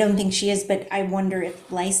 No, I don't think she is, but I wonder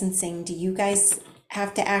if licensing, do you guys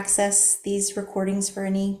have to access these recordings for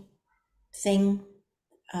anything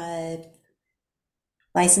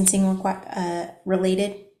licensing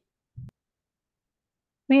related?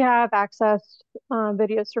 We have accessed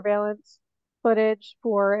video surveillance footage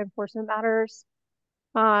for enforcement matters.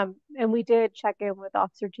 And we did check in with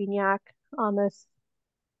Officer Geniak on this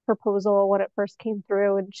proposal when it first came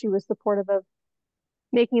through, and she was supportive of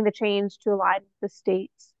making the change to align with the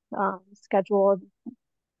state's schedule.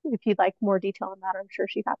 If you'd like more detail on that, I'm sure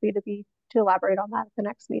she's happy to elaborate on that at the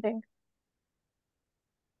next meeting.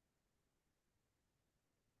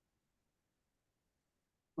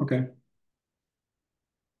 Okay.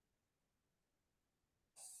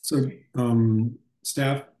 So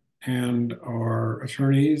staff and our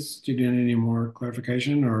attorneys, do you need any more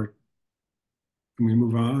clarification, or can we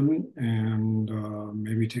move on and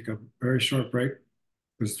maybe take a very short break?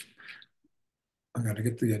 Because I got to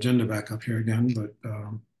get the agenda back up here again, but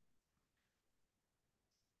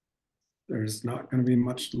there's not going to be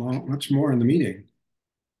much more in the meeting.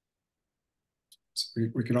 So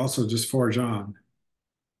we could also just forge on,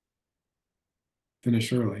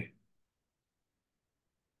 finish early.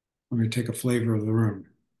 Let me take a flavor of the room.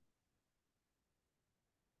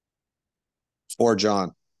 Or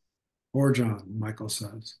John. Or John, Michael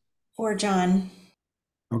says. Or John.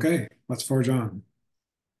 Okay, let's forge on.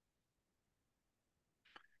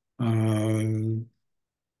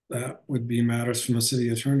 That would be matters from the city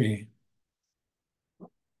attorney.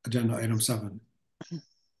 Agenda item 7.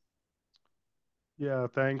 Yeah,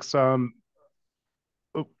 thanks.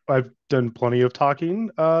 I've done plenty of talking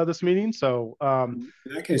this meeting, so in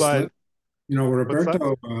that case,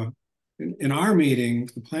 Roberto, in our meeting,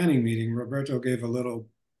 the planning meeting, Roberto gave a little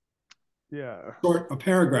a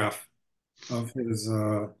paragraph of his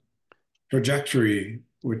trajectory,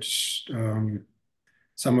 which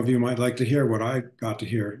some of you might like to hear what I got to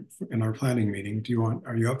hear in our planning meeting.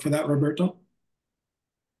 Are you up for that, Roberto?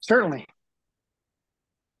 Certainly.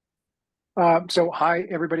 So hi,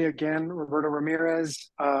 everybody again, Roberto Ramirez.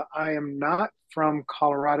 I am not from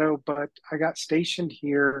Colorado, but I got stationed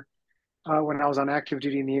here when I was on active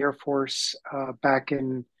duty in the Air Force back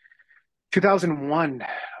in 2001.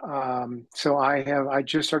 So I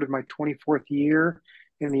just started my 24th year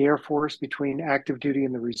in the Air Force between active duty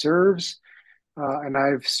and the reserves. And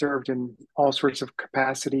I've served in all sorts of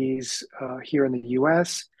capacities here in the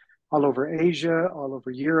US, all over Asia, all over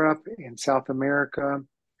Europe, and South America.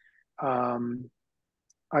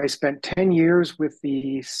 I spent 10 years with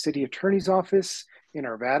the city attorney's office in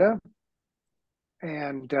Arvada.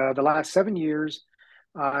 And the last 7 years,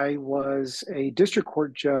 I was a district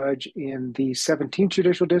court judge in the 17th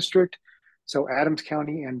Judicial District, so Adams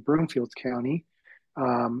County and Broomfield County.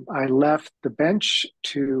 I left the bench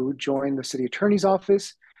to join the city attorney's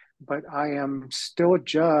office, but I am still a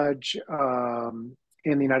judge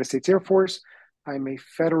in the United States Air Force. I'm a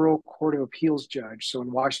federal court of appeals judge, so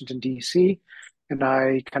in Washington, D.C., and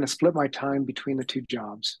I kind of split my time between the two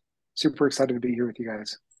jobs. Super excited to be here with you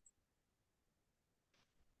guys.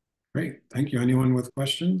 Great, thank you. Anyone with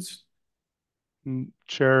questions?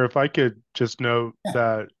 Chair, if I could just note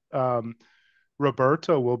that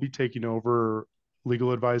Roberto will be taking over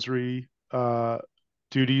legal advisory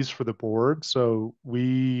duties for the board. So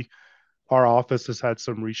our office has had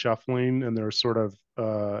some reshuffling, and there's sort of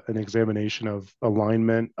an examination of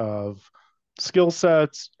alignment of skill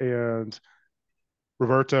sets. And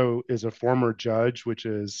Roberto is a former judge, which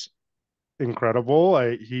is incredible.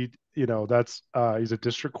 He's a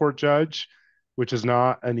district court judge, which is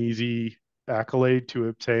not an easy accolade to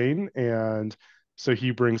obtain. And So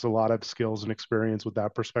he brings a lot of skills and experience with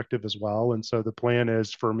that perspective as well. And so the plan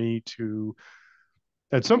is for me to,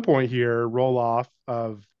 at some point here, roll off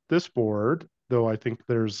of this board, though I think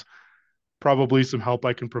there's probably some help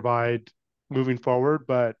I can provide moving forward.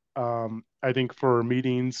 But I think for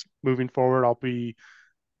meetings moving forward, I'll be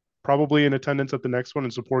probably in attendance at the next one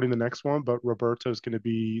and supporting the next one. But Roberto is going to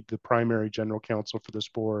be the primary general counsel for this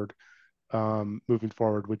board moving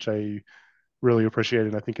forward, which I really appreciate.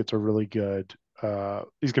 And I think it's a really good,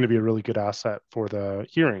 he's going to be a really good asset for the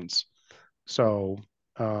hearings. So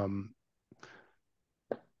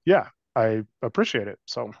yeah, I appreciate it.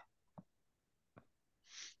 So.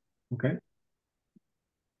 Okay.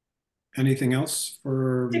 Anything else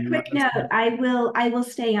for? Just a quick note, I will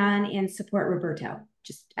stay on and support Roberto,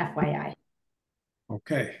 just FYI.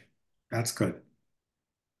 Okay, that's good.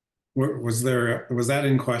 Was that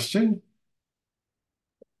in question?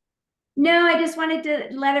 No, I just wanted to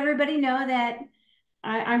let everybody know that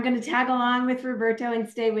I'm going to tag along with Roberto and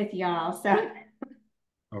stay with y'all. So.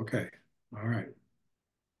 Okay, all right.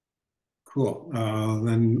 Cool.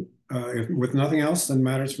 Then with nothing else, then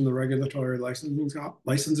matters from the regulatory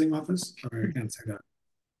licensing office. Sorry, I can't say that.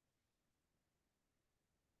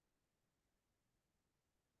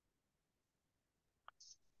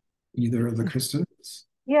 Either of the Kristens?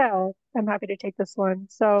 Yeah, I'm happy to take this one.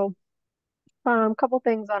 So, a couple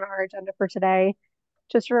things on our agenda for today.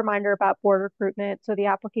 Just a reminder about board recruitment. So the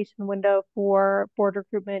application window for board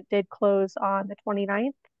recruitment did close on the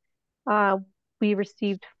 29th. We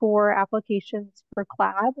received 4 applications for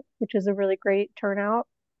CLAB, which is a really great turnout.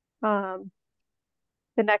 The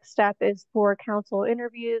next step is for council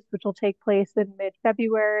interviews, which will take place in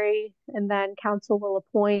mid-February, and then council will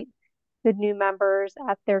appoint the new members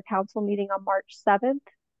at their council meeting on March 7th.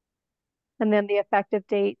 And then the effective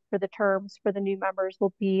date for the terms for the new members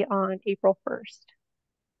will be on April 1st.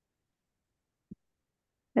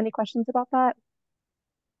 Any questions about that?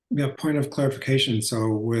 Yeah, point of clarification. So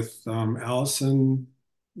with Allison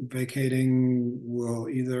vacating, will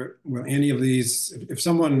any of these, if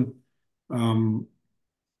someone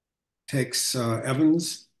takes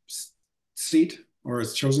Evan's seat or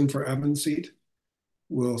is chosen for Evan's seat,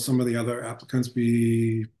 will some of the other applicants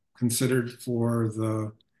be considered for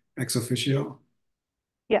the ex officio?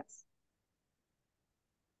 Yes.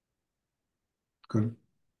 Good.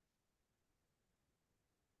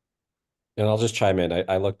 And I'll just chime in.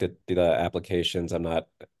 I looked at the applications. I'm not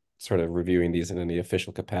sort of reviewing these in any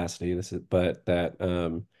official capacity. But that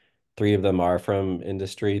 3 of them are from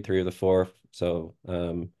industry, 3 of the 4. So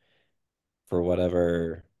for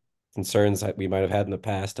whatever concerns that we might have had in the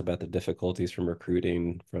past about the difficulties from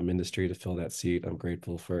recruiting from industry to fill that seat, I'm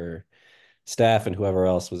grateful for staff and whoever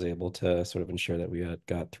else was able to sort of ensure that we had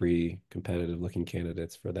got 3 competitive looking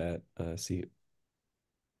candidates for that seat.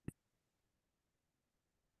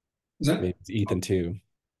 Maybe it's Ethan too.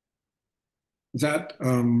 Is that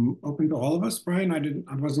open to all of us, Brian?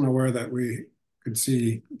 I wasn't aware that we could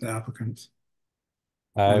see the applicants.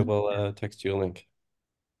 I will text you a link.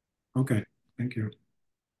 Okay, thank you.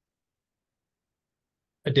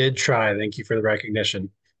 I did try. Thank you for the recognition.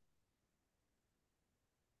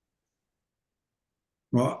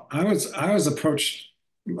 Well, I was approached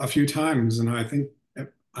a few times, and I think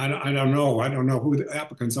I don't know who the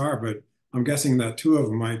applicants are, but I'm guessing that 2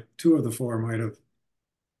 of the 4 might have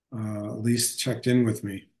at least checked in with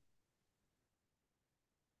me.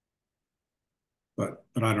 But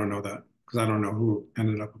I don't know that because I don't know who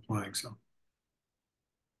ended up applying. So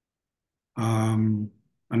I'm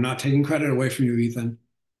not taking credit away from you, Ethan.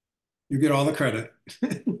 You get all the credit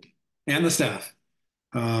and the staff.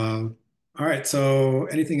 All right. So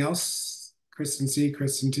anything else, Kristen C,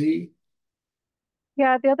 Kristen T?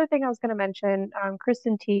 Yeah, the other thing I was going to mention,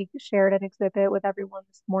 Kristen Teague shared an exhibit with everyone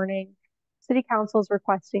this morning. City Council is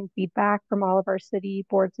requesting feedback from all of our city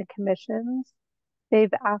boards and commissions.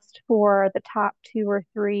 They've asked for the top 2 or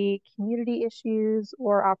 3 community issues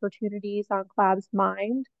or opportunities on CLAB's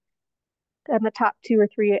mind, and the top 2 or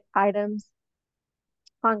 3 items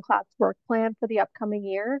on CLAB's work plan for the upcoming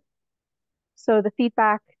year. So the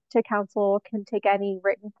feedback to council can take any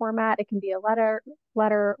written format. It can be a letter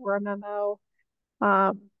or a memo.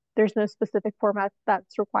 There's no specific format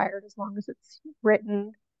that's required as long as it's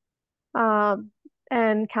written.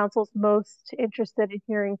 And council's most interested in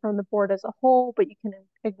hearing from the board as a whole, but you can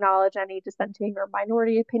acknowledge any dissenting or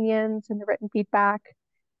minority opinions in the written feedback.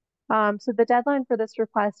 So the deadline for this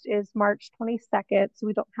request is March 22nd, so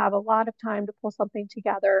we don't have a lot of time to pull something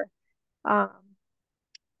together.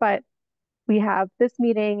 But we have this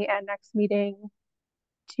meeting and next meeting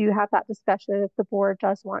to have that discussion if the board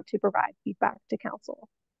does want to provide feedback to council.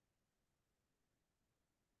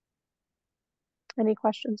 Any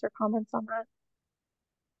questions or comments on that?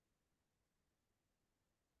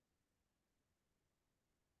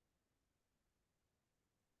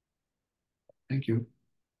 Thank you.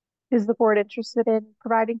 Is the board interested in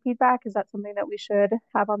providing feedback? Is that something that we should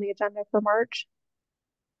have on the agenda for March?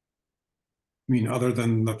 I mean, other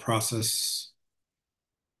than the process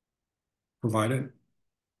provided,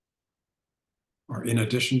 or in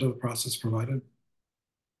addition to the process provided?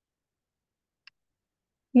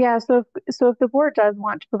 Yeah, so if the board does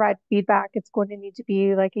want to provide feedback, it's going to need to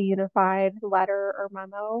be like a unified letter or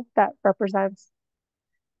memo that represents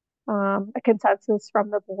a consensus from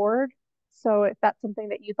the board. So if that's something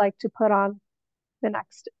that you'd like to put on the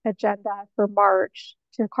next agenda for March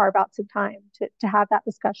to carve out some time to have that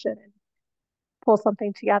discussion and pull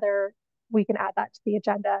something together, we can add that to the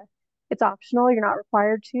agenda. It's optional, you're not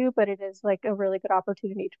required to, but it is like a really good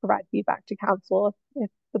opportunity to provide feedback to council if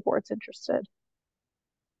the board's interested.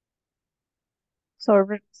 So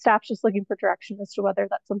staff's just looking for direction as to whether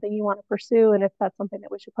that's something you want to pursue and if that's something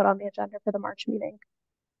that we should put on the agenda for the March meeting.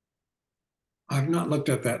 I've not looked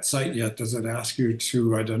at that site yet. Does it ask you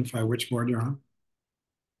to identify which board you're on?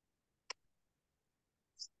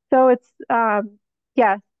 So it's,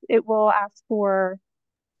 yes, it will ask for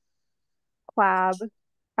CLAB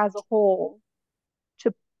as a whole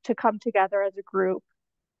to come together as a group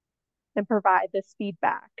and provide this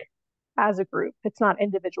feedback as a group. It's not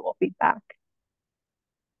individual feedback.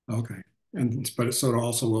 Okay, but so it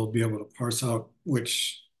also will be able to parse out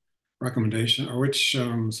which recommendation or which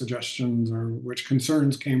suggestions or which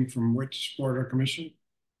concerns came from which board or commission?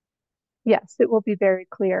 Yes, it will be very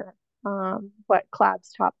clear what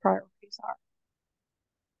CLAB's top priorities are.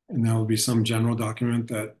 And there will be some general document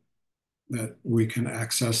that we can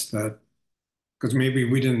access that, because maybe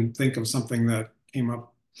we didn't think of something that came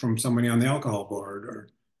up from somebody on the alcohol board or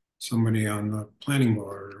somebody on the planning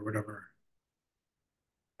board or whatever.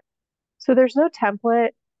 So there's no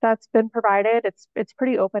template that's been provided. It's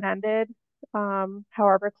pretty open-ended.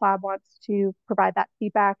 However, CLAB wants to provide that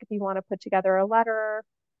feedback. If you want to put together a letter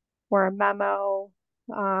or a memo,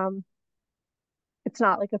 it's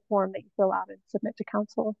not like a form that you fill out and submit to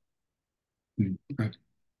council. Okay,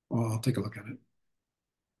 well, I'll take a look at it.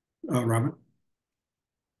 Robert?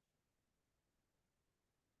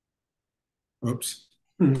 Oops.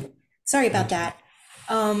 Sorry about that.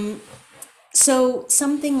 So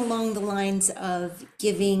something along the lines of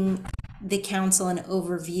giving the council an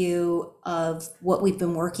overview of what we've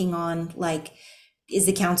been working on, like, is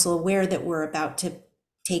the council aware that we're about to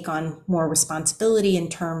take on more responsibility in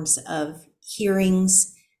terms of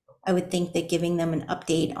hearings? I would think that giving them an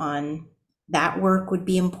update on that work would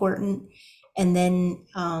be important. And then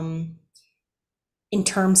in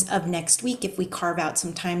terms of next week, if we carve out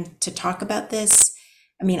some time to talk about this,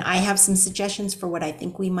 I mean, I have some suggestions for what I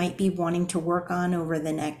think we might be wanting to work on over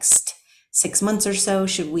the next 6 months or so.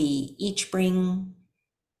 Should we each bring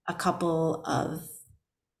a couple of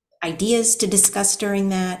ideas to discuss during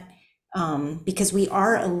that? Because we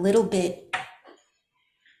are a little bit,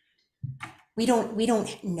 we don't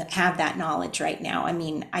have that knowledge right now. I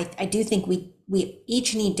mean, I do think we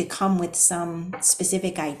each need to come with some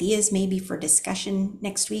specific ideas maybe for discussion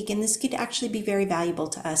next week. And this could actually be very valuable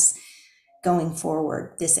to us going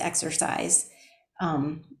forward, this exercise.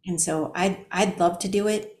 And so I'd love to do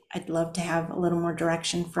it. I'd love to have a little more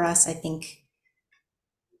direction for us. I think,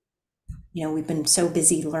 you know, we've been so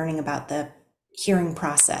busy learning about the hearing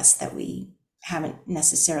process that we haven't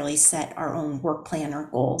necessarily set our own work plan or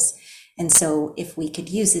goals. And so if we could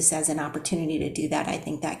use this as an opportunity to do that, I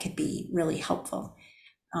think that could be really helpful.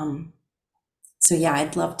 So yeah,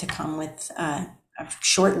 I'd love to come with a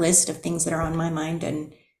short list of things that are on my mind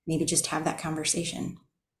and maybe just have that conversation.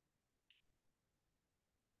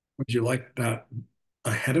 Would you like that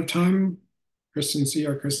ahead of time, Kristen C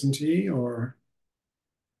or Kristen T, or?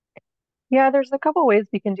 Yeah, there's a couple ways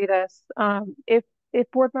we can do this. If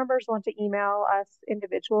board members want to email us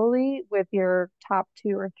individually with your top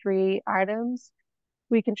 2 or 3 items,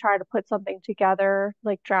 we can try to put something together,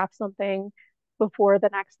 like draft something before the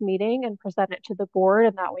next meeting and present it to the board.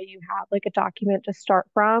 And that way you have like a document to start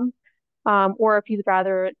from. Or if you'd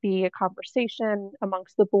rather it be a conversation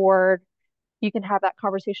amongst the board, you can have that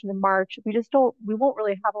conversation in March. We won't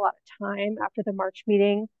really have a lot of time after the March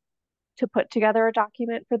meeting to put together a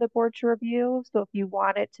document for the board to review. So if you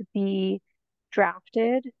want it to be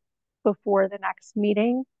drafted before the next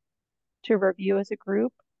meeting to review as a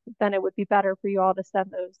group, then it would be better for you all to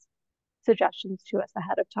send those suggestions to us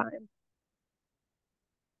ahead of time.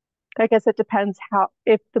 I guess it depends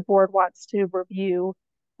if the board wants to review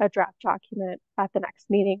a draft document at the next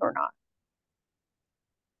meeting or not.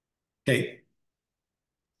 Okay.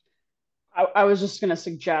 I was just going to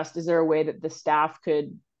suggest, is there a way that the staff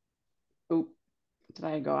could, oh, did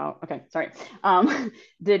I go out? Okay, sorry.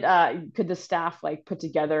 Could the staff like put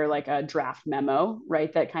together like a draft memo,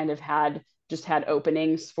 right? That kind of had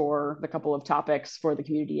openings for the couple of topics for the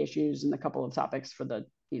community issues and the couple of topics for the,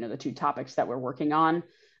 the two topics that we're working on.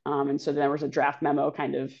 And so there was a draft memo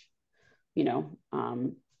kind of,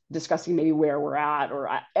 discussing maybe where we're at, or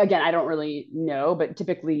again, I don't really know, but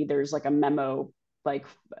typically there's like a memo, like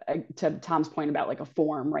to Tom's point about like a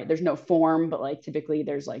form, right? There's no form, but like typically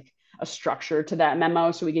there's like a structure to that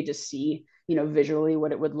memo. So we could just see, visually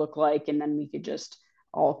what it would look like. And then we could just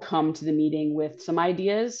all come to the meeting with some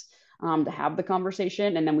ideas to have the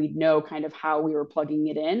conversation. And then we'd know kind of how we were plugging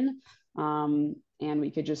it in. And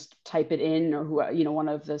we could just type it in, or one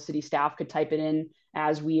of the city staff could type it in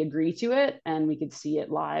as we agree to it, and we could see it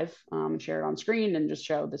live, and share it on screen and just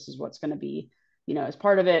show this is what's going to be, as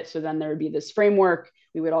part of it. So then there would be this framework.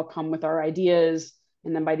 We would all come with our ideas.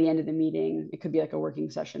 And then by the end of the meeting, it could be like a working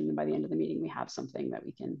session. And by the end of the meeting, we have something that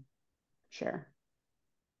we can share.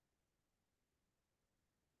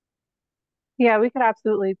 Yeah, we could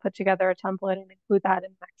absolutely put together a template and include that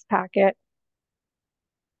in the next packet.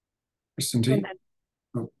 Kristen T.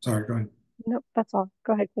 Oh, sorry, go ahead. Nope, that's all.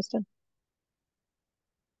 Go ahead, Kristen.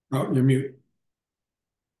 Oh, you're mute.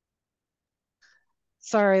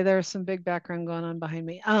 Sorry, there's some big background going on behind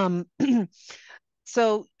me.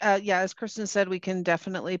 So yeah, as Kristen said, we can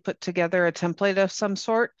definitely put together a template of some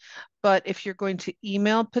sort, but if you're going to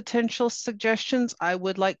email potential suggestions, I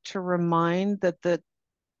would like to remind that the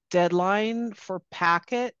deadline for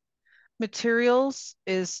packet materials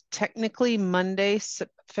is technically Monday,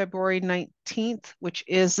 February 19th, which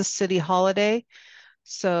is a city holiday.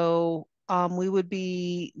 So we would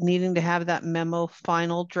be needing to have that memo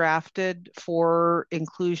final drafted for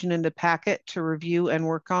inclusion in the packet to review and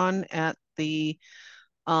work on at the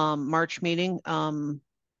March meeting.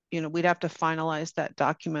 We'd have to finalize that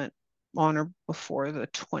document on or before the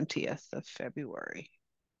 20th of February.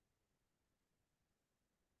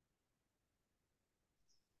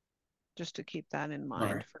 Just to keep that in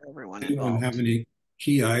mind for everyone involved. Anyone have any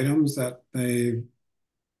key items that they've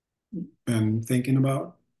been thinking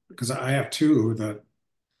about? Because I have two that,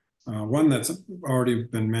 one that's already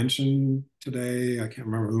been mentioned today. I can't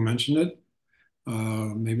remember who mentioned it.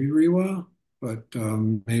 Maybe Rewa, but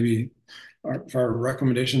maybe our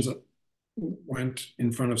recommendations went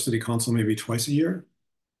in front of City Council maybe twice a year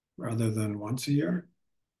rather than once a year.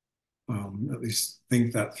 At least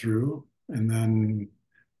think that through. And then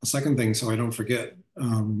the second thing, so I don't forget,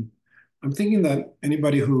 I'm thinking that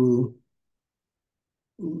anybody who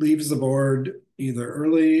leaves the board either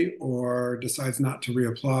early or decides not to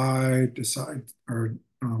reapply,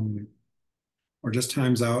 or just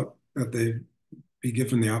times out, that they be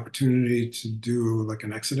given the opportunity to do like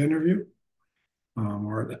an exit interview,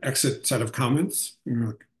 or the exit set of comments,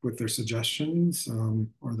 with their suggestions,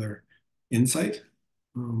 or their insight.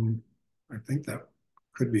 I think that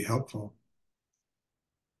could be helpful.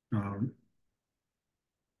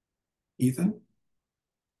 Ethan?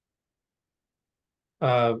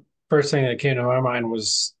 First thing that came to my mind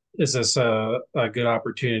was, is this a good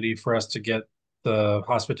opportunity for us to get the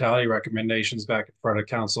hospitality recommendations back in front of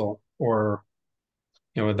council, or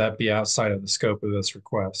would that be outside of the scope of this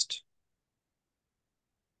request?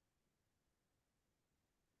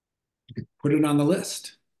 You could put it on the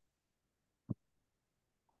list.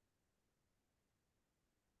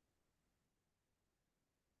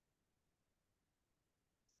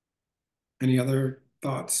 Any other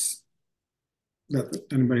thoughts that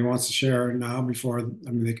anybody wants to share now before? I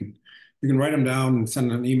mean, you can write them down and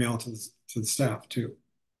send an email to the staff too.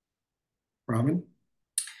 Robin?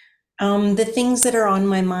 The things that are on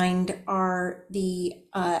my mind are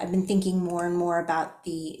I've been thinking more and more about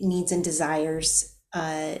the needs and desires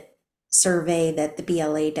survey that the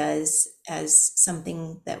BLA does, as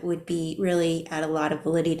something that would be really add a lot of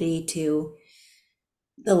validity to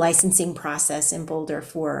the licensing process in Boulder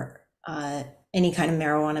for any kind of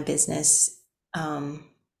marijuana business. And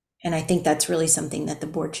I think that's really something that the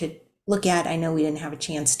board should look at. I know we didn't have a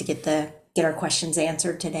chance to get our questions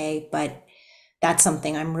answered today, but that's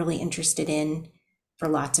something I'm really interested in for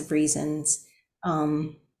lots of reasons.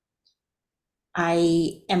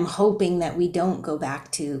 I am hoping that we don't go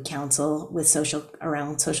back to council with social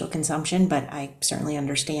consumption, but I certainly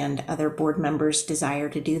understand other board members' desire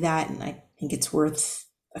to do that, and I think it's worth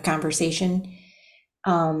a conversation.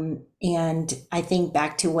 And I think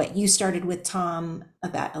back to what you started with, Tom,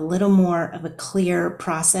 about a little more of a clear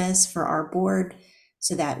process for our board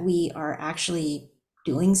so that we are actually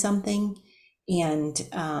doing something and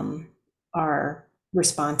are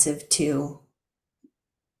responsive to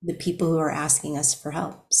the people who are asking us for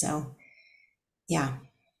help. So yeah,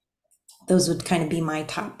 those would kind of be my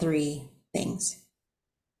top 3 things.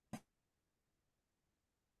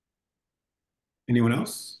 Anyone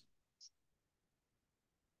else?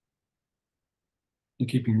 You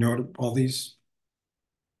keeping note of all these?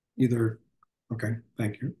 Either, okay,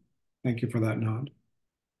 thank you. Thank you for that nod.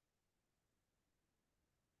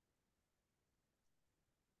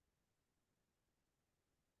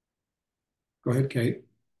 Go ahead, Kate.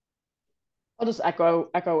 I'll just echo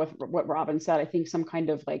with what Robin said. I think some kind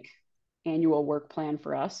of like annual work plan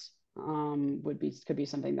for us could be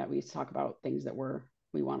something that we talk about, things that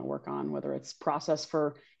we want to work on, whether it's process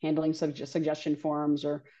for handling suggestion forms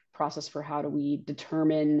or process for how do we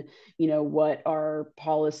determine, what our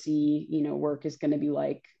policy, work is going to be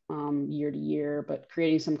like year to year, but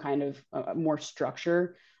creating some kind of more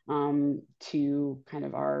structure to kind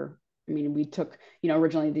of we took,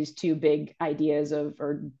 originally these 2 big ideas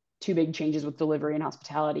or 2 big changes with delivery and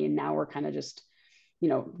hospitality, and now we're kind of just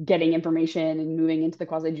getting information and moving into the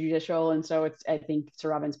quasi judicial. And so I think to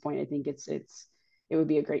Robin's point, I think it would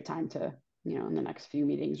be a great time to, in the next few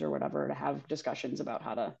meetings or whatever, to have discussions about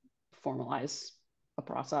how to formalize a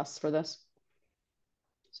process for this.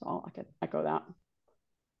 So I could echo that.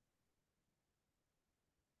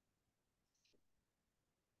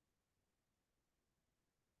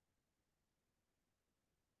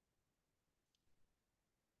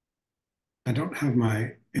 I don't have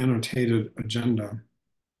my annotated agenda.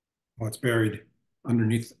 Well, it's buried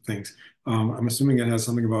underneath things. I'm assuming it has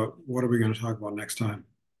something about what are we going to talk about next time,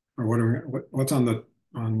 or what's on the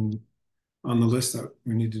list that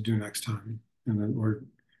we need to do next time. And then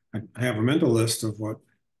I have a mental list of what.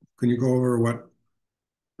 Can you go over what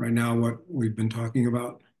we've been talking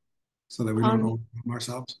about, so that we don't overwhelm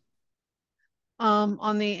ourselves?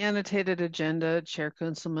 On the annotated agenda, Chair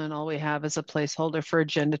Kunselman, all we have is a placeholder for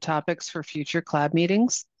agenda topics for future CLAB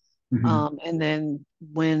meetings. And then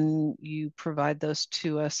when you provide those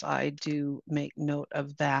to us, I do make note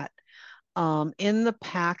of that. In the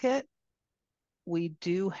packet, we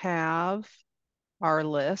do have our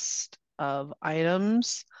list of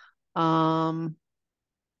items,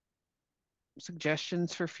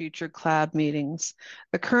 suggestions for future CLAB meetings.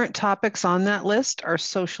 The current topics on that list are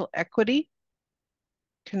social equity,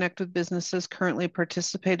 connect with businesses currently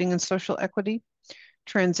participating in social equity,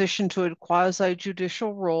 transition to a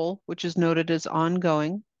quasi-judicial role, which is noted as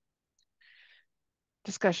ongoing,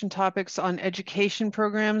 discussion topics on education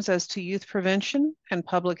programs as to youth prevention and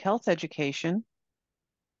public health education,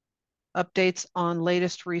 updates on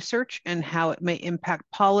latest research and how it may impact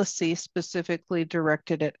policy specifically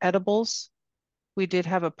directed at edibles. We did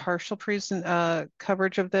have a partial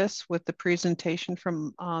coverage of this with the presentation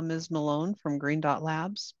from Ms. Malone from Green Dot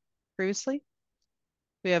Labs previously.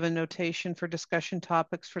 We have a notation for discussion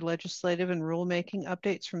topics for legislative and rulemaking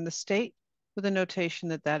updates from the state, with a notation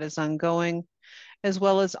that is ongoing, as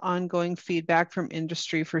well as ongoing feedback from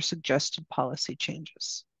industry for suggested policy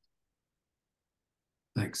changes.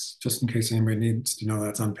 Thanks. Just in case anybody needs to know,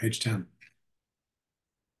 that's on page 10.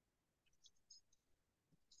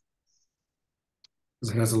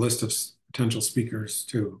 It has a list of potential speakers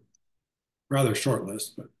too. Rather short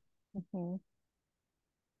list, but. All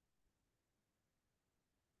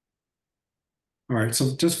right,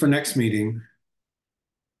 so just for next meeting,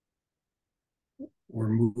 we're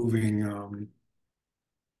moving, no,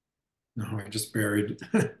 I just buried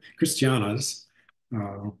Christiana's.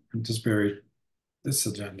 I just buried this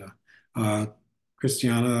agenda.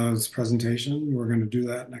 Christiana's presentation, we're going to do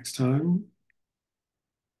that next time.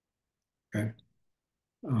 Okay.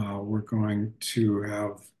 We're going to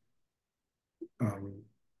have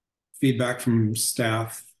feedback from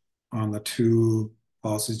staff on the 2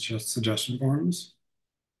 policy suggestion forms.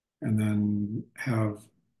 And then do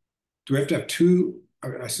we have to have 2? I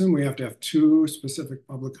assume we have to have 2 specific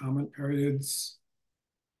public comment periods,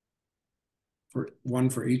 one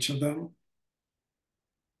for each of them,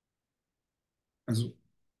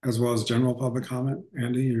 as well as general public comment.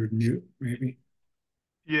 Andy, you're mute, maybe.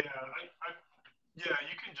 Yeah, yeah,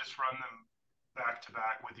 you can just run them back to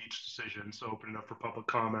back with each decision. So open it up for public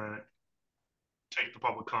comment, take the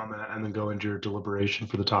public comment, and then go into your deliberation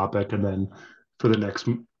for the topic. And then for the next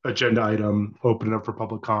agenda item, open it up for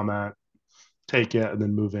public comment, take it, and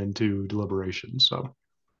then move into deliberation. So.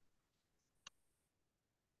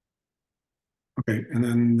 Okay, and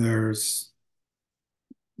then there's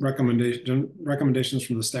recommendations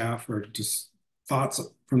from the staff, or just thoughts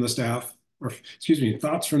from the staff, or excuse me,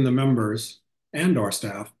 thoughts from the members and our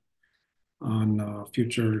staff on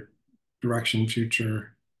future direction,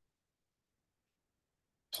 future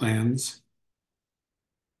plans.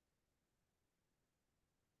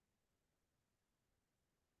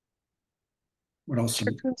 What else?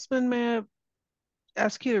 Mr. Kunzman, may I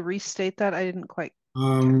ask you to restate that? I didn't quite.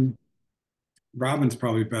 Robin's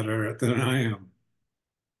probably better at than I am.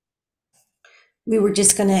 We were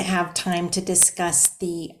just going to have time to discuss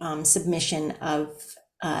the submission of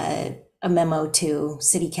a memo to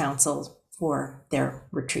City Council for their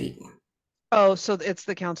retreat. Oh, so it's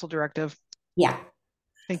the council directive. Yeah.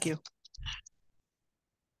 Thank you.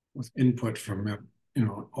 With input from, you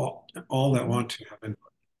know, all that want to have input.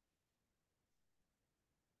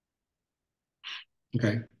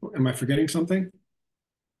 Okay. Am I forgetting something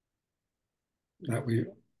that we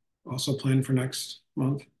also plan for next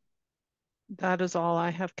month? That is all I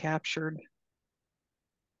have captured.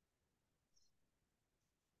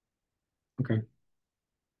 Okay.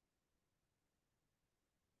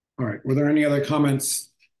 All right. Were there any other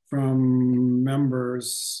comments from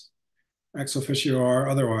members, ex officio or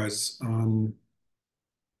otherwise, on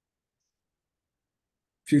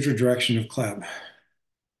future direction of CLAB?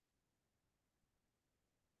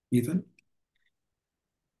 Ethan?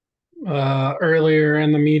 Earlier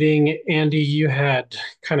in the meeting, Andy, you had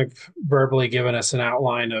kind of verbally given us an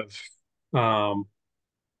outline of how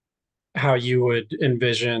you would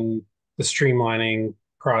envision the streamlining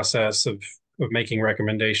process of making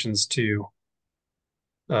recommendations to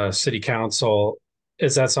City Council.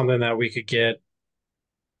 Is that something that we could get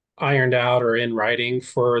ironed out or in writing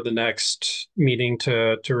for the next meeting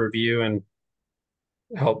to review and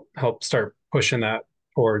help start pushing that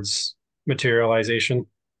towards materialization?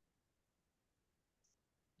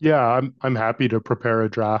 Yeah, I'm happy to prepare a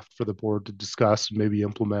draft for the board to discuss and maybe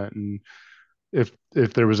implement. And if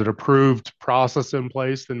there was an approved process in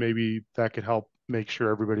place, then maybe that could help make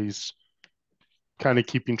sure everybody's kind of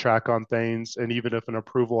keeping track on things. And even if an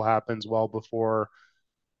approval happens well before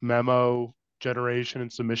memo generation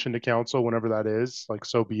and submission to council, whenever that is, like,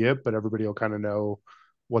 so be it, but everybody will kind of know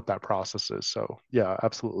what that process is. So yeah,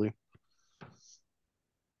 absolutely.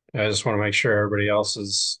 I just want to make sure everybody else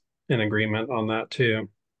is in agreement on that too.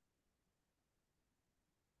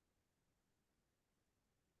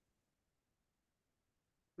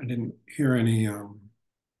 I didn't hear any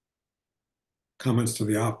comments to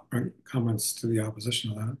the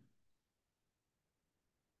opposition of that.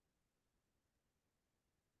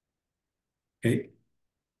 Kate?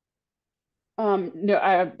 No,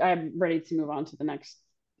 I'm ready to move on to the next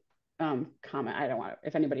comment. I don't want to,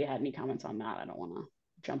 if anybody had any comments on that, I don't want to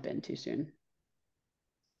jump in too soon.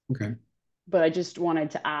 Okay. But I just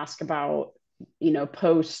wanted to ask about,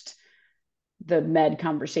 post the med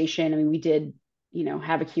conversation. I mean, we did,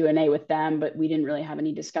 have a Q&A with them, but we didn't really have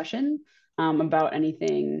any discussion about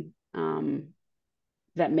anything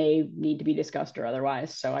that may need to be discussed or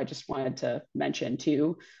otherwise. So I just wanted to mention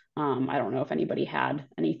too, I don't know if anybody had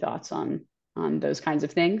any thoughts on those kinds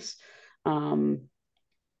of things.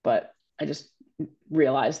 But I just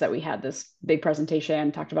realized that we had this big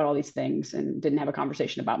presentation, talked about all these things, and didn't have a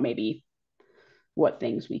conversation about maybe what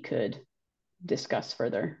things we could discuss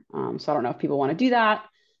further. So I don't know if people want to do that,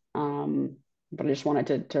 but I just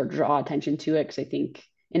wanted to draw attention to it because I think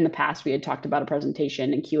in the past we had talked about a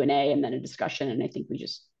presentation and Q&A and then a discussion, and I think we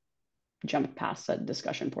just jumped past that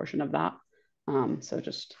discussion portion of that. So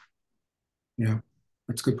just. Yeah,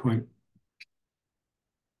 that's a good point.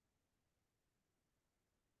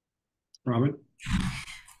 Robin?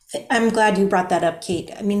 I'm glad you brought that up,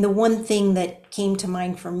 Kate. I mean, the one thing that came to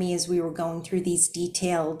mind for me as we were going through these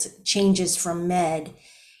detailed changes from med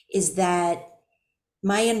is that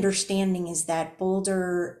my understanding is that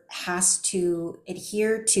Boulder has to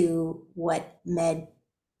adhere to what med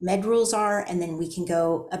rules are, and then we can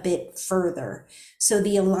go a bit further. So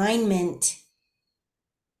the alignment,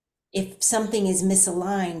 if something is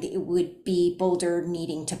misaligned, it would be Boulder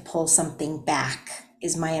needing to pull something back,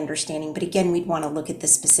 is my understanding. But again, we'd want to look at the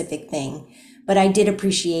specific thing. But I did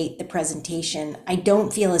appreciate the presentation. I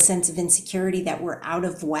don't feel a sense of insecurity that we're out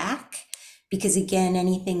of whack, because again,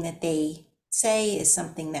 anything that they say is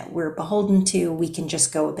something that we're beholden to. We can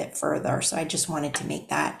just go a bit further. So I just wanted to make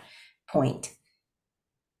that point.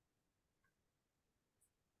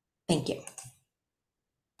 Thank you.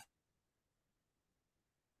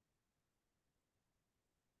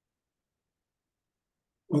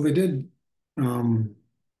 Well, they did, I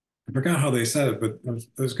forgot how they said it, but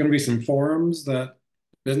there's going to be some forums that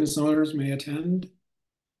business owners may attend,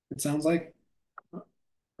 it sounds like. I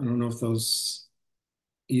don't know if those,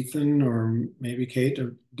 Ethan or maybe Kate,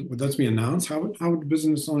 or would those be announced? How would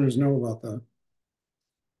business owners know about the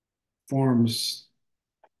forums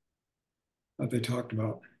that they talked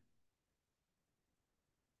about?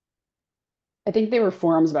 I think they were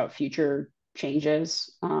forums about future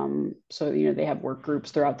changes. So, they have work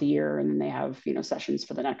groups throughout the year, and then they have, sessions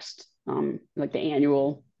for the next like the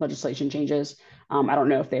annual legislation changes. I don't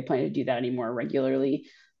know if they plan to do that anymore regularly.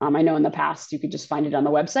 I know in the past you could just find it on the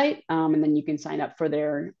website, and then you can sign up for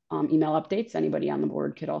their email updates. Anybody on the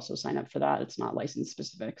board could also sign up for that. It's not license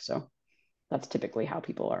specific. So that's typically how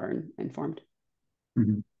people are informed.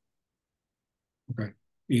 Mm-hmm. Okay.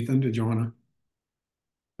 Ethan, did you want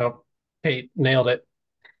to? Oh, hey, nailed it.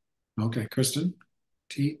 Okay. Kristen,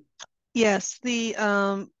 T? Yes, the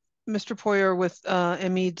Mr. Poyer with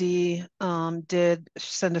MED did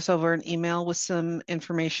send us over an email with some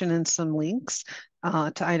information and some links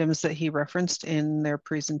to items that he referenced in their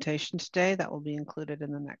presentation today. That will be included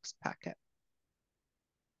in the next packet.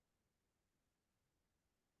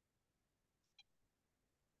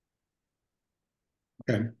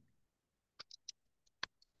 Okay.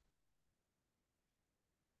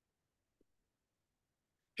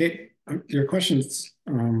 Kate, your question's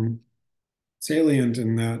salient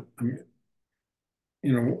in that,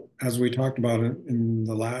 you know, as we talked about it in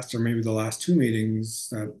the last, or maybe the last two meetings,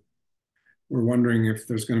 that we're wondering if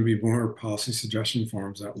there's going to be more policy suggestion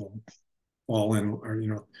forms that will fall in, or, you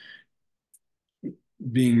know,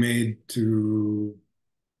 being made to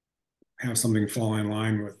have something fall in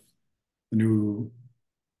line with the new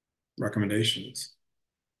recommendations,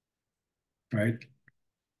 right?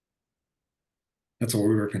 That's what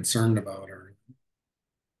we were concerned about. Or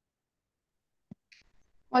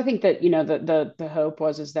I think that, you know, the hope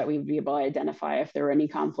is that we'd be able to identify if there were any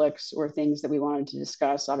conflicts or things that we wanted to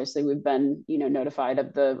discuss. Obviously, we've been, you know, notified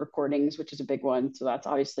of the recordings, which is a big one. So that's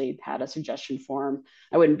obviously had a suggestion form.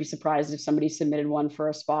 I wouldn't be surprised if somebody submitted one for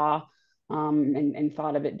a spa and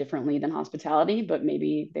thought of it differently than hospitality, but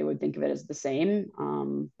maybe they would think of it as the same.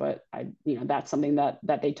 But you know, that's something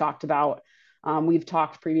that they talked about. We've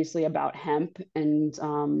talked previously about hemp and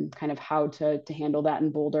kind of how to handle that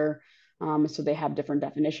in Boulder. So they have different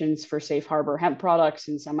definitions for safe harbor hemp products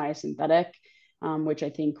and semi-synthetic, which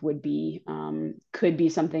I think would be could be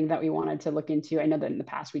something that we wanted to look into. I know that in the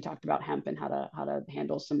past we talked about hemp and how to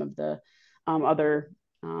handle some of the other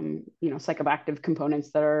you know, psychoactive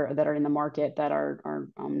components that are in the market that are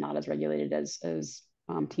not as regulated as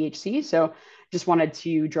THC. So just wanted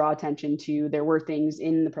to draw attention to, there were things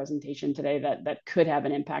in the presentation today that could have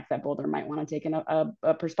an impact that Boulder might want to take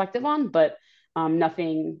a perspective on, but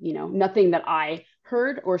nothing, you know, nothing that I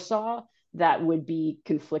heard or saw that would be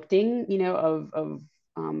conflicting, you know, of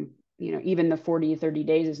you know, even the 30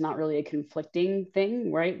 days is not really a conflicting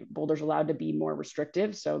thing, right? Boulder's allowed to be more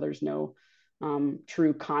restrictive. So there's no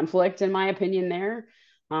true conflict, in my opinion, there.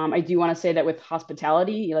 I do want to say that with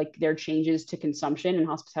hospitality, like their changes to consumption and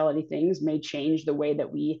hospitality things may change the way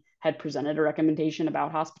that we had presented a recommendation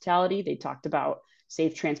about hospitality. They talked about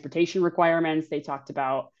safe transportation requirements. They talked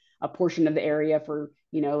about a portion of the area for,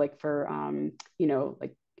 you know, like for, you know,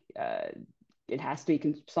 like it has to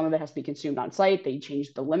be, some of it has to be consumed on site. They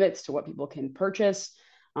changed the limits to what people can purchase.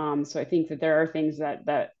 So I think that there are things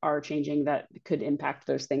that are changing that could impact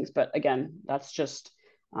those things. But again, that's just,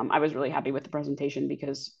 I was really happy with the presentation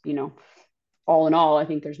because, you know, all in all, I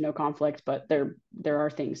think there's no conflict, but there are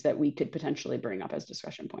things that we could potentially bring up as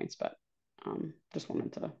discussion points. But just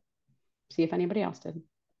wanted to see if anybody else did.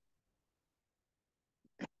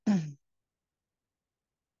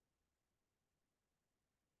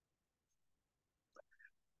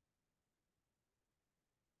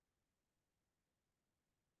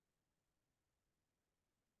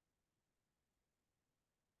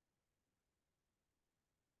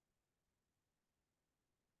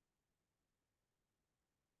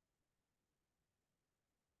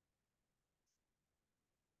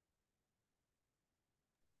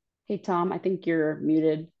 Hey, Tom, I think you're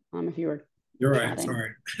muted if you were You're chatting.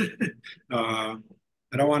 right, sorry. I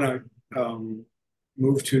don't want to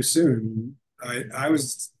move too soon. I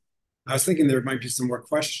was thinking there might be some more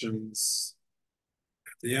questions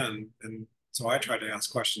at the end, and so I tried to ask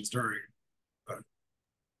questions during. But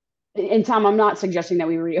And Tom, I'm not suggesting that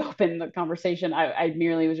we reopen the conversation. I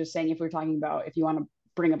merely was just saying, if we're talking about, if you want to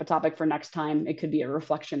bring up a topic for next time, it could be a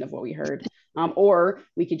reflection of what we heard. Or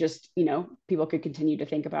we could just, you know, people could continue to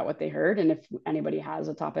think about what they heard. And if anybody has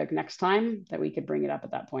a topic next time, that we could bring it up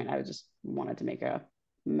at that point. I just wanted to make a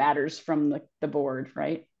matters from the board,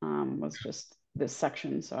 right? Was just this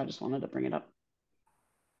section. So I just wanted to bring it up.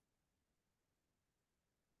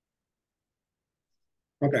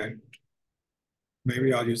 okay.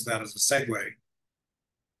 Maybe I'll use that as a segue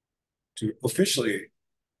to officially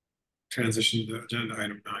transition to agenda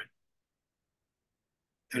item 9.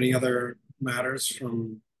 Any other matters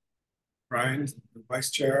from Brian, the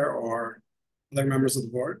vice chair, or other members of the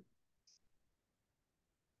board?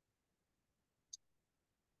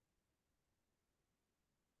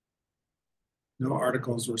 No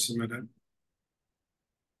articles were submitted.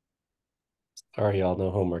 Sorry, y'all, no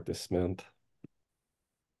homework this month.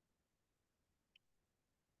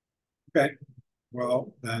 Okay,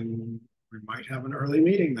 well, then we might have an early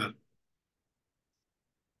meeting then.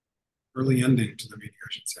 Early ending to the meeting, I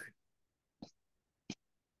should say.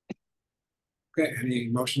 Okay, any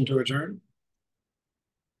motion to adjourn?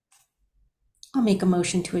 I'll make a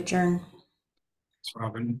motion to adjourn. Is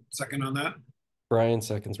Robin second on that? Brian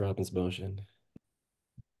seconds Robin's motion.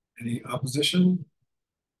 Any opposition?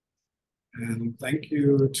 And thank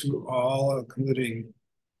you to all, including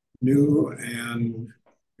new and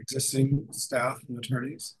existing staff and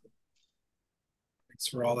attorneys. Thanks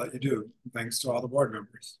for all that you do. Thanks to all the board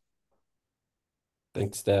members.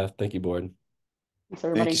 Thanks, staff. Thank you, board. Thanks,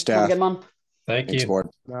 everybody. Thank you, Have a staff. good month. Thank Thanks, you. board.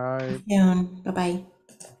 Bye. Bye-bye.